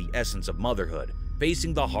embodying the essence of motherhood,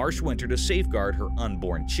 facing the harsh winter to safeguard her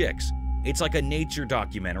unborn chicks. It's like a nature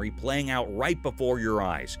documentary playing out right before your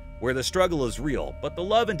eyes, where the struggle is real, but the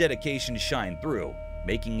love and dedication shine through,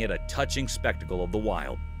 making it a touching spectacle of the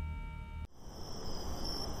wild.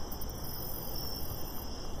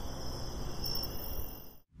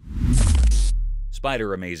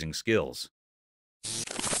 Spider amazing skills.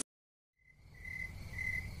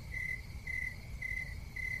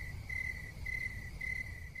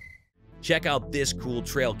 Check out this cool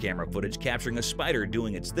trail camera footage capturing a spider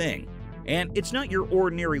doing its thing. And it's not your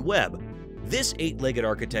ordinary web. This 8-legged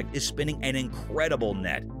architect is spinning an incredible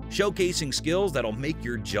net, showcasing skills that'll make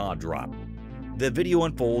your jaw drop. The video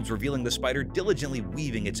unfolds, revealing the spider diligently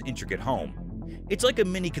weaving its intricate home. It's like a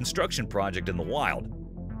mini construction project in the wild.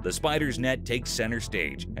 The spider's net takes center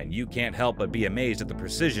stage, and you can't help but be amazed at the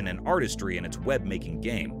precision and artistry in its web-making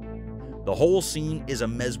game. The whole scene is a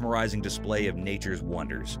mesmerizing display of nature's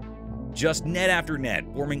wonders. Just net after net,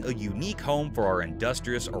 forming a unique home for our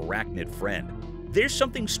industrious arachnid friend. There's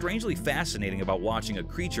something strangely fascinating about watching a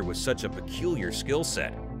creature with such a peculiar skill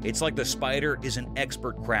set. It's like the spider is an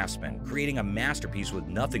expert craftsman, creating a masterpiece with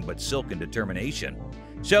nothing but silk and determination.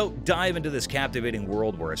 So dive into this captivating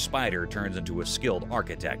world where a spider turns into a skilled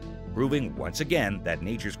architect, proving once again that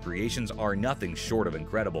nature's creations are nothing short of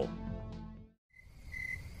incredible.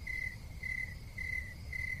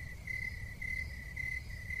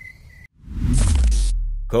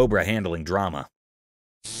 Cobra handling drama.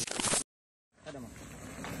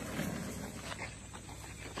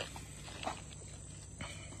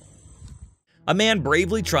 A man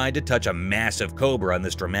bravely tried to touch a massive cobra in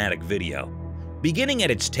this dramatic video. Beginning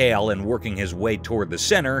at its tail and working his way toward the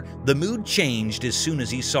center, the mood changed as soon as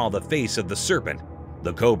he saw the face of the serpent.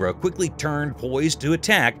 The cobra quickly turned, poised to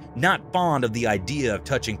attack, not fond of the idea of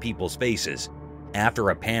touching people's faces. After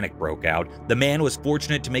a panic broke out, the man was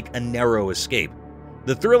fortunate to make a narrow escape.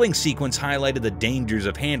 The thrilling sequence highlighted the dangers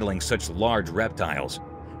of handling such large reptiles.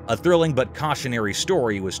 A thrilling but cautionary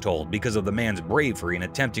story was told because of the man's bravery in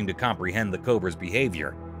attempting to comprehend the cobra's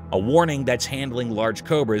behavior. a warning that handling large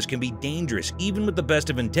cobras can be dangerous even with the best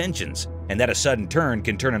of intentions, and that a sudden turn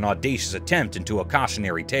can turn an audacious attempt into a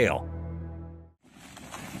cautionary tale.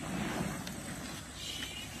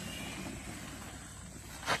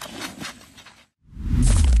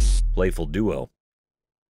 Playful duo.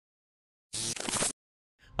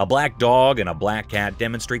 A black dog and a black cat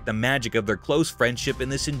demonstrate the magic of their close friendship in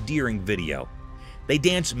this endearing video. They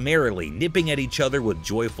dance merrily, nipping at each other with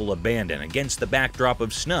joyful abandon against the backdrop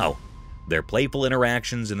of snow. Their playful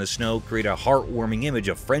interactions in the snow create a heartwarming image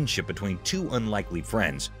of friendship between two unlikely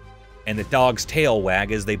friends. And the dog's tail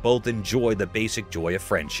wag as they both enjoy the basic joy of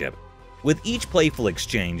friendship. With each playful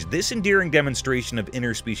exchange, this endearing demonstration of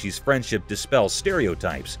interspecies friendship dispels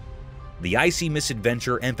stereotypes. The Icy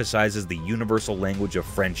Misadventure emphasizes the universal language of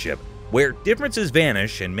friendship, where differences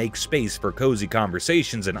vanish and make space for cozy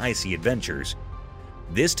conversations and icy adventures.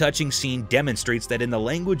 This touching scene demonstrates that in the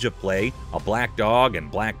language of play, a black dog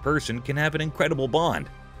and black person can have an incredible bond.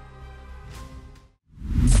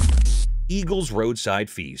 Eagle's Roadside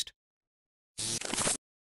Feast.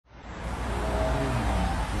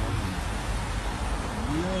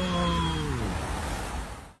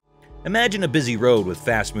 Imagine a busy road with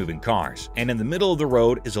fast-moving cars, and in the middle of the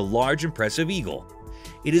road is a large, impressive eagle.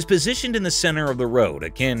 It is positioned in the center of the road,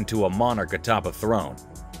 akin to a monarch atop a throne.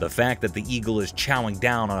 The fact that the eagle is chowing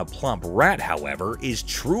down on a plump rat, however, is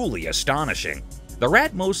truly astonishing. The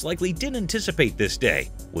rat most likely didn't anticipate this day.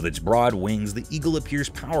 With its broad wings, the eagle appears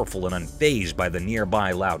powerful and unfazed by the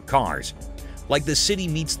nearby loud cars. Like the city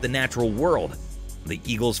meets the natural world, the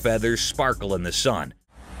eagle's feathers sparkle in the sun.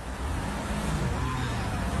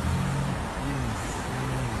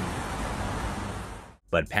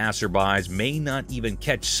 But passerbys may not even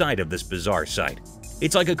catch sight of this bizarre sight.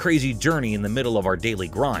 It's like a crazy journey in the middle of our daily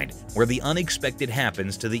grind, where the unexpected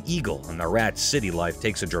happens to the eagle and the rat's city life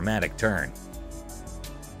takes a dramatic turn.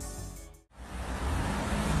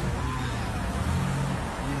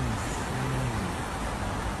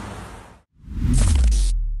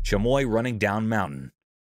 Chamois running down mountain.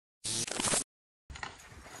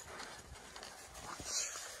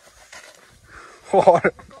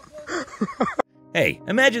 What? Hey,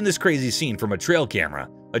 imagine this crazy scene from a trail camera.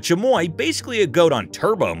 A chamois, basically a goat on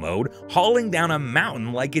turbo mode, hauling down a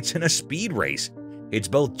mountain like it's in a speed race. It's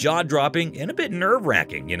both jaw-dropping and a bit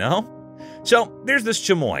nerve-wracking, you know? So, there's this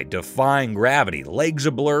chamois, defying gravity, legs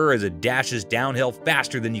a blur as it dashes downhill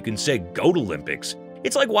faster than you can say Goat Olympics.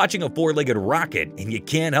 It's like watching a four-legged rocket, and you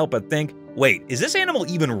can't help but think, wait, is this animal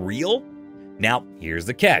even real? Now, here's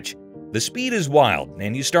the catch. The speed is wild,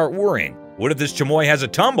 and you start worrying. What if this chamois has a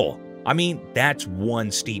tumble? I mean, that's one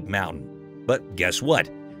steep mountain. But guess what?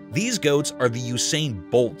 These goats are the Usain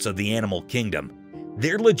Bolts of the animal kingdom.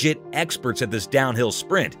 They're legit experts at this downhill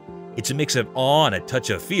sprint. It's a mix of awe and a touch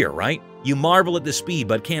of fear, right? You marvel at the speed,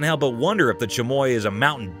 but can't help but wonder if the chamois is a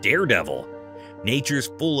mountain daredevil. Nature's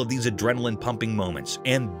full of these adrenaline-pumping moments,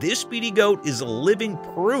 and this speedy goat is a living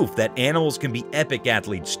proof that animals can be epic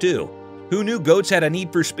athletes too. Who knew goats had a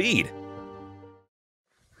need for speed?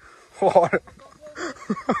 What?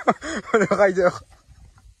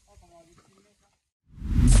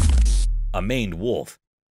 A maned wolf.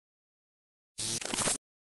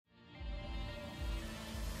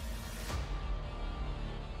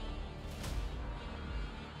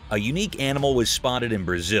 A unique animal was spotted in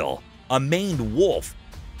Brazil, a maned wolf.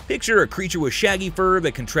 Picture a creature with shaggy fur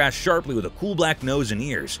that contrasts sharply with a cool black nose and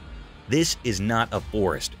ears. This is not a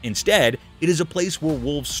forest. Instead, it is a place where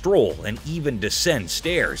wolves stroll and even descend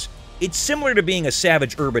stairs. It's similar to being a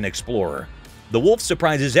savage urban explorer. The wolf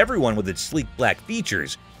surprises everyone with its sleek black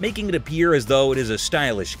features, making it appear as though it is a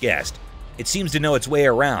stylish guest. It seems to know its way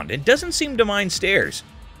around and doesn't seem to mind stairs.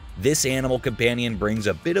 This animal companion brings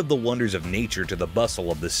a bit of the wonders of nature to the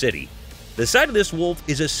bustle of the city. The sight of this wolf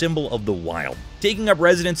is a symbol of the wild. Taking up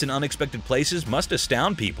residence in unexpected places must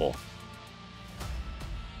astound people.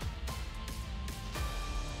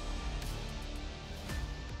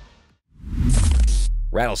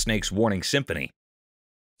 Rattlesnake's Warning Symphony.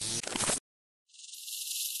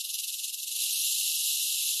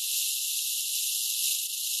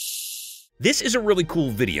 This is a really cool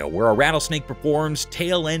video where a rattlesnake performs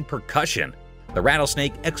tail-end percussion. The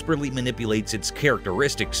rattlesnake expertly manipulates its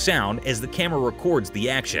characteristic sound as the camera records the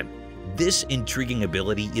action. This intriguing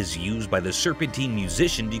ability is used by the serpentine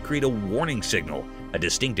musician to create a warning signal, a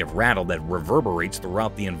distinctive rattle that reverberates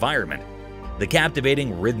throughout the environment. The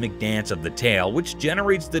captivating rhythmic dance of the tail, which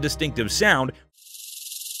generates the distinctive sound,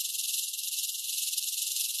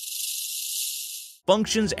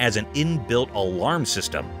 functions as an inbuilt alarm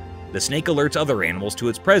system. The snake alerts other animals to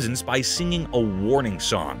its presence by singing a warning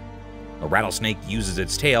song. A rattlesnake uses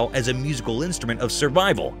its tail as a musical instrument of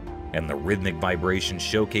survival, and the rhythmic vibrations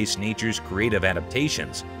showcase nature's creative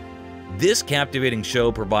adaptations. This captivating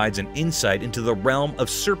show provides an insight into the realm of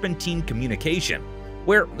serpentine communication,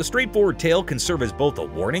 where the straightforward tale can serve as both a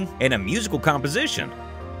warning and a musical composition.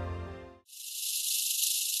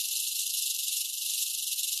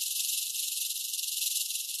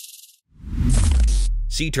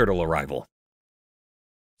 Sea turtle arrival.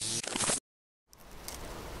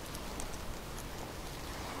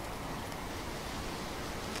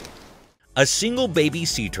 A single baby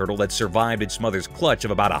sea turtle that survived its mother's clutch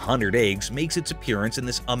of about 100 eggs makes its appearance in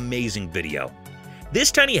this amazing video.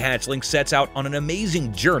 This tiny hatchling sets out on an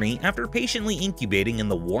amazing journey after patiently incubating in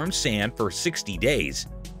the warm sand for 60 days.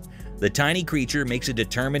 The tiny creature makes a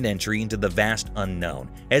determined entry into the vast unknown,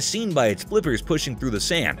 as seen by its flippers pushing through the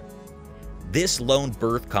sand. This lone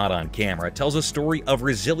birth caught on camera tells a story of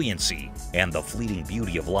resiliency and the fleeting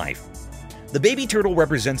beauty of life. The baby turtle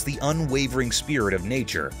represents the unwavering spirit of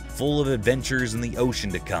nature, full of adventures in the ocean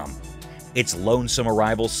to come. Its lonesome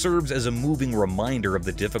arrival serves as a moving reminder of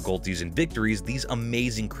the difficulties and victories these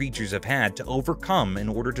amazing creatures have had to overcome in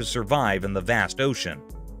order to survive in the vast ocean.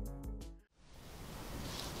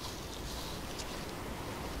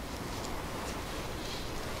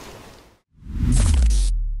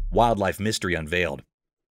 Wildlife mystery unveiled.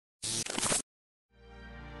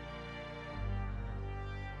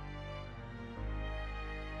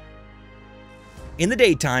 In the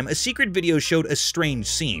daytime, a secret video showed a strange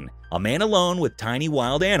scene, a man alone with tiny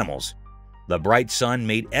wild animals. The bright sun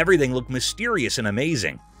made everything look mysterious and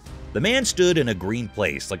amazing. The man stood in a green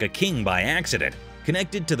place like a king by accident,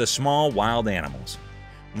 connected to the small wild animals.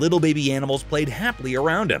 Little baby animals played happily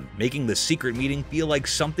around him, making the secret meeting feel like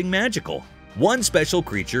something magical. One special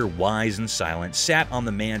creature, wise and silent, sat on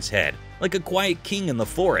the man's head, like a quiet king in the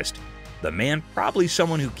forest. The man, probably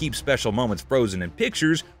someone who keeps special moments frozen in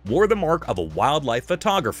pictures, wore the mark of a wildlife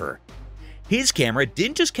photographer. His camera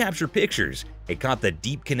didn't just capture pictures, it caught the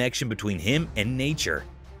deep connection between him and nature.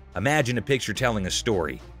 Imagine a picture telling a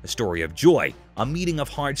story of joy, a meeting of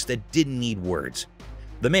hearts that didn't need words.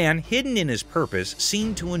 The man, hidden in his purpose,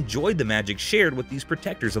 seemed to enjoy the magic shared with these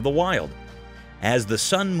protectors of the wild. As the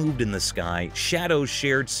sun moved in the sky, shadows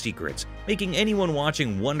shared secrets, making anyone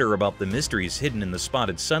watching wonder about the mysteries hidden in the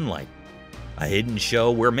spotted sunlight. A hidden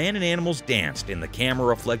show where man and animals danced and the camera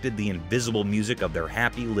reflected the invisible music of their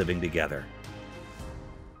happy living together.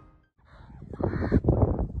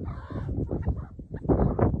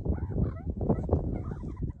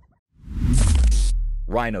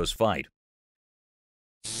 Rhinos fight.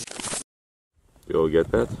 You all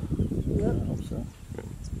get that? Yeah, I hope so.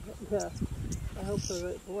 Yeah, I hope so.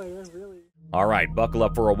 But boy, that's really... Alright, buckle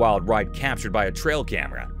up for a wild ride captured by a trail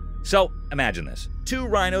camera. So, imagine this. Two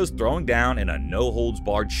rhinos throwing down in a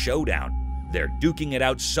no-holds-barred showdown. They're duking it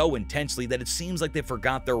out so intensely that it seems like they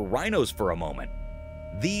forgot they're rhinos for a moment.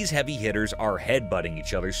 These heavy hitters are headbutting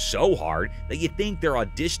each other so hard that you think they're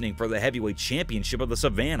auditioning for the heavyweight championship of the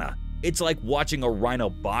savannah. It's like watching a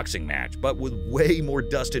rhino boxing match, but with way more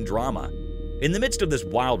dust and drama. In the midst of this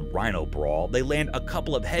wild rhino brawl, they land a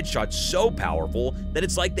couple of headshots so powerful that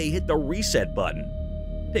it's like they hit the reset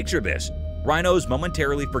button. Picture this. Rhinos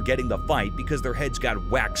momentarily forgetting the fight because their heads got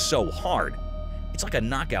whacked so hard. It's like a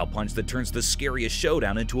knockout punch that turns the scariest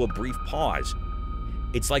showdown into a brief pause.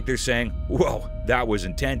 It's like they're saying, "Whoa, that was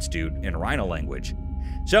intense, dude," in rhino language.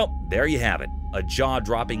 So, there you have it. A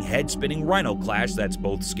jaw-dropping, head-spinning rhino clash that's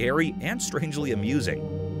both scary and strangely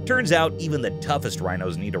amusing. Turns out, even the toughest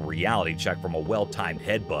rhinos need a reality check from a well-timed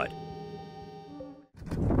headbutt.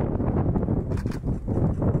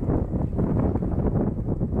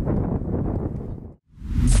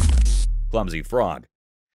 Clumsy frog.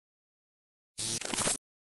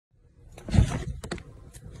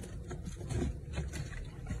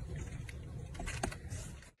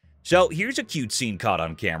 So here's a cute scene caught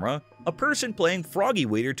on camera. A person playing froggy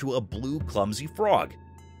waiter to a blue clumsy frog.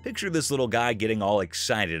 Picture this little guy getting all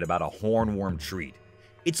excited about a hornworm treat.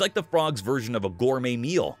 It's like the frog's version of a gourmet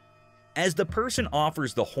meal. As the person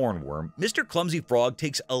offers the hornworm, Mr. Clumsy Frog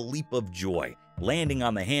takes a leap of joy, landing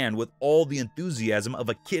on the hand with all the enthusiasm of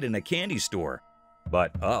a kid in a candy store.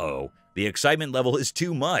 But uh-oh, the excitement level is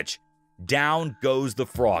too much. Down goes the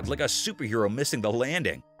frog, like a superhero missing the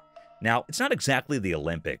landing. Now, it's not exactly the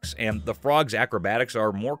Olympics, and the frog's acrobatics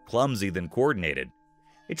are more clumsy than coordinated.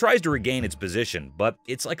 It tries to regain its position, but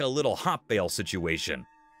it's like a little hop fail situation.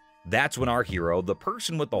 That's when our hero, the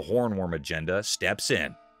person with the hornworm agenda, steps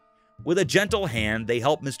in. With a gentle hand, they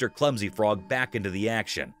help Mr. Clumsy Frog back into the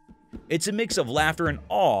action. It's a mix of laughter and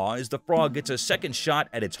awe as the frog gets a second shot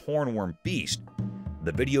at its hornworm feast.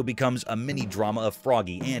 The video becomes a mini drama of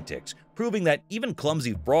froggy antics, proving that even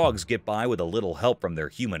clumsy frogs get by with a little help from their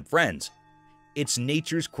human friends. It's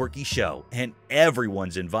nature's quirky show, and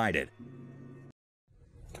everyone's invited.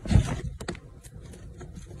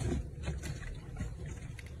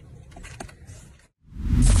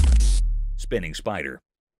 Spinning spider.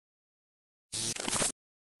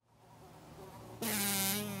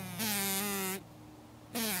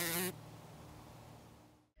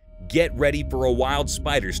 Get ready for a wild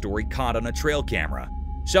spider story caught on a trail camera.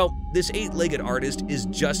 So, this 8-legged artist is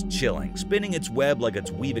just chilling, spinning its web like it's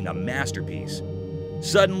weaving a masterpiece.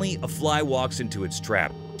 Suddenly, a fly walks into its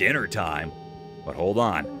trap. Dinner time! But hold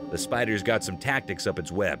on, the spider's got some tactics up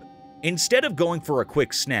its web. Instead of going for a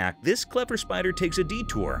quick snack, this clever spider takes a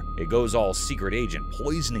detour. It goes all secret agent,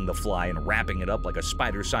 poisoning the fly and wrapping it up like a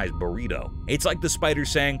spider-sized burrito. It's like the spider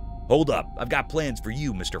saying, "Hold up, I've got plans for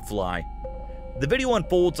you, Mr. Fly." The video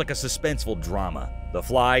unfolds like a suspenseful drama. The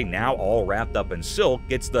fly, now all wrapped up in silk,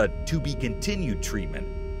 gets the to-be-continued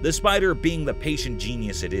treatment. The spider, being the patient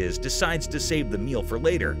genius it is, decides to save the meal for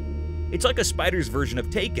later. It's like a spider's version of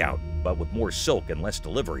takeout, but with more silk and less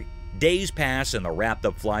delivery. Days pass and the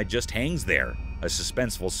wrapped-up fly just hangs there, a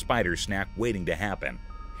suspenseful spider snack waiting to happen.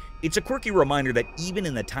 It's a quirky reminder that even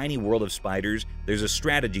in the tiny world of spiders, there's a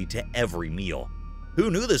strategy to every meal. Who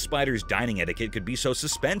knew the spider's dining etiquette could be so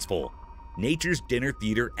suspenseful? Nature's dinner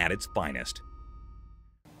theater at its finest.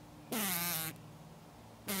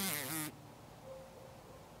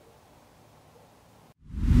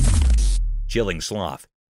 Chilling sloth.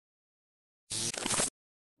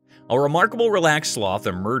 A remarkable relaxed sloth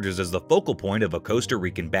emerges as the focal point of a Costa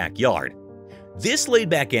Rican backyard. This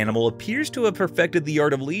laid-back animal appears to have perfected the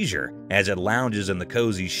art of leisure, as it lounges in the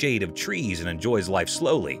cozy shade of trees and enjoys life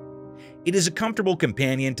slowly. It is a comfortable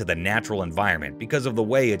companion to the natural environment because of the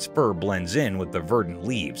way its fur blends in with the verdant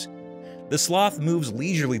leaves. The sloth moves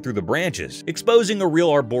leisurely through the branches, exposing a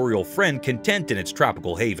real arboreal friend content in its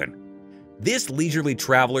tropical haven. This leisurely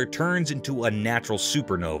traveler turns into a natural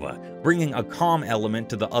supernova, bringing a calm element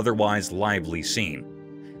to the otherwise lively scene.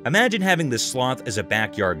 Imagine having this sloth as a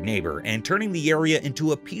backyard neighbor and turning the area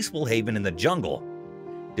into a peaceful haven in the jungle.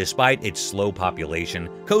 Despite its slow population,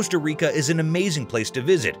 Costa Rica is an amazing place to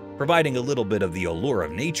visit, providing a little bit of the allure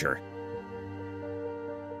of nature.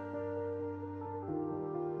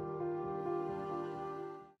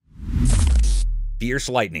 Fierce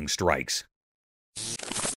lightning strikes.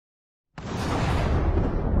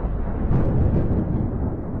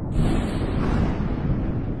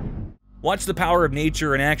 Watch the power of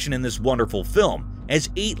nature in action in this wonderful film, as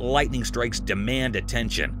 8 lightning strikes demand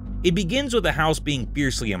attention. It begins with a house being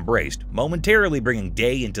fiercely embraced, momentarily bringing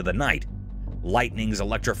day into the night. Lightning's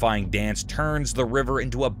electrifying dance turns the river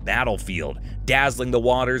into a battlefield, dazzling the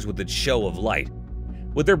waters with its show of light.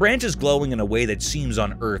 With their branches glowing in a way that seems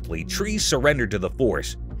unearthly, trees surrender to the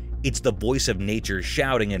force. It's the voice of nature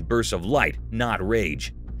shouting in bursts of light, not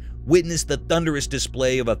rage. Witness the thunderous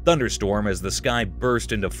display of a thunderstorm as the sky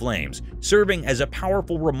burst into flames, serving as a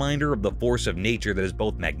powerful reminder of the force of nature that is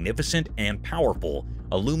both magnificent and powerful,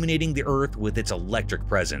 illuminating the earth with its electric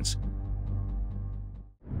presence.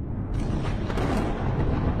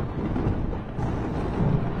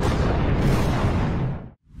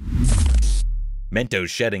 Mento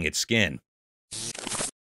shedding its skin.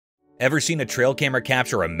 Ever seen a trail camera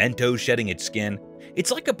capture a mento shedding its skin?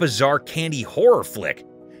 It's like a bizarre candy horror flick.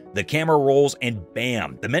 The camera rolls and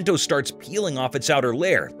bam, the mento starts peeling off its outer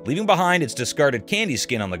layer, leaving behind its discarded candy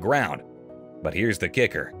skin on the ground. But here's the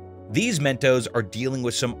kicker. These mentos are dealing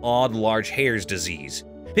with some odd large hairs disease.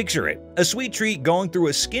 Picture it, a sweet treat going through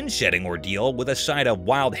a skin shedding ordeal with a side of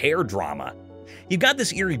wild hair drama. You've got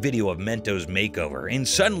this eerie video of Mento's makeover, and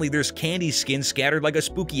suddenly there's candy skin scattered like a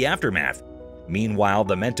spooky aftermath. Meanwhile,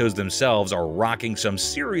 the Mentos themselves are rocking some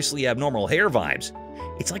seriously abnormal hair vibes.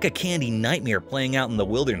 It's like a candy nightmare playing out in the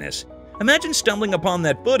wilderness. Imagine stumbling upon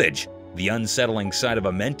that footage, the unsettling sight of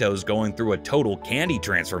a Mentos going through a total candy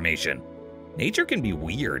transformation. Nature can be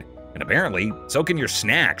weird, and apparently, so can your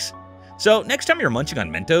snacks. So next time you're munching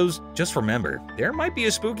on Mentos, just remember, there might be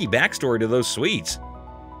a spooky backstory to those sweets.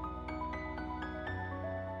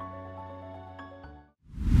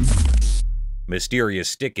 Mysterious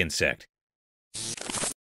stick insect.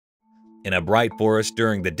 In a bright forest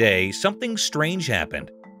during the day, something strange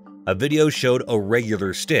happened. A video showed a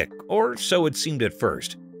regular stick, or so it seemed at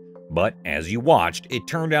first. But as you watched, it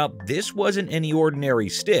turned out this wasn't any ordinary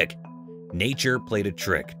stick. Nature played a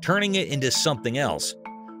trick, turning it into something else.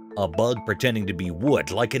 A bug pretending to be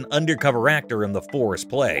wood, like an undercover actor in the forest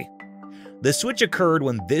play. The switch occurred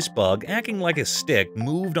when this bug, acting like a stick,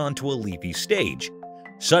 moved onto a leafy stage.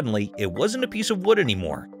 Suddenly, it wasn't a piece of wood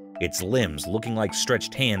anymore. Its limbs, looking like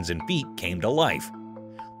stretched hands and feet, came to life.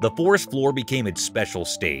 The forest floor became its special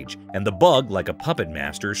stage, and the bug, like a puppet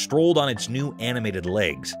master, strolled on its new animated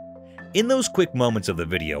legs. In those quick moments of the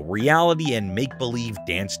video, reality and make-believe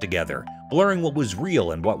danced together, blurring what was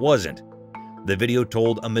real and what wasn't. The video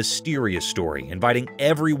told a mysterious story, inviting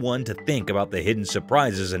everyone to think about the hidden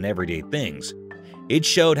surprises in everyday things. It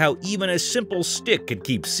showed how even a simple stick could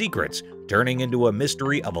keep secrets, turning into a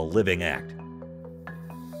mystery of a living act.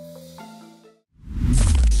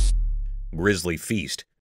 Grizzly Feast.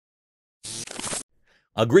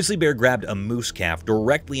 A grizzly bear grabbed a moose calf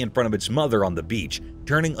directly in front of its mother on the beach,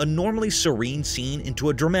 turning a normally serene scene into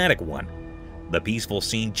a dramatic one. The peaceful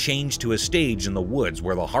scene changed to a stage in the woods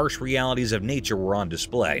where the harsh realities of nature were on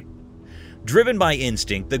display. Driven by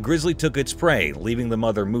instinct, the grizzly took its prey, leaving the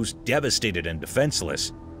mother moose devastated and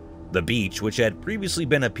defenseless. The beach, which had previously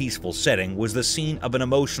been a peaceful setting, was the scene of an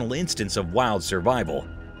emotional instance of wild survival.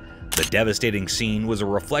 The devastating scene was a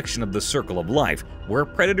reflection of the circle of life, where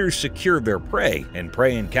predators secure their prey and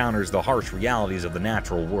prey encounters the harsh realities of the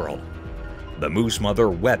natural world. The moose mother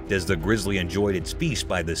wept as the grizzly enjoyed its feast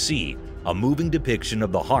by the sea, a moving depiction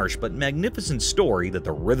of the harsh but magnificent story that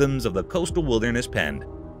the rhythms of the coastal wilderness penned.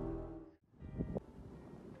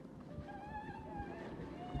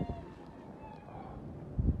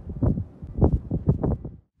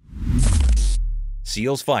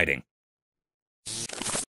 Seals fighting.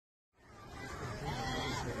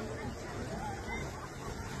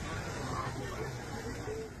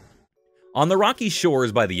 On the rocky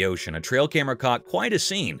shores by the ocean, a trail camera caught quite a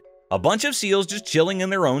scene. A bunch of seals just chilling in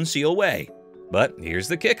their own seal way. But here's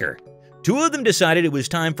the kicker. Two of them decided it was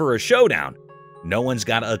time for a showdown. No one's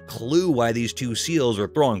got a clue why these two seals were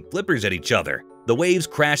throwing flippers at each other. The waves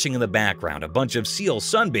crashing in the background, a bunch of seals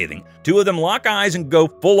sunbathing. Two of them lock eyes and go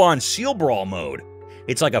full-on seal brawl mode.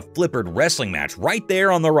 It's like a flippered wrestling match right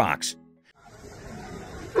there on the rocks.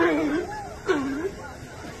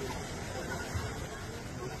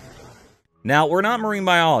 Now, we're not marine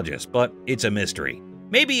biologists, but it's a mystery.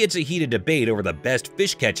 Maybe it's a heated debate over the best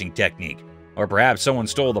fish-catching technique, or perhaps someone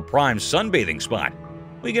stole the prime sunbathing spot.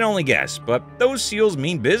 We can only guess, but those seals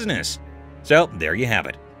mean business. So, there you have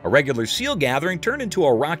it. A regular seal gathering turned into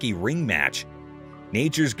a rocky ring match.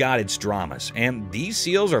 Nature's got its dramas, and these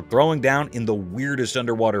seals are throwing down in the weirdest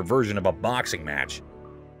underwater version of a boxing match.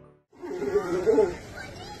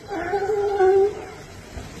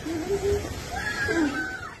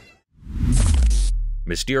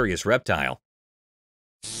 Mysterious reptile.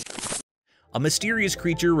 A mysterious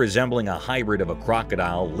creature resembling a hybrid of a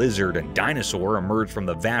crocodile, lizard, and dinosaur emerged from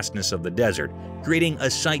the vastness of the desert, creating a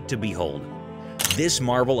sight to behold. This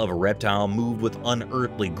marvel of a reptile moved with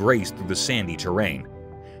unearthly grace through the sandy terrain.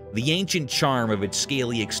 The ancient charm of its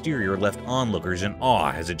scaly exterior left onlookers in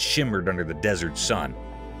awe as it shimmered under the desert sun.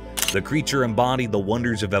 The creature embodied the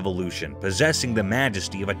wonders of evolution, possessing the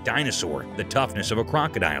majesty of a dinosaur, the toughness of a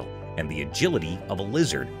crocodile, and the agility of a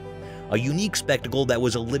lizard. A unique spectacle that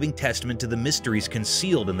was a living testament to the mysteries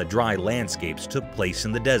concealed in the dry landscapes took place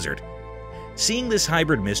in the desert. Seeing this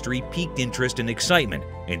hybrid mystery piqued interest and excitement,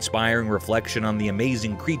 inspiring reflection on the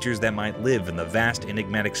amazing creatures that might live in the vast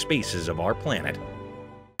enigmatic spaces of our planet.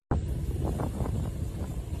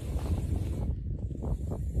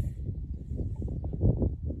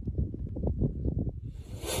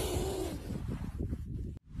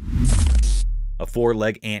 A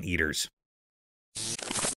four-leg anteaters.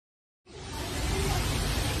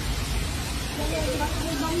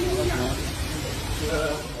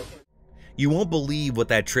 You won't believe what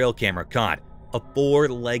that trail camera caught. A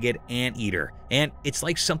four-legged anteater, and it's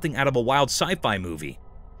like something out of a wild sci-fi movie.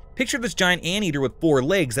 Picture this giant anteater with four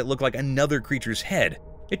legs that look like another creature's head.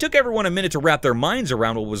 It took everyone a minute to wrap their minds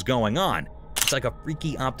around what was going on. It's like a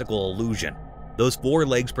freaky optical illusion. Those four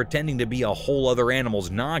legs pretending to be a whole other animal's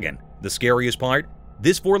noggin. The scariest part?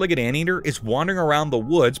 This four-legged anteater is wandering around the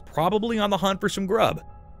woods, probably on the hunt for some grub.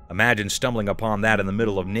 Imagine stumbling upon that in the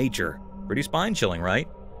middle of nature. Pretty spine-chilling, right?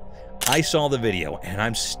 I saw the video, and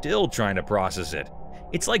I'm still trying to process it.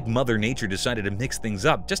 It's like Mother Nature decided to mix things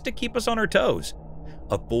up just to keep us on our toes.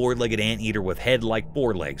 A four-legged anteater with head like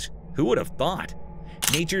four legs. Who would have thought?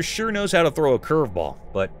 Nature sure knows how to throw a curveball,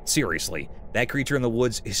 but seriously, that creature in the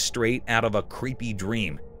woods is straight out of a creepy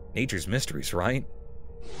dream. Nature's mysteries, right?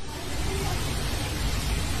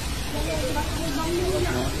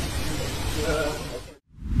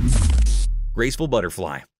 Graceful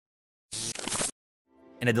butterfly.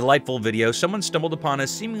 In a delightful video, someone stumbled upon a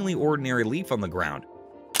seemingly ordinary leaf on the ground.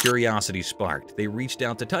 Curiosity sparked. They reached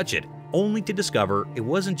out to touch it, only to discover it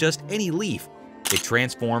wasn't just any leaf. It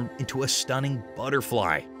transformed into a stunning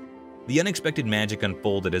butterfly. The unexpected magic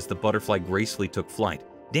unfolded as the butterfly gracefully took flight,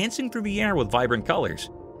 dancing through the air with vibrant colors.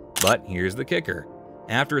 But here's the kicker.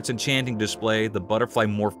 After its enchanting display, the butterfly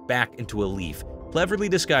morphed back into a leaf, cleverly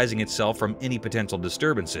disguising itself from any potential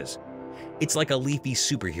disturbances. It's like a leafy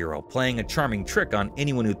superhero playing a charming trick on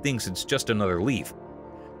anyone who thinks it's just another leaf.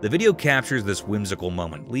 The video captures this whimsical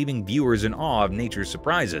moment, leaving viewers in awe of nature's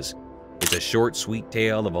surprises. It's a short, sweet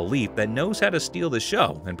tale of a leaf that knows how to steal the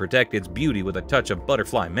show and protect its beauty with a touch of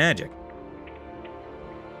butterfly magic.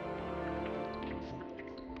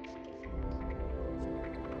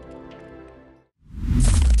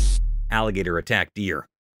 Alligator attack deer.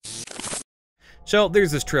 So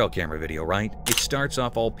there's this trail camera video, right? It starts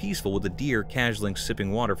off all peaceful with a deer casually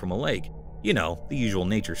sipping water from a lake. You know, the usual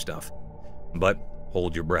nature stuff. But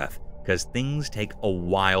hold your breath, because things take a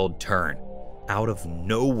wild turn. Out of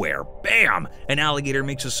nowhere, bam! An alligator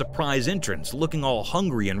makes a surprise entrance, looking all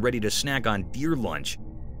hungry and ready to snack on deer lunch.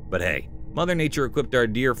 But hey, Mother Nature equipped our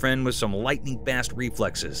deer friend with some lightning-fast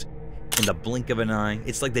reflexes. In the blink of an eye,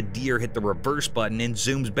 it's like the deer hit the reverse button and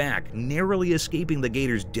zooms back, narrowly escaping the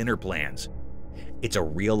gator's dinner plans. It's a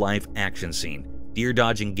real-life action scene, deer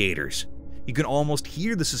dodging gators. You can almost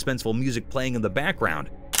hear the suspenseful music playing in the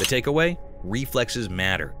background. The takeaway? Reflexes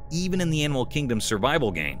matter, even in the animal kingdom's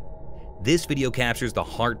survival game. This video captures the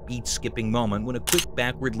heartbeat-skipping moment when a quick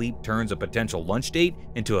backward leap turns a potential lunch date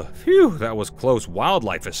into a phew, that was close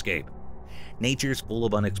wildlife escape. Nature's full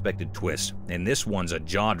of unexpected twists, and this one's a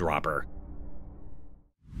jaw-dropper.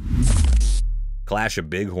 Clash of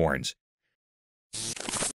bighorns.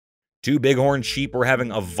 Two bighorn sheep were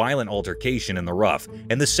having a violent altercation in the rough,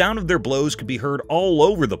 and the sound of their blows could be heard all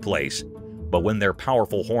over the place. But when their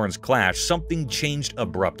powerful horns clashed, something changed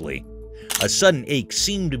abruptly. A sudden ache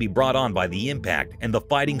seemed to be brought on by the impact, and the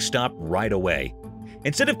fighting stopped right away.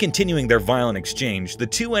 Instead of continuing their violent exchange, the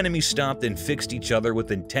two enemies stopped and fixed each other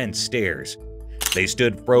with intense stares. They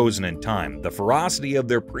stood frozen in time, the ferocity of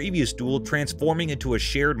their previous duel transforming into a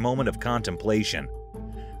shared moment of contemplation.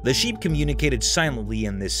 The sheep communicated silently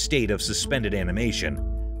in this state of suspended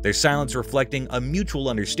animation, their silence reflecting a mutual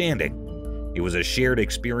understanding. It was a shared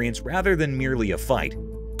experience rather than merely a fight.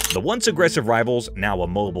 The once aggressive rivals, now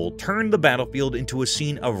immobile, turned the battlefield into a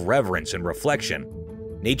scene of reverence and reflection.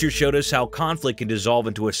 Nature showed us how conflict can dissolve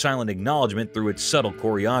into a silent acknowledgement through its subtle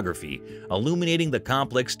choreography, illuminating the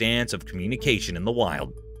complex dance of communication in the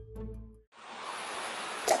wild.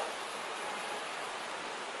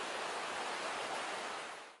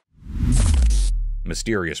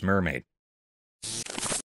 Mysterious mermaid.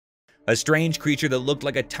 A strange creature that looked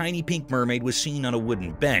like a tiny pink mermaid was seen on a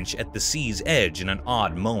wooden bench at the sea's edge in an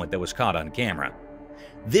odd moment that was caught on camera.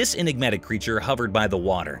 This enigmatic creature hovered by the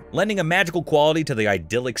water, lending a magical quality to the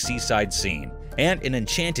idyllic seaside scene, and an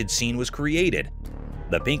enchanted scene was created.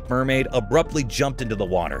 The pink mermaid abruptly jumped into the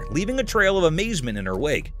water, leaving a trail of amazement in her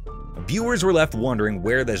wake. Viewers were left wondering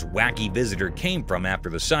where this wacky visitor came from after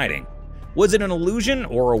the sighting. Was it an illusion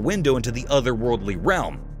or a window into the otherworldly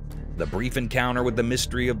realm? The brief encounter with the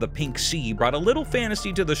mystery of the pink sea brought a little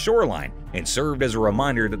fantasy to the shoreline and served as a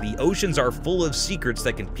reminder that the oceans are full of secrets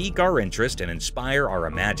that can pique our interest and inspire our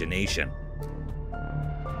imagination.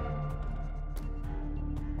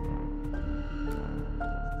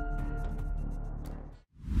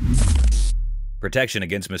 Protection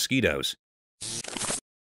against mosquitoes.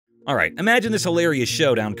 Alright, imagine this hilarious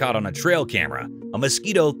showdown caught on a trail camera. A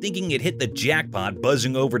mosquito thinking it hit the jackpot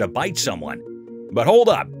buzzing over to bite someone. But hold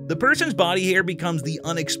up, the person's body hair becomes the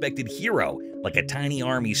unexpected hero, like a tiny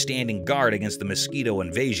army standing guard against the mosquito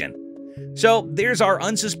invasion. So there's our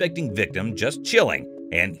unsuspecting victim just chilling,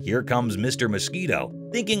 and here comes Mr. Mosquito,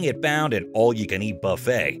 thinking it found an all-you-can-eat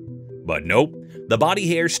buffet. But nope, the body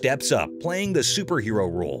hair steps up, playing the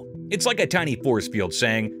superhero role. It's like a tiny force field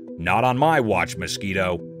saying, "Not on my watch,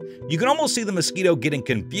 Mosquito." You can almost see the mosquito getting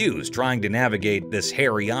confused trying to navigate this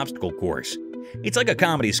hairy obstacle course. It's like a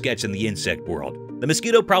comedy sketch in the insect world. The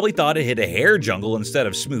mosquito probably thought it hit a hair jungle instead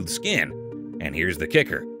of smooth skin. And here's the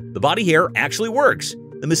kicker. The body hair actually works.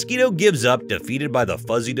 The mosquito gives up, defeated by the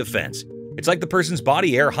fuzzy defense. It's like the person's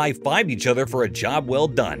body hair high-fived each other for a job well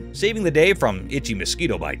done, saving the day from itchy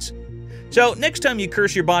mosquito bites. So next time you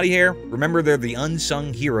curse your body hair, remember they're the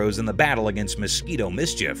unsung heroes in the battle against mosquito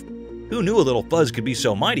mischief. Who knew a little fuzz could be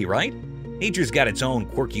so mighty, right? Nature's got its own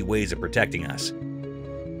quirky ways of protecting us.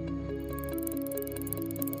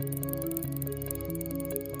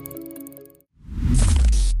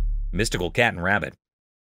 Mystical cat and rabbit.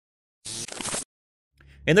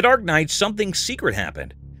 In the dark night, something secret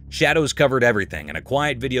happened. Shadows covered everything, and a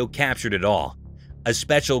quiet video captured it all. A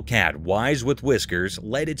special cat, wise with whiskers,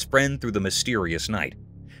 led its friend through the mysterious night.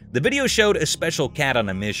 The video showed a special cat on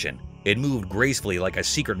a mission. It moved gracefully like a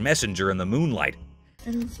secret messenger in the moonlight.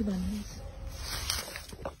 I don't see bunnies.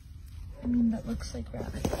 I mean, that looks like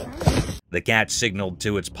rabbit. The cat signaled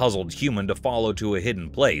to its puzzled human to follow to a hidden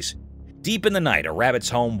place. Deep in the night, a rabbit's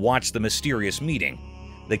home watched the mysterious meeting.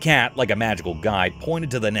 The cat, like a magical guide,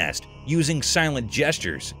 pointed to the nest. Using silent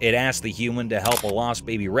gestures, it asked the human to help a lost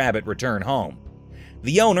baby rabbit return home.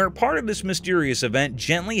 The owner, part of this mysterious event,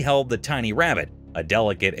 gently held the tiny rabbit, a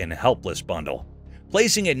delicate and helpless bundle.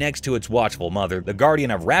 Placing it next to its watchful mother, the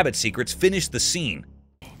guardian of rabbit secrets finished the scene.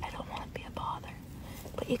 I don't want to be a bother,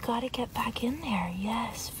 but you gotta get back in there.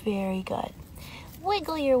 Yes, very good.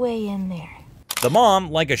 Wiggle your way in there. The mom,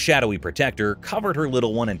 like a shadowy protector, covered her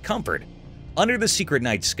little one in comfort. Under the secret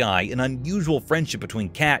night sky, an unusual friendship between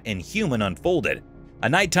cat and human unfolded, a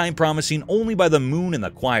nighttime promising only by the moon and the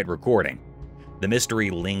quiet recording. The mystery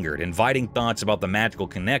lingered, inviting thoughts about the magical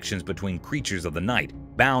connections between creatures of the night,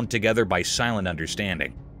 bound together by silent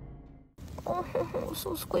understanding. Oh,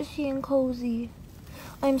 so squishy and cozy.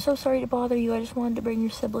 I'm so sorry to bother you. I just wanted to bring your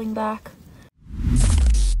sibling back.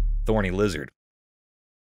 Thorny lizard.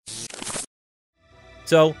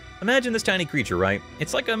 So, imagine this tiny creature, right?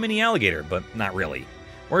 It's like a mini alligator, but not really.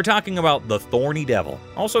 We're talking about the thorny devil,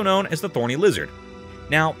 also known as the thorny lizard.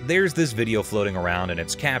 Now, there's this video floating around and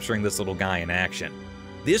it's capturing this little guy in action.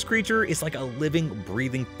 This creature is like a living,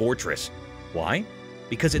 breathing fortress. Why?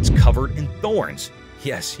 Because it's covered in thorns.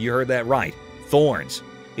 Yes, you heard that right. Thorns.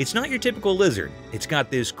 It's not your typical lizard. It's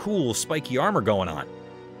got this cool, spiky armor going on.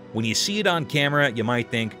 When you see it on camera, you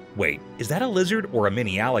might think, wait, is that a lizard or a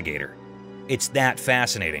mini alligator? It's that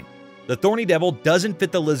fascinating. The thorny devil doesn't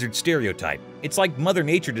fit the lizard stereotype. It's like Mother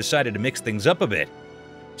Nature decided to mix things up a bit.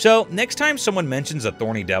 So, next time someone mentions a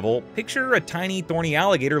thorny devil, picture a tiny thorny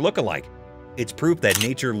alligator look-alike. It's proof that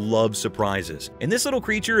nature loves surprises, and this little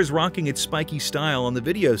creature is rocking its spiky style on the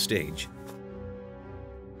video stage.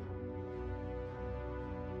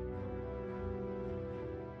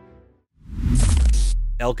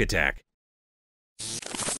 Elk attack.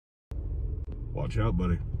 Watch out,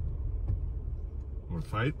 buddy. Want to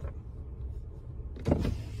fight?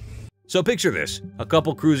 So picture this. A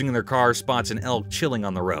couple cruising in their car spots an elk chilling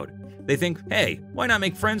on the road. They think, hey, why not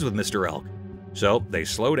make friends with Mr. Elk? So they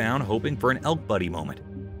slow down, hoping for an elk buddy moment.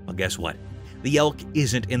 Well, guess what? The elk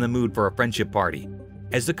isn't in the mood for a friendship party.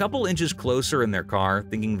 As the couple inches closer in their car,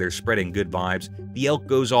 thinking they're spreading good vibes, the elk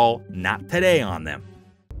goes all not today on them.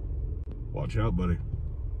 Watch out, buddy.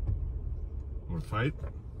 Want to fight?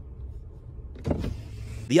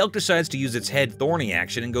 The elk decides to use its head thorny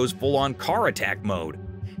action and goes full-on car attack mode.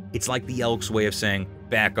 It's like the elk's way of saying,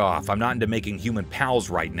 back off, I'm not into making human pals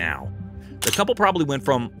right now. The couple probably went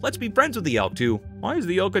from, let's be friends with the elk to, why is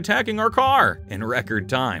the elk attacking our car? In record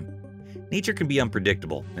time. Nature can be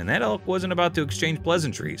unpredictable, and that elk wasn't about to exchange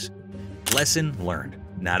pleasantries. Lesson learned.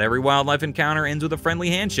 Not every wildlife encounter ends with a friendly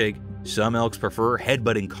handshake. Some elks prefer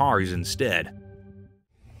headbutting cars instead.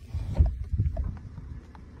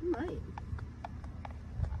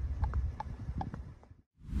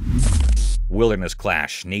 Wilderness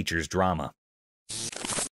clash, nature's drama.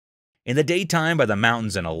 In the daytime by the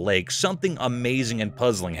mountains and a lake, something amazing and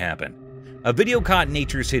puzzling happened. A video caught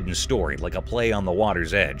nature's hidden story, like a play on the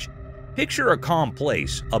water's edge. Picture a calm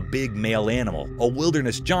place, a big male animal, a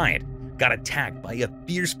wilderness giant, got attacked by a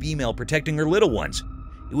fierce female protecting her little ones.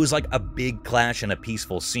 It was like a big clash in a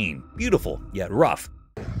peaceful scene, beautiful yet rough.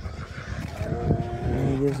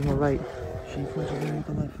 And he gives him a right. She punches him with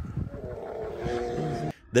the left.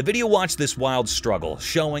 The video watched this wild struggle,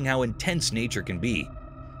 showing how intense nature can be.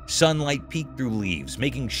 Sunlight peeked through leaves,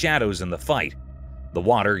 making shadows in the fight. The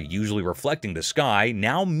water, usually reflecting the sky,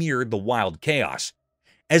 now mirrored the wild chaos.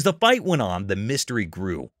 As the fight went on, the mystery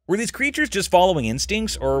grew. Were these creatures just following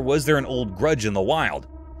instincts, or was there an old grudge in the wild?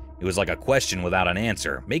 It was like a question without an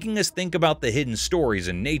answer, making us think about the hidden stories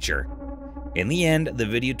in nature. In the end, the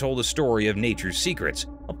video told a story of nature's secrets,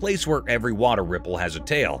 a place where every water ripple has a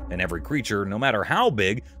tale, and every creature, no matter how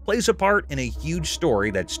big, plays a part in a huge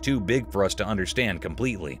story that's too big for us to understand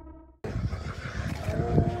completely.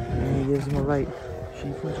 And he gives him a right. She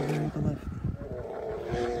punches him with the left.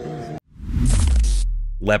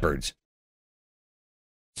 Leopards.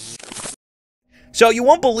 So you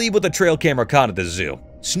won't believe what the trail camera caught at the zoo.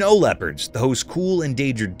 Snow leopards, those cool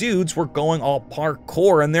endangered dudes, were going all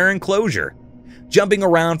parkour in their enclosure, jumping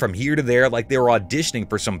around from here to there like they were auditioning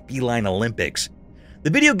for some feline Olympics. The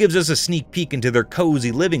video gives us a sneak peek into their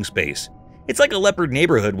cozy living space. It's like a leopard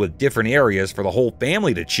neighborhood with different areas for the whole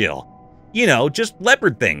family to chill. You know, just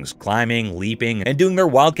leopard things, climbing, leaping, and doing their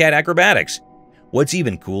wildcat acrobatics. What's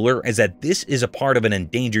even cooler is that this is a part of an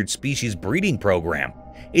endangered species breeding program.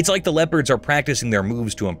 It's like the leopards are practicing their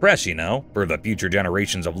moves to impress, you know, for the future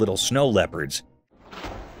generations of little snow leopards.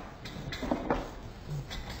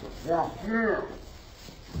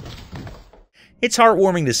 It's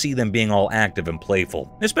heartwarming to see them being all active and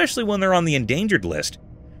playful, especially when they're on the endangered list.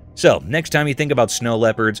 So, next time you think about snow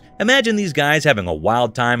leopards, imagine these guys having a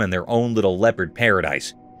wild time in their own little leopard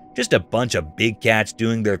paradise. Just a bunch of big cats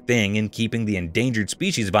doing their thing and keeping the endangered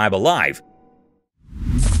species vibe alive.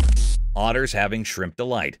 Otters having shrimp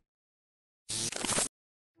delight.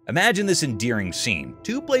 Imagine this endearing scene.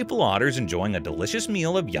 Two playful otters enjoying a delicious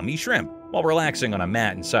meal of yummy shrimp while relaxing on a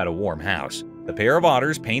mat inside a warm house. The pair of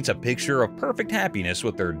otters paints a picture of perfect happiness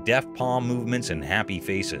with their deft palm movements and happy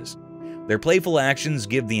faces. Their playful actions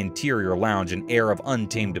give the interior lounge an air of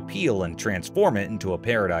untamed appeal and transform it into a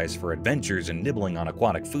paradise for adventures and nibbling on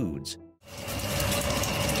aquatic foods.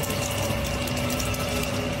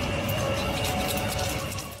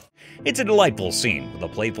 It's a delightful scene, with the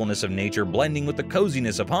playfulness of nature blending with the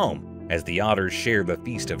coziness of home, as the otters share the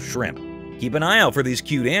feast of shrimp. Keep an eye out for these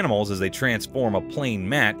cute animals as they transform a plain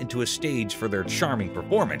mat into a stage for their charming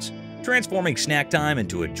performance, transforming snack time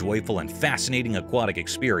into a joyful and fascinating aquatic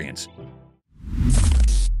experience.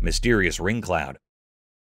 Mysterious ring cloud.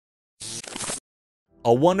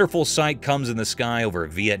 A wonderful sight comes in the sky over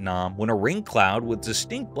Vietnam when a ring cloud with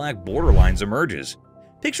distinct black borderlines emerges.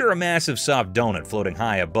 Picture a massive soft donut floating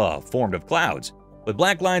high above, formed of clouds. With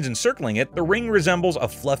black lines encircling it, the ring resembles a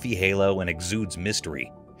fluffy halo and exudes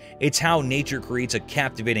mystery. It's how nature creates a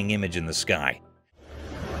captivating image in the sky.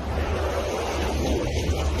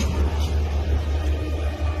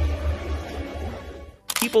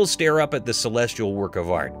 People stare up at the celestial work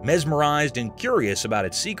of art, mesmerized and curious about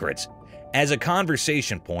its secrets. As a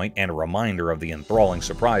conversation point and a reminder of the enthralling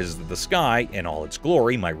surprises that the sky, in all its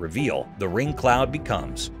glory, might reveal, the ring cloud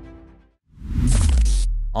becomes.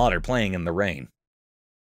 Otter playing in the rain.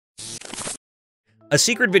 A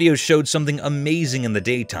secret video showed something amazing in the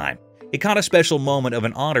daytime. It caught a special moment of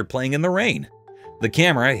an otter playing in the rain. The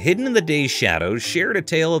camera, hidden in the day's shadows, shared a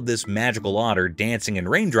tale of this magical otter dancing in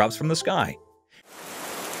raindrops from the sky.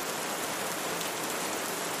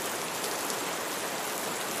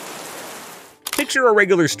 Picture a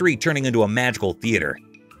regular street turning into a magical theater.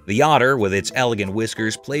 The otter, with its elegant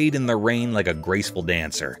whiskers, played in the rain like a graceful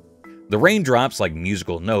dancer. The raindrops, like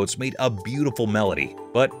musical notes, made a beautiful melody,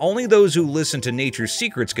 but only those who listened to nature's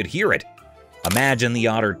secrets could hear it. Imagine the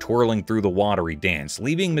otter twirling through the watery dance,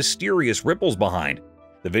 leaving mysterious ripples behind.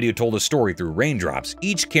 The video told a story through raindrops,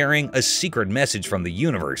 each carrying a secret message from the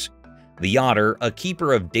universe. The otter, a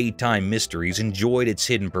keeper of daytime mysteries, enjoyed its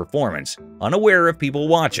hidden performance, unaware of people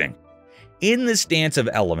watching. In this dance of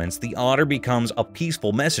elements, the otter becomes a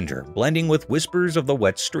peaceful messenger, blending with whispers of the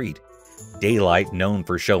wet street. Daylight, known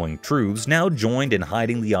for showing truths, now joined in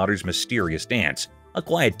hiding the otter's mysterious dance, a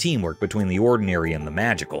quiet teamwork between the ordinary and the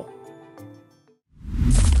magical.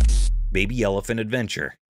 Baby elephant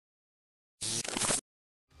adventure.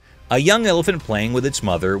 A young elephant playing with its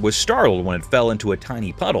mother was startled when it fell into a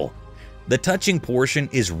tiny puddle. The touching portion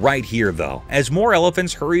is right here though, as more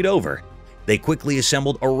elephants hurried over. They quickly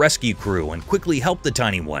assembled a rescue crew and quickly helped the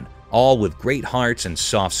tiny one, all with great hearts and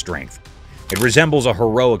soft strength. It resembles a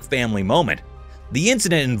heroic family moment. The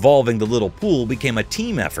incident involving the little pool became a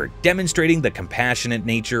team effort, demonstrating the compassionate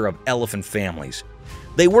nature of elephant families.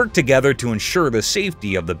 They worked together to ensure the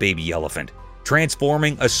safety of the baby elephant,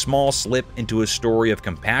 transforming a small slip into a story of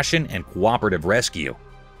compassion and cooperative rescue.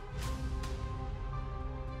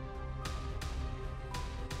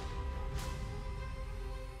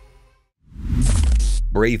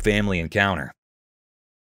 Brave family encounter.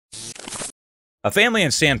 A family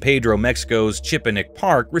in San Pedro, Mexico's Chipinic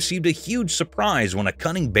Park received a huge surprise when a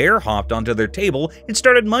cunning bear hopped onto their table and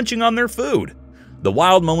started munching on their food. The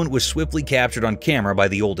wild moment was swiftly captured on camera by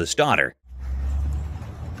the oldest daughter.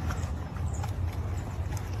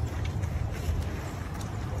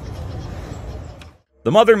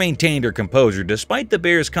 The mother maintained her composure despite the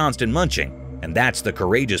bear's constant munching, and that's the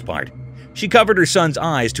courageous part. She covered her son's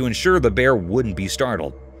eyes to ensure the bear wouldn't be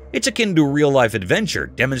startled. It's akin to a real-life adventure,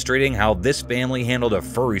 demonstrating how this family handled a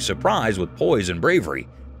furry surprise with poise and bravery,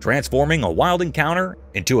 transforming a wild encounter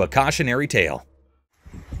into a cautionary tale.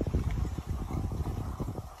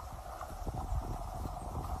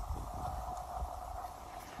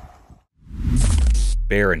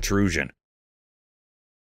 Bear intrusion.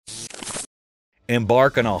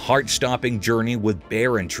 Embark on a heart-stopping journey with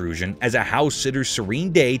bear intrusion as a house sitter's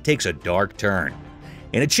serene day takes a dark turn.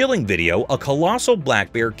 In a chilling video, a colossal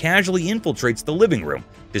black bear casually infiltrates the living room,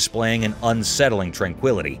 displaying an unsettling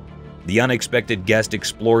tranquility. The unexpected guest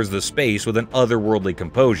explores the space with an otherworldly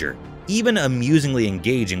composure, even amusingly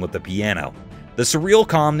engaging with the piano. The surreal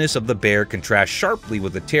calmness of the bear contrasts sharply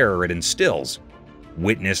with the terror it instills.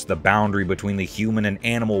 Witness the boundary between the human and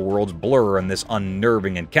animal worlds blur in this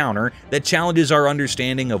unnerving encounter that challenges our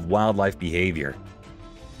understanding of wildlife behavior.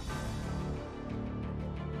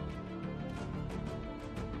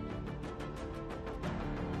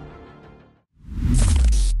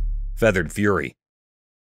 Feathered Fury.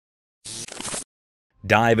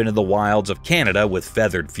 Dive into the wilds of Canada with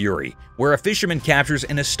Feathered Fury, where a fisherman captures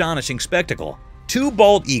an astonishing spectacle. Two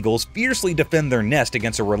bald eagles fiercely defend their nest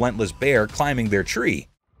against a relentless bear climbing their tree.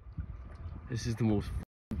 This is the most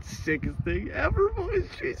sickest thing ever, boys.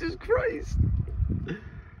 Jesus Christ.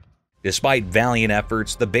 Despite valiant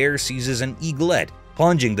efforts, the bear seizes an eaglet,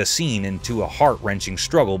 plunging the scene into a heart-wrenching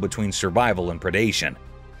struggle between survival and predation.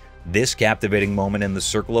 This captivating moment in the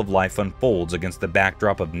circle of life unfolds against the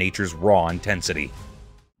backdrop of nature's raw intensity.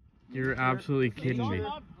 You're absolutely kidding me.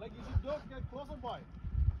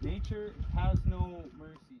 Nature has no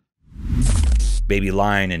mercy. Baby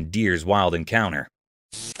lion and deer's wild encounter.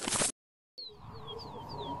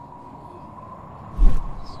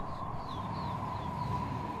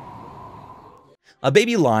 A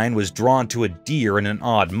baby lion was drawn to a deer in an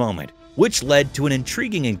odd moment, which led to an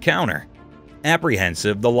intriguing encounter.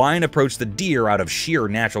 Apprehensive, the lion approached the deer out of sheer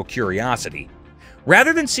natural curiosity.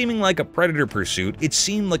 Rather than seeming like a predator pursuit, it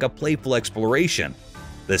seemed like a playful exploration.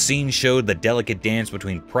 The scene showed the delicate dance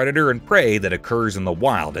between predator and prey that occurs in the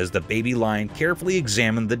wild as the baby lion carefully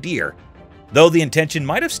examined the deer. Though the intention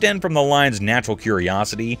might have stemmed from the lion's natural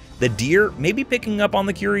curiosity, the deer, maybe picking up on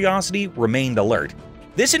the curiosity, remained alert.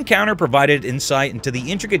 This encounter provided insight into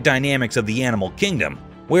the intricate dynamics of the animal kingdom,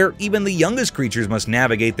 where even the youngest creatures must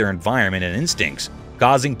navigate their environment and instincts,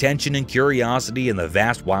 causing tension and curiosity in the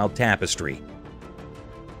vast wild tapestry.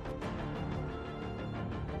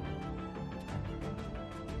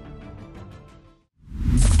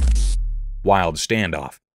 Wild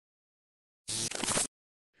Standoff.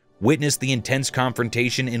 Witness the intense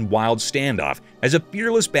confrontation in Wild Standoff as a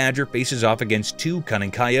fearless badger faces off against two cunning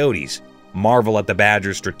coyotes. Marvel at the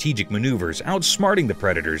badger's strategic maneuvers, outsmarting the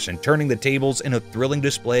predators and turning the tables in a thrilling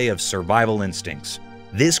display of survival instincts.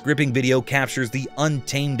 This gripping video captures the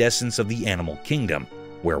untamed essence of the animal kingdom,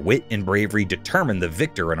 where wit and bravery determine the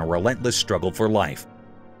victor in a relentless struggle for life.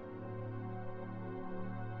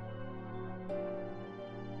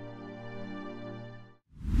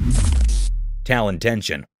 Talon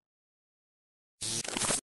Tension.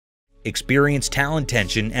 Experience talon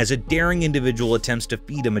tension as a daring individual attempts to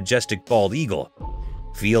feed a majestic bald eagle.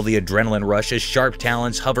 Feel the adrenaline rush as sharp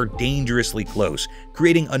talons hover dangerously close,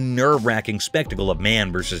 creating a nerve-wracking spectacle of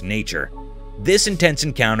man versus nature. This intense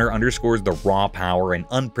encounter underscores the raw power and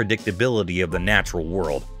unpredictability of the natural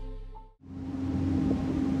world.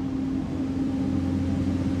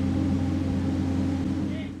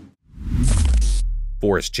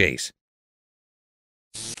 Forest Chase.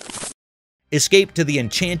 Escape to the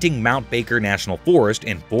enchanting Mount Baker National Forest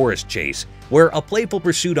in Forest Chase, where a playful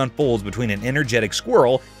pursuit unfolds between an energetic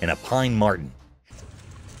squirrel and a pine marten.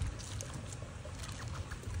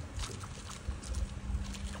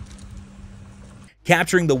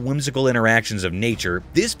 Capturing the whimsical interactions of nature,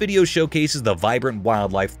 this video showcases the vibrant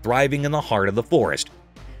wildlife thriving in the heart of the forest.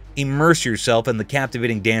 Immerse yourself in the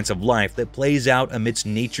captivating dance of life that plays out amidst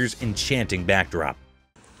nature's enchanting backdrop.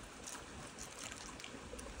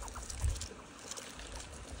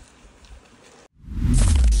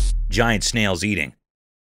 Giant snails eating.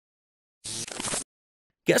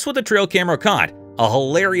 Guess what the trail camera caught? A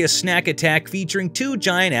hilarious snack attack featuring two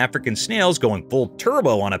giant African snails going full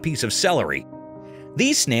turbo on a piece of celery.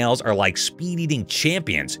 These snails are like speed-eating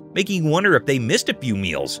champions, making you wonder if they missed a few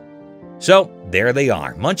meals. So there they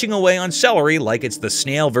are, munching away on celery like it's the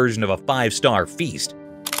snail version of a 5-star feast.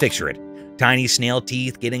 Picture it, tiny snail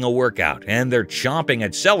teeth getting a workout, and they're chomping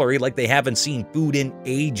at celery like they haven't seen food in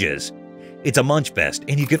ages. It's a munch fest,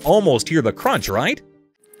 and you can almost hear the crunch, right?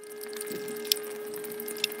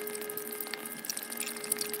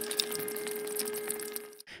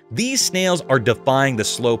 These snails are defying the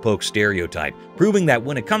slowpoke stereotype, proving that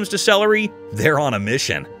when it comes to celery, they're on a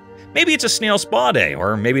mission. Maybe it's a snail spa day,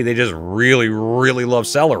 or maybe they just really love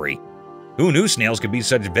celery. Who knew snails could be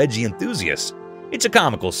such veggie enthusiasts? It's a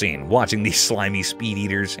comical scene watching these slimy speed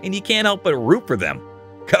eaters, and you can't help but root for them.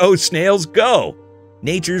 Go snails, go!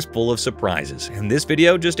 Nature's full of surprises, and this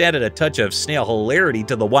video just added a touch of snail hilarity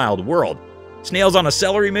to the wild world. Snails on a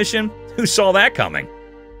celery mission? Who saw that coming?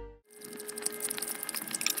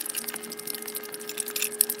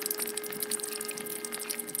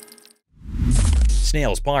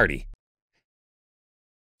 Snail's Party.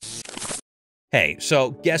 Hey,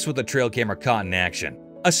 so guess what the trail camera caught in action?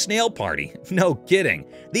 A snail party. No kidding.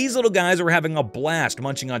 These little guys were having a blast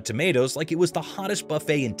munching on tomatoes like it was the hottest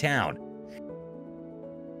buffet in town.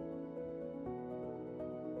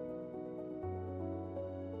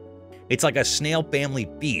 It's like a snail family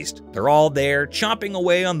feast. They're all there, chomping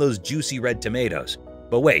away on those juicy red tomatoes.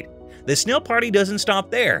 But wait, the snail party doesn't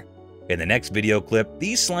stop there. In the next video clip,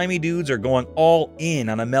 these slimy dudes are going all in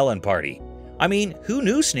on a melon party. I mean, who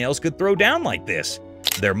knew snails could throw down like this?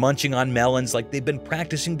 They're munching on melons like they've been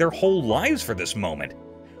practicing their whole lives for this moment.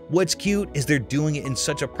 What's cute is they're doing it in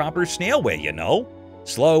such a proper snail way, you know?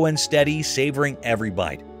 Slow and steady, savoring every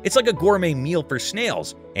bite. It's like a gourmet meal for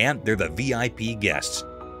snails, and they're the VIP guests.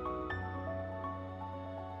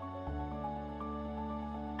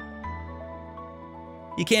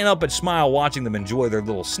 You can't help but smile watching them enjoy their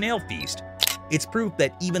little snail feast. It's proof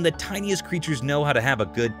that even the tiniest creatures know how to have a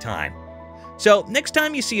good time. So next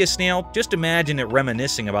time you see a snail, just imagine it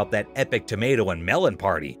reminiscing about that epic tomato and melon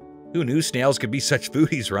party. Who knew snails could be such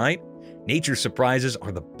foodies, right? Nature surprises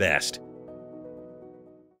are the best.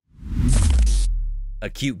 A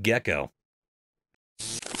cute gecko.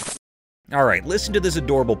 Alright, listen to this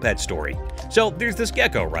adorable pet story. So there's this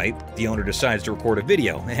gecko, right? The owner decides to record a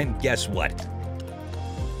video, and guess what?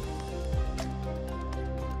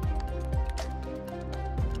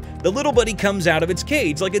 The little buddy comes out of its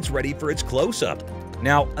cage like it's ready for its close-up.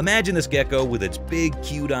 Now, imagine this gecko with its big,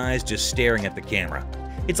 cute eyes just staring at the camera.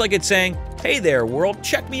 It's like it's saying, "Hey there, world,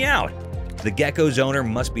 check me out." The gecko's owner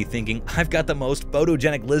must be thinking, "I've got the most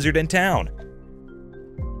photogenic lizard in town."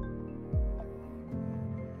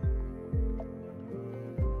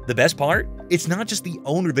 The best part? It's not just the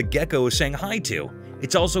owner the gecko is saying hi to.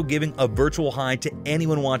 It's also giving a virtual hi to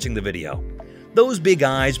anyone watching the video. Those big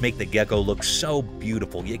eyes make the gecko look so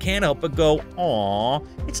beautiful, you can't help but go, "Aww."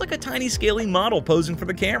 It's like a tiny scaly model posing for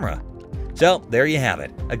the camera. So there you have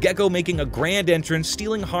it, a gecko making a grand entrance,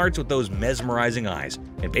 stealing hearts with those mesmerizing eyes,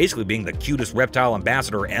 and basically being the cutest reptile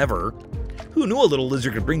ambassador ever. Who knew a little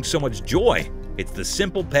lizard could bring so much joy? It's the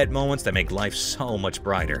simple pet moments that make life so much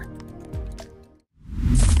brighter.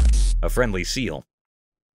 A friendly seal.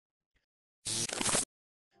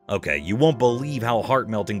 Okay, you won't believe how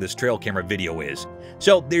heart-melting this trail camera video is.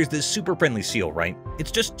 So there's this super friendly seal, right?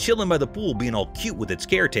 It's just chilling by the pool being all cute with its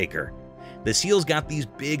caretaker. The seal's got these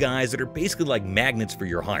big eyes that are basically like magnets for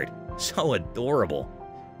your heart. So adorable.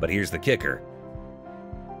 But here's the kicker.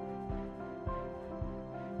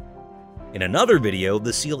 In another video,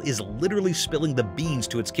 the seal is literally spilling the beans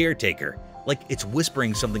to its caretaker, like it's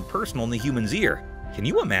whispering something personal in the human's ear. Can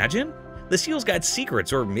you imagine? The seal's got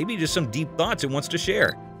secrets, or maybe just some deep thoughts it wants to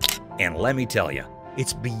share. And let me tell you,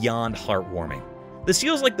 it's beyond heartwarming. The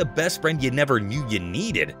seal's like the best friend you never knew you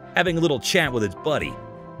needed, having a little chat with its buddy.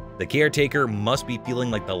 The caretaker must be feeling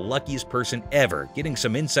like the luckiest person ever, getting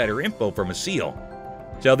some insider info from a seal.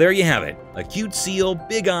 So there you have it, a cute seal,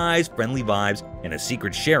 big eyes, friendly vibes, and a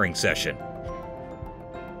secret sharing session.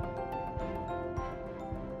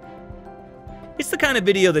 It's the kind of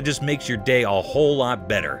video that just makes your day a whole lot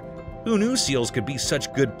better. Who knew seals could be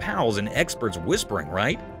such good pals and experts whispering,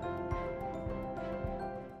 right?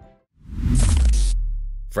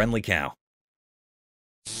 Friendly cow.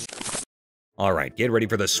 Alright, get ready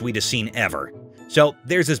for the sweetest scene ever. So,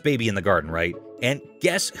 there's this baby in the garden, right? And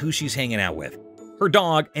guess who she's hanging out with? Her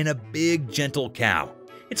dog and a big, gentle cow.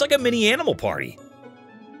 It's like a mini animal party.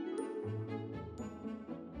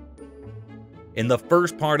 In the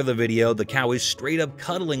first part of the video, the cow is straight up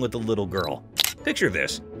cuddling with the little girl. Picture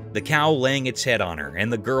this, the cow laying its head on her,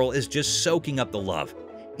 and the girl is just soaking up the love.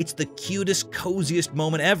 It's the cutest, coziest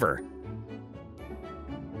moment ever.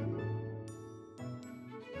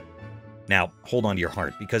 Now, hold on to your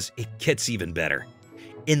heart, because it gets even better.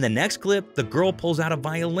 In the next clip, the girl pulls out a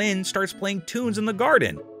violin, starts playing tunes in the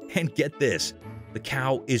garden. And get this, the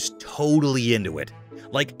cow is totally into it.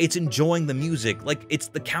 Like it's enjoying the music, like it's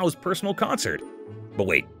the cow's personal concert. But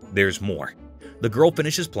wait, there's more. The girl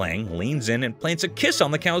finishes playing, leans in, and plants a kiss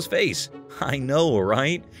on the cow's face. I know,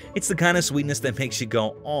 right? It's the kind of sweetness that makes you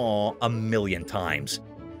go, "Aw," a million times.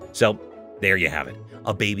 So, there you have it.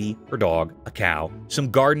 A baby, her dog, a cow, some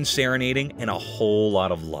garden serenading, and a whole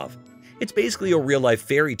lot of love. It's basically a real-life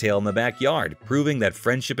fairy tale in the backyard, proving that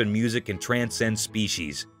friendship and music can transcend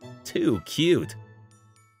species. Too cute.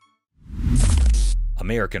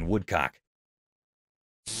 American woodcock.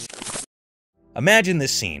 Imagine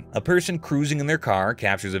this scene. A person cruising in their car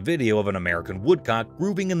captures a video of an American woodcock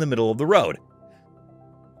grooving in the middle of the road.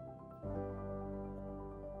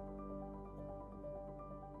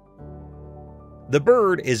 The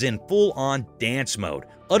bird is in full-on dance mode,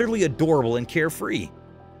 utterly adorable and carefree.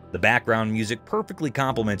 The background music perfectly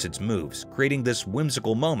complements its moves, creating this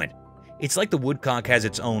whimsical moment. It's like the woodcock has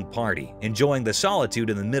its own party, enjoying the solitude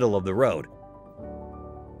in the middle of the road.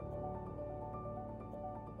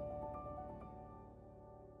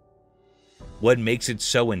 What makes it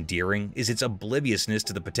so endearing is its obliviousness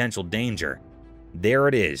to the potential danger. There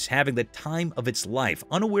it is, having the time of its life,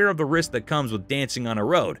 unaware of the risk that comes with dancing on a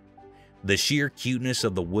road. The sheer cuteness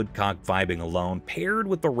of the woodcock vibing alone, paired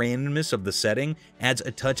with the randomness of the setting, adds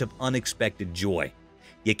a touch of unexpected joy.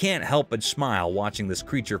 You can't help but smile watching this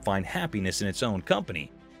creature find happiness in its own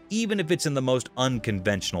company, even if it's in the most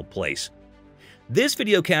unconventional place. This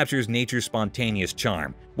video captures nature's spontaneous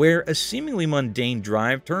charm, where a seemingly mundane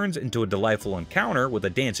drive turns into a delightful encounter with a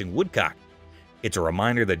dancing woodcock. It's a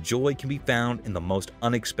reminder that joy can be found in the most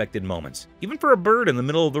unexpected moments, even for a bird in the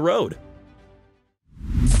middle of the road.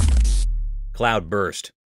 Cloud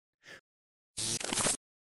burst.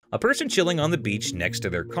 A person chilling on the beach next to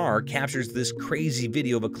their car captures this crazy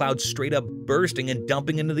video of a cloud straight up bursting and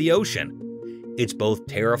dumping into the ocean. It's both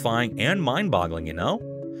terrifying and mind-boggling, you know?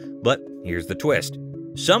 But here's the twist.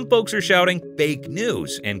 Some folks are shouting fake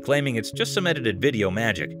news and claiming it's just some edited video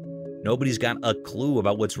magic. Nobody's got a clue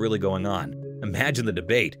about what's really going on. Imagine the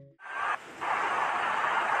debate.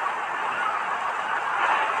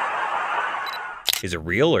 Is it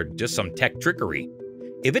real or just some tech trickery?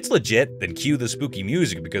 If it's legit, then cue the spooky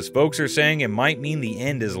music because folks are saying it might mean the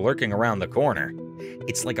end is lurking around the corner.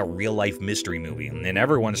 It's like a real-life mystery movie, and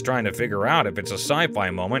everyone's trying to figure out if it's a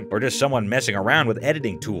sci-fi moment or just someone messing around with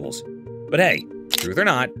editing tools. But hey, truth or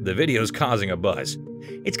not, the video's causing a buzz.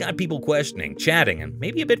 It's got people questioning, chatting, and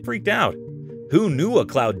maybe a bit freaked out. Who knew a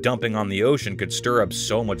cloud dumping on the ocean could stir up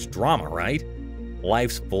so much drama, right?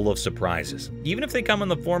 Life's full of surprises, even if they come in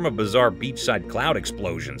the form of bizarre beachside cloud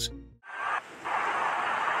explosions.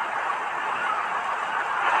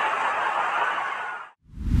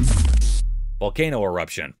 Volcano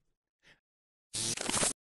eruption.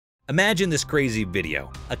 Imagine this crazy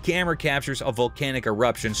video. A camera captures a volcanic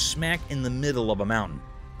eruption smack in the middle of a mountain,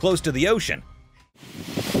 close to the ocean.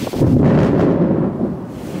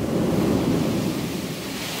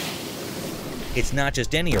 It's not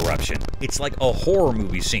just any eruption, it's like a horror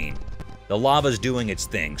movie scene. The lava's doing its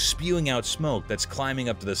thing, spewing out smoke that's climbing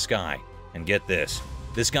up to the sky. And get this,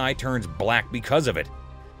 the sky turns black because of it.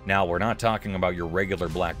 Now, we're not talking about your regular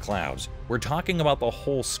black clouds. We're talking about the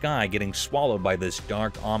whole sky getting swallowed by this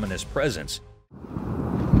dark, ominous presence.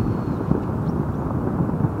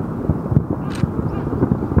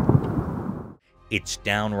 It's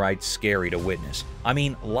downright scary to witness. I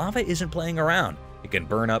mean, lava isn't playing around. It can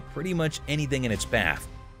burn up pretty much anything in its path.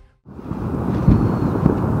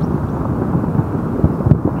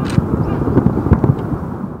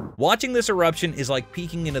 Watching this eruption is like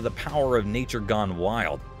peeking into the power of nature gone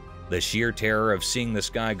wild. The sheer terror of seeing the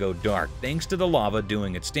sky go dark thanks to the lava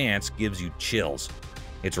doing its dance gives you chills.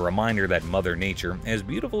 It's a reminder that Mother Nature, as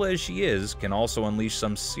beautiful as she is, can also unleash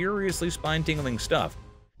some seriously spine-tingling stuff.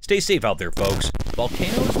 Stay safe out there, folks.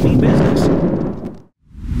 Volcanoes mean business.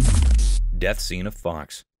 Death scene of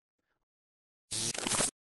fox.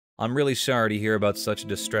 I'm really sorry to hear about such a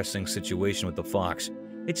distressing situation with the fox.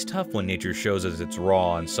 It's tough when nature shows us its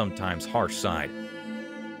raw and sometimes harsh side.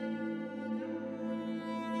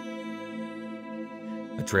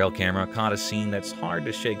 A trail camera caught a scene that's hard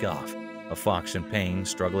to shake off. A fox in pain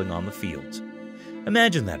struggling on the fields.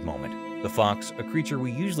 Imagine that moment. The fox, a creature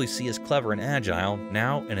we usually see as clever and agile,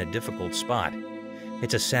 now in a difficult spot.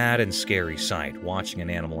 It's a sad and scary sight, watching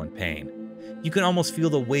an animal in pain. You can almost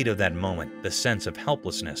feel the weight of that moment, the sense of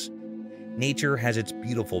helplessness. Nature has its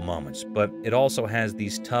beautiful moments, but it also has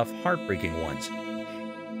these tough, heartbreaking ones.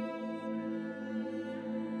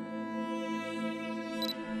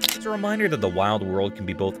 It's a reminder that the wild world can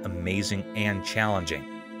be both amazing and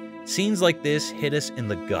challenging. Scenes like this hit us in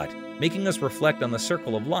the gut, making us reflect on the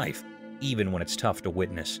circle of life, even when it's tough to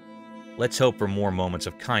witness. Let's hope for more moments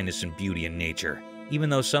of kindness and beauty in nature,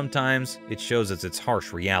 even though sometimes it shows us its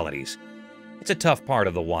harsh realities. It's a tough part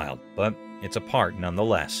of the wild, but it's a part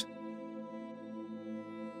nonetheless.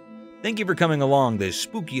 Thank you for coming along this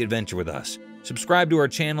spooky adventure with us. Subscribe to our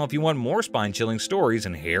channel if you want more spine-chilling stories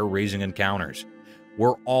and hair-raising encounters.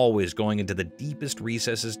 We're always going into the deepest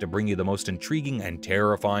recesses to bring you the most intriguing and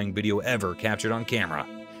terrifying video ever captured on camera.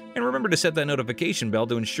 And remember to set that notification bell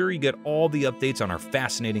to ensure you get all the updates on our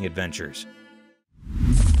fascinating adventures.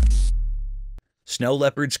 Snow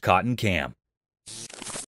leopards caught in cam.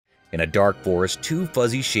 In a dark forest, two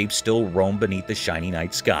fuzzy shapes still roam beneath the shiny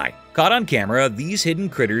night sky. Caught on camera, these hidden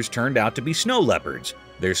critters turned out to be snow leopards,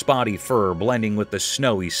 their spotty fur blending with the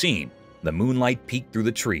snowy scene. The moonlight peeked through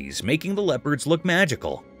the trees, making the leopards look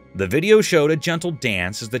magical. The video showed a gentle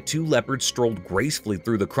dance as the two leopards strolled gracefully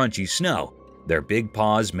through the crunchy snow. Their big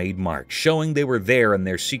paws made marks, showing they were there in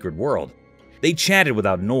their secret world. They chatted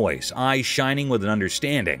without noise, eyes shining with an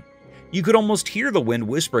understanding. You could almost hear the wind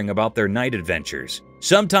whispering about their night adventures.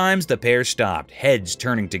 Sometimes the pair stopped, heads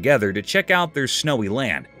turning together to check out their snowy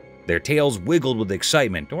land. Their tails wiggled with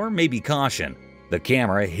excitement or maybe caution. The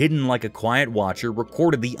camera, hidden like a quiet watcher,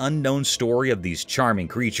 recorded the unknown story of these charming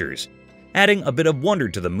creatures, adding a bit of wonder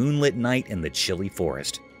to the moonlit night in the chilly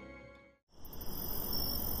forest.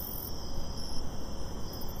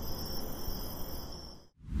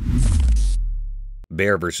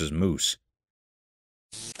 Bear versus moose.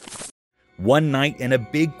 One night in a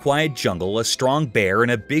big quiet jungle, a strong bear and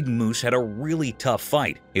a big moose had a really tough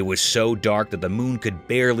fight. It was so dark that the moon could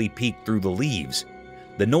barely peek through the leaves.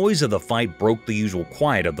 The noise of the fight broke the usual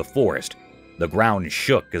quiet of the forest. The ground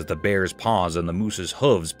shook as the bear's paws and the moose's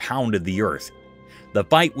hooves pounded the earth. The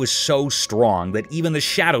fight was so strong that even the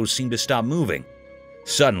shadows seemed to stop moving.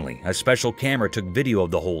 Suddenly, a special camera took video of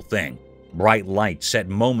the whole thing. Bright light set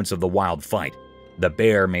moments of the wild fight. The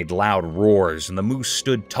bear made loud roars, and the moose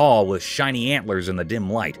stood tall with shiny antlers in the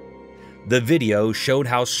dim light. The video showed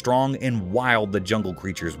how strong and wild the jungle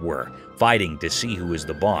creatures were, fighting to see who was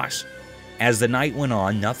the boss. As the night went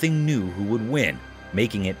on, nothing knew who would win,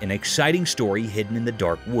 making it an exciting story hidden in the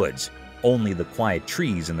dark woods. Only the quiet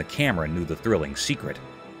trees and the camera knew the thrilling secret.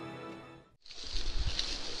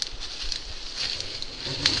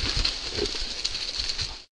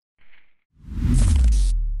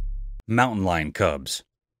 Mountain lion cubs.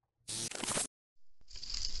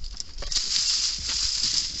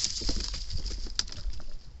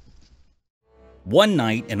 One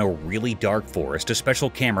night in a really dark forest, a special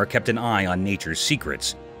camera kept an eye on nature's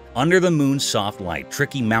secrets. Under the moon's soft light,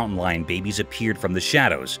 tricky mountain lion babies appeared from the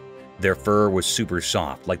shadows. Their fur was super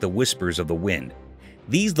soft, like the whispers of the wind.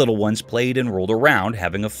 These little ones played and rolled around,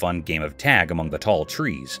 having a fun game of tag among the tall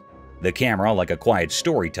trees. The camera, like a quiet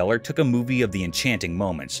storyteller, took a movie of the enchanting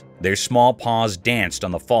moments. Their small paws danced on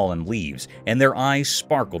the fallen leaves, and their eyes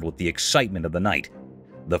sparkled with the excitement of the night.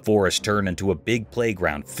 The forest turned into a big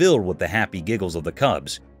playground filled with the happy giggles of the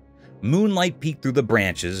cubs. Moonlight peeked through the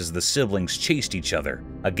branches as the siblings chased each other,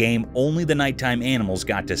 a game only the nighttime animals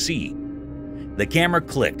got to see. The camera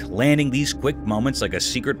clicked, landing these quick moments like a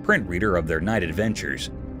secret print reader of their night adventures.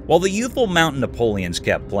 While the youthful mountain Napoleons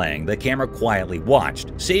kept playing, the camera quietly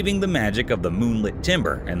watched, saving the magic of the moonlit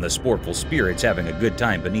timber and the sportful spirits having a good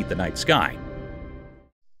time beneath the night sky.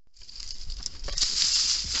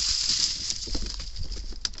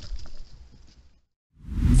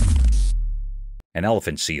 An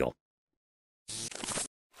elephant seal.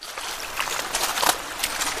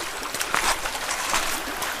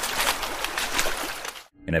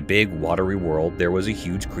 In a big, watery world, there was a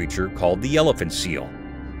huge creature called the elephant seal.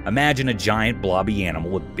 Imagine a giant, blobby animal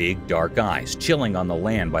with big, dark eyes, chilling on the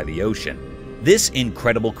land by the ocean. This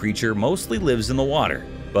incredible creature mostly lives in the water,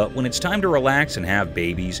 but when it's time to relax and have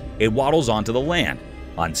babies, it waddles onto the land.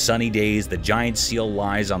 On sunny days, the giant seal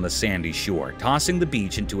lies on the sandy shore, tossing the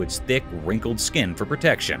beach into its thick, wrinkled skin for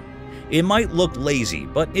protection. It might look lazy,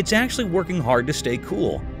 but it's actually working hard to stay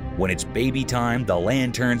cool. When it's baby time, the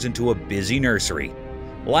land turns into a busy nursery.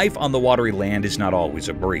 Life on the watery land is not always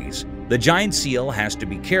a breeze. The giant seal has to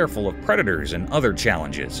be careful of predators and other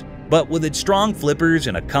challenges. But with its strong flippers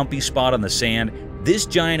and a comfy spot on the sand, this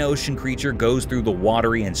giant ocean creature goes through the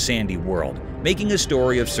watery and sandy world, making a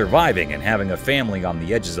story of surviving and having a family on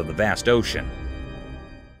the edges of the vast ocean.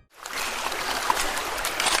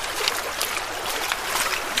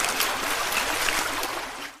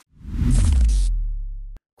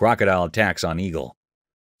 Crocodile attacks on eagle.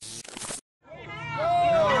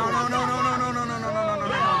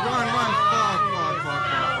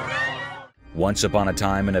 Once upon a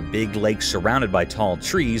time, in a big lake surrounded by tall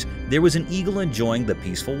trees, there was an eagle enjoying the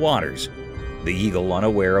peaceful waters. The eagle,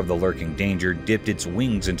 unaware of the lurking danger, dipped its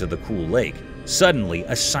wings into the cool lake. Suddenly,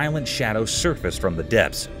 a silent shadow surfaced from the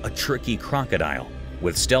depths, a tricky crocodile.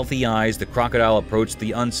 With stealthy eyes, the crocodile approached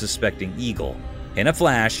the unsuspecting eagle. In a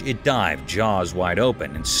flash, it dived, jaws wide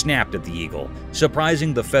open, and snapped at the eagle,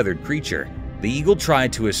 surprising the feathered creature. The eagle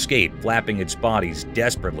tried to escape, flapping its bodies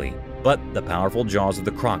desperately, but the powerful jaws of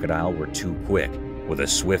the crocodile were too quick. With a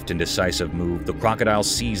swift and decisive move, the crocodile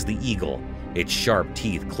seized the eagle, its sharp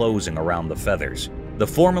teeth closing around the feathers. The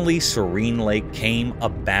formerly serene lake became a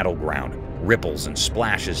battleground, ripples and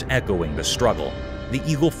splashes echoing the struggle. The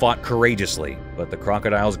eagle fought courageously, but the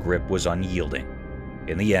crocodile's grip was unyielding.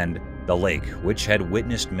 In the end, the lake, which had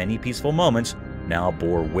witnessed many peaceful moments, now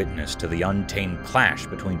bore witness to the untamed clash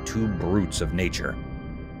between two brutes of nature.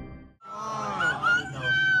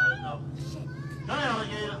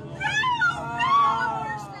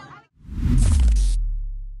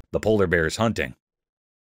 The polar bear's hunting.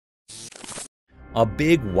 A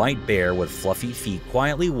big white bear with fluffy feet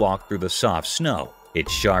quietly walked through the soft snow.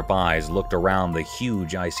 Its sharp eyes looked around the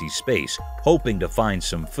huge icy space, hoping to find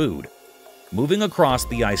some food. Moving across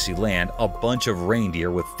the icy land, a bunch of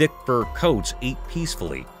reindeer with thick fur coats ate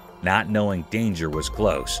peacefully, not knowing danger was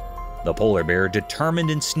close. The polar bear, determined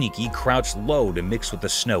and sneaky, crouched low to mix with the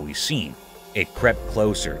snowy scene. It crept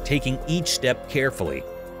closer, taking each step carefully.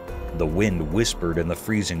 The wind whispered in the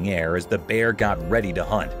freezing air as the bear got ready to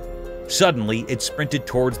hunt. Suddenly, it sprinted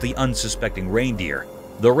towards the unsuspecting reindeer.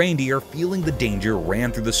 The reindeer, feeling the danger,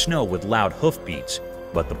 ran through the snow with loud hoofbeats,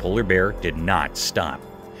 but the polar bear did not stop.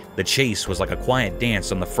 The chase was like a quiet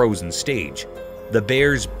dance on the frozen stage. The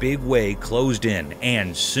bear's big way closed in,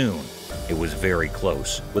 and soon, it was very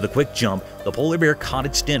close. With a quick jump, the polar bear caught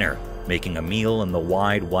its dinner, making a meal in the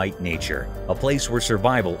wide, white nature. A place where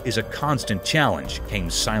survival is a constant challenge came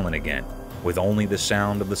silent again, with only the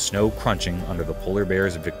sound of the snow crunching under the polar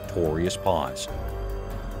bear's victorious paws.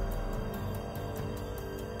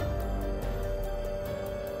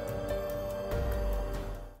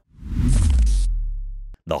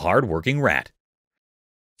 The hard-working rat.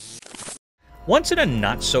 Once in a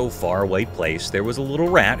not-so-far-away place, there was a little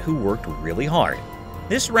rat who worked really hard.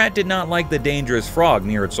 This rat did not like the dangerous frog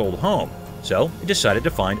near its old home, so it decided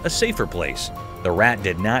to find a safer place. The rat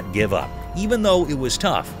did not give up, even though it was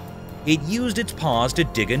tough. It used its paws to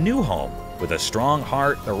dig a new home. With a strong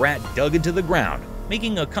heart, the rat dug into the ground,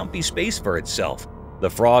 making a comfy space for itself. The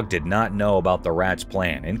frog did not know about the rat's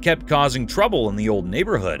plan and kept causing trouble in the old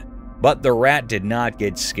neighborhood. But the rat did not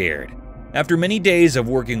get scared. After many days of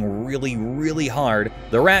working really hard,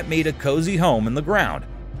 the rat made a cozy home in the ground.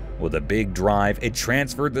 With a big drive, it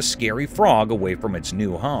transferred the scary frog away from its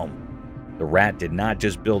new home. The rat did not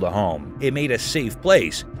just build a home, it made a safe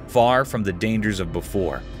place, far from the dangers of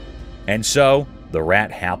before. And so, the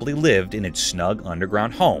rat happily lived in its snug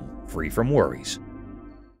underground home, free from worries.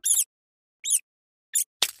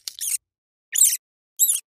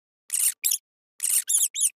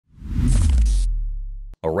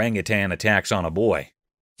 Orangutan attacks on a boy.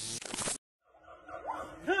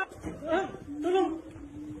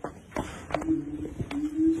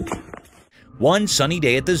 One sunny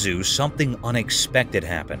day at the zoo, something unexpected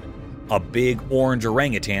happened. A big orange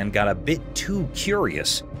orangutan got a bit too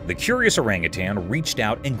curious. The curious orangutan reached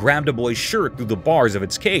out and grabbed a boy's shirt through the bars of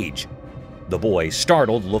its cage. The boy,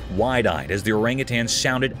 startled, looked wide-eyed as the orangutan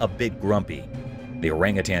sounded a bit grumpy. The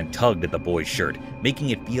orangutan tugged at the boy's shirt,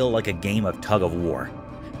 making it feel like a game of tug-of-war.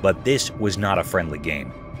 But this was not a friendly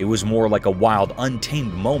game. It was more like a wild,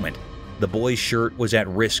 untamed moment. The boy's shirt was at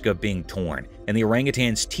risk of being torn, and the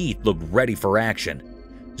orangutan's teeth looked ready for action.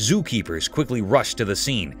 Zookeepers quickly rushed to the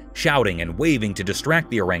scene, shouting and waving to distract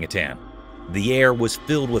the orangutan. The air was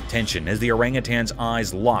filled with tension as the orangutan's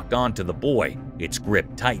eyes locked onto the boy, its grip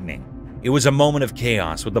tightening. It was a moment of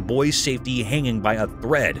chaos, with the boy's safety hanging by a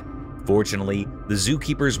thread. Fortunately, the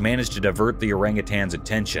zookeepers managed to divert the orangutan's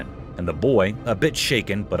attention, and the boy, a bit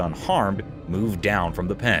shaken but unharmed, moved down from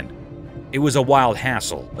the pen. It was a wild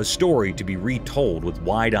hassle, a story to be retold with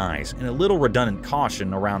wide eyes and a little redundant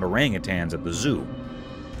caution around orangutans at the zoo.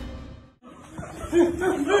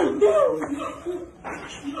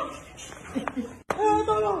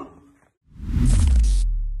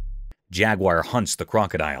 Jaguar hunts the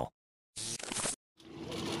crocodile.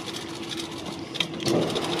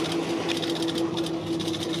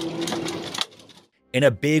 In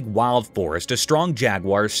a big wild forest, a strong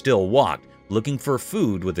jaguar still walked, looking for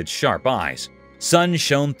food with its sharp eyes. Sun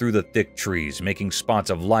shone through the thick trees, making spots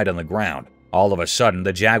of light on the ground. All of a sudden,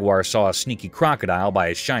 the jaguar saw a sneaky crocodile by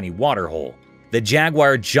a shiny water hole. The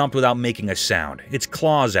jaguar jumped without making a sound, its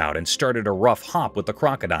claws out, and started a rough hop with the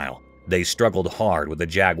crocodile. They struggled hard, with the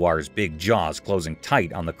jaguar's big jaws closing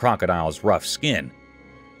tight on the crocodile's rough skin.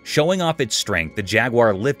 Showing off its strength, the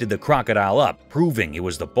jaguar lifted the crocodile up, proving it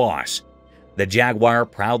was the boss. The jaguar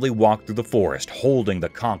proudly walked through the forest, holding the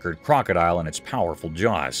conquered crocodile in its powerful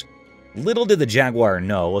jaws. Little did the jaguar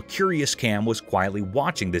know, a curious Cam was quietly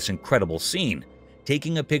watching this incredible scene,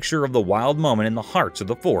 taking a picture of the wild moment in the hearts of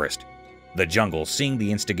the forest. The jungle, seeing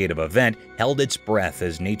the instigative event, held its breath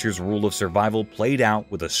as nature's rule of survival played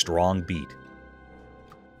out with a strong beat.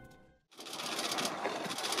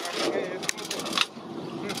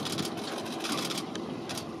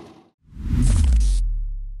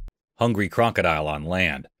 Hungry crocodile on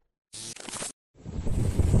land.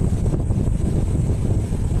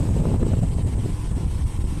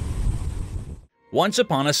 Once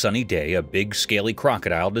upon a sunny day, a big, scaly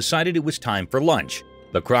crocodile decided it was time for lunch.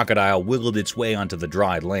 The crocodile wiggled its way onto the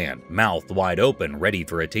dry land, mouth wide open, ready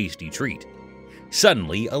for a tasty treat.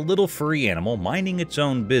 Suddenly, a little furry animal minding its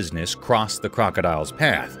own business crossed the crocodile's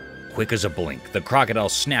path. Quick as a blink, the crocodile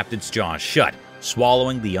snapped its jaws shut,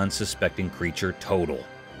 swallowing the unsuspecting creature total.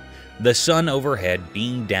 The sun overhead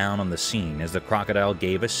beamed down on the scene as the crocodile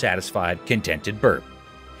gave a satisfied, contented burp.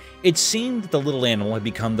 It seemed that the little animal had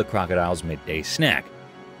become the crocodile's midday snack.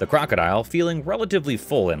 The crocodile, feeling relatively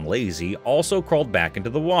full and lazy, also crawled back into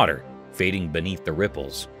the water, fading beneath the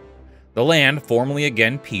ripples. The land, formerly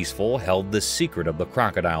again peaceful, held the secret of the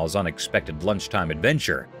crocodile's unexpected lunchtime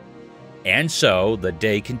adventure. And so, the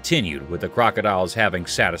day continued, with the crocodile's having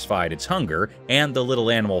satisfied its hunger and the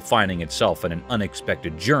little animal finding itself in an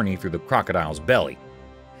unexpected journey through the crocodile's belly.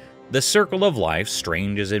 The circle of life,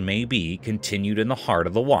 strange as it may be, continued in the heart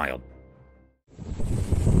of the wild.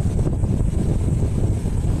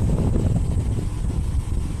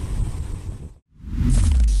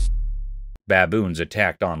 Baboons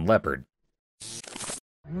attacked on leopard.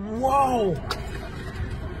 Whoa!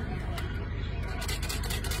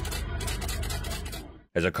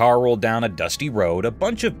 As a car rolled down a dusty road, a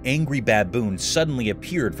bunch of angry baboons suddenly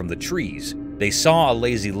appeared from the trees. They saw a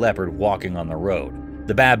lazy leopard walking on the road.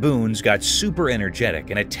 The baboons got super energetic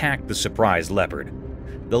and attacked the surprised leopard.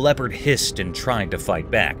 The leopard hissed and tried to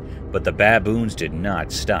fight back, but the baboons did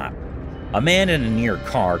not stop. A man in a near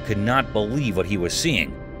car could not believe what he was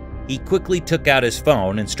seeing. He quickly took out his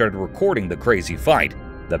phone and started recording the crazy fight.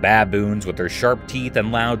 The baboons, with their sharp teeth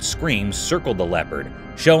and loud screams, circled the leopard,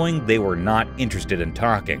 showing they were not interested in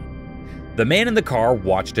talking. The man in the car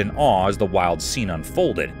watched in awe as the wild scene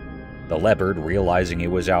unfolded. The leopard, realizing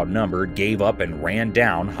it was outnumbered, gave up and ran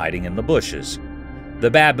down, hiding in the bushes.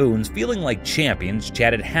 The baboons, feeling like champions,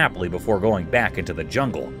 chatted happily before going back into the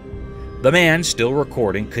jungle. The man, still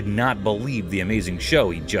recording, could not believe the amazing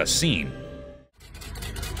show he'd just seen.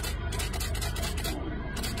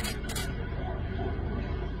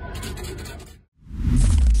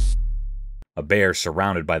 A bear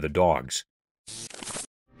surrounded by the dogs.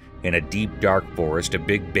 In a deep, dark forest, a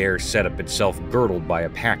big bear set up itself girdled by a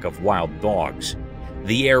pack of wild dogs.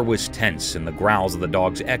 The air was tense and the growls of the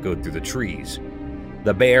dogs echoed through the trees.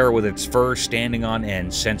 The bear, with its fur standing on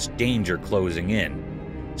end, sensed danger closing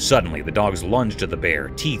in. Suddenly, the dogs lunged at the bear,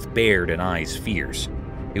 teeth bared and eyes fierce.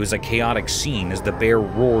 It was a chaotic scene as the bear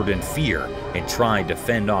roared in fear and tried to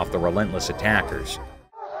fend off the relentless attackers.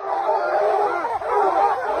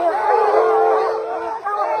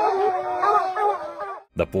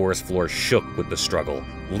 The forest floor shook with the struggle,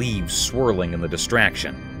 leaves swirling in the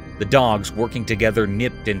distraction. The dogs, working together,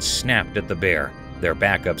 nipped and snapped at the bear, their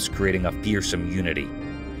backups creating a fearsome unity.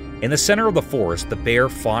 In the center of the forest, the bear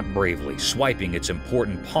fought bravely, swiping its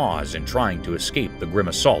important paws and trying to escape the grim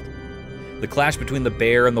assault. The clash between the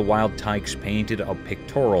bear and the wild tykes painted a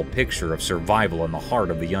pictorial picture of survival in the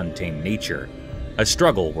heart of the untamed nature, a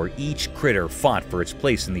struggle where each critter fought for its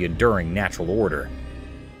place in the enduring natural order.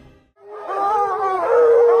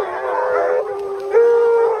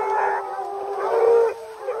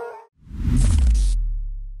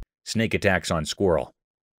 Snake attacks on squirrel.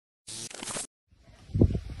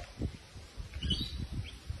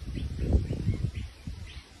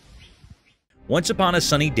 Once upon a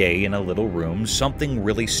sunny day in a little room, something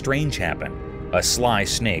really strange happened. A sly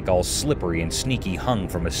snake, all slippery and sneaky, hung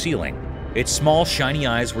from a ceiling. Its small, shiny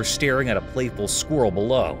eyes were staring at a playful squirrel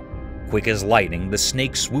below. Quick as lightning, the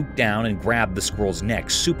snake swooped down and grabbed the squirrel's neck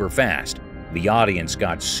super fast. The audience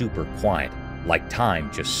got super quiet, like time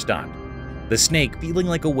just stopped. The snake, feeling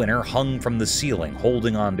like a winner, hung from the ceiling,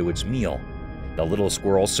 holding onto its meal. The little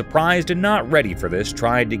squirrel, surprised and not ready for this,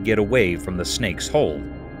 tried to get away from the snake's hold.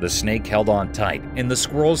 The snake held on tight, and the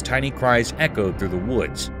squirrel's tiny cries echoed through the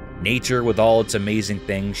woods. Nature, with all its amazing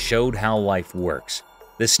things, showed how life works.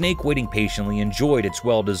 The snake, waiting patiently, enjoyed its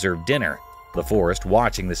well-deserved dinner. The forest,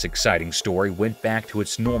 watching this exciting story, went back to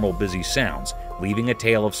its normal busy sounds, leaving a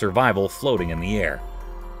tale of survival floating in the air.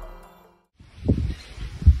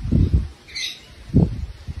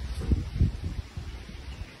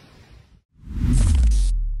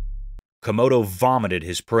 Komodo vomited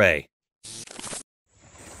his prey.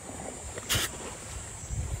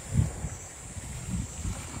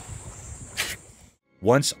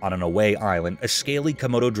 Once on an away island, a scaly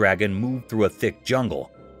Komodo dragon moved through a thick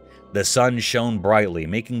jungle. The sun shone brightly,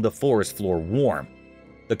 making the forest floor warm.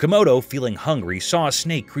 The Komodo, feeling hungry, saw a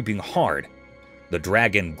snake creeping hard. The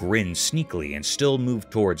dragon grinned sneakily and still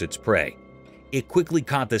moved towards its prey. It quickly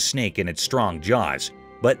caught the snake in its strong jaws,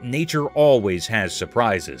 but nature always has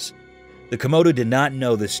surprises. The Komodo did not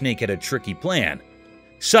know the snake had a tricky plan.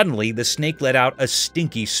 Suddenly, the snake let out a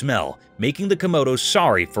stinky smell, making the Komodo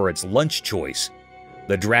sorry for its lunch choice.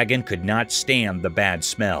 The dragon could not stand the bad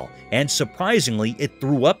smell, and surprisingly, it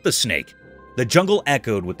threw up the snake. The jungle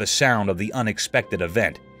echoed with the sound of the unexpected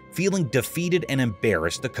event. Feeling defeated and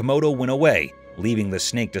embarrassed, the Komodo went away, leaving the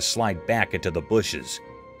snake to slide back into the bushes.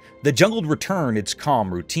 The jungle returned its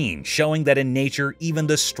calm routine, showing that in nature, even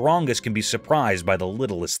the strongest can be surprised by the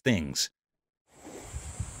littlest things.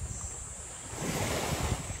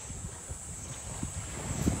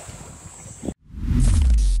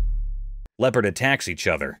 Leopard attacks each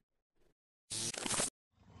other.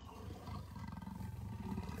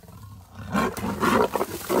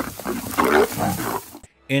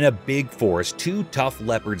 In a big forest, two tough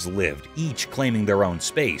leopards lived, each claiming their own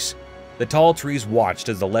space. The tall trees watched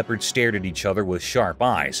as the leopards stared at each other with sharp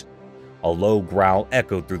eyes. A low growl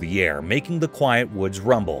echoed through the air, making the quiet woods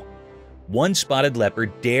rumble. One spotted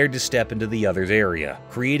leopard dared to step into the other's area,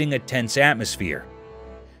 creating a tense atmosphere.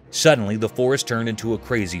 Suddenly, the forest turned into a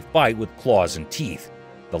crazy fight with claws and teeth.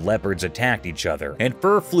 The leopards attacked each other, and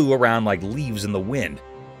fur flew around like leaves in the wind.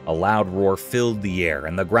 A loud roar filled the air,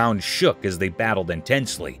 and the ground shook as they battled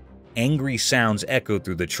intensely. Angry sounds echoed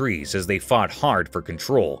through the trees as they fought hard for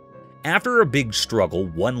control. After a big struggle,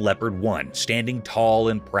 one leopard won, standing tall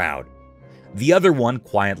and proud. The other one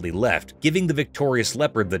quietly left, giving the victorious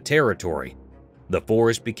leopard the territory. The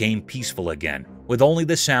forest became peaceful again, with only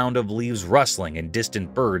the sound of leaves rustling and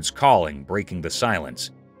distant birds calling breaking the silence.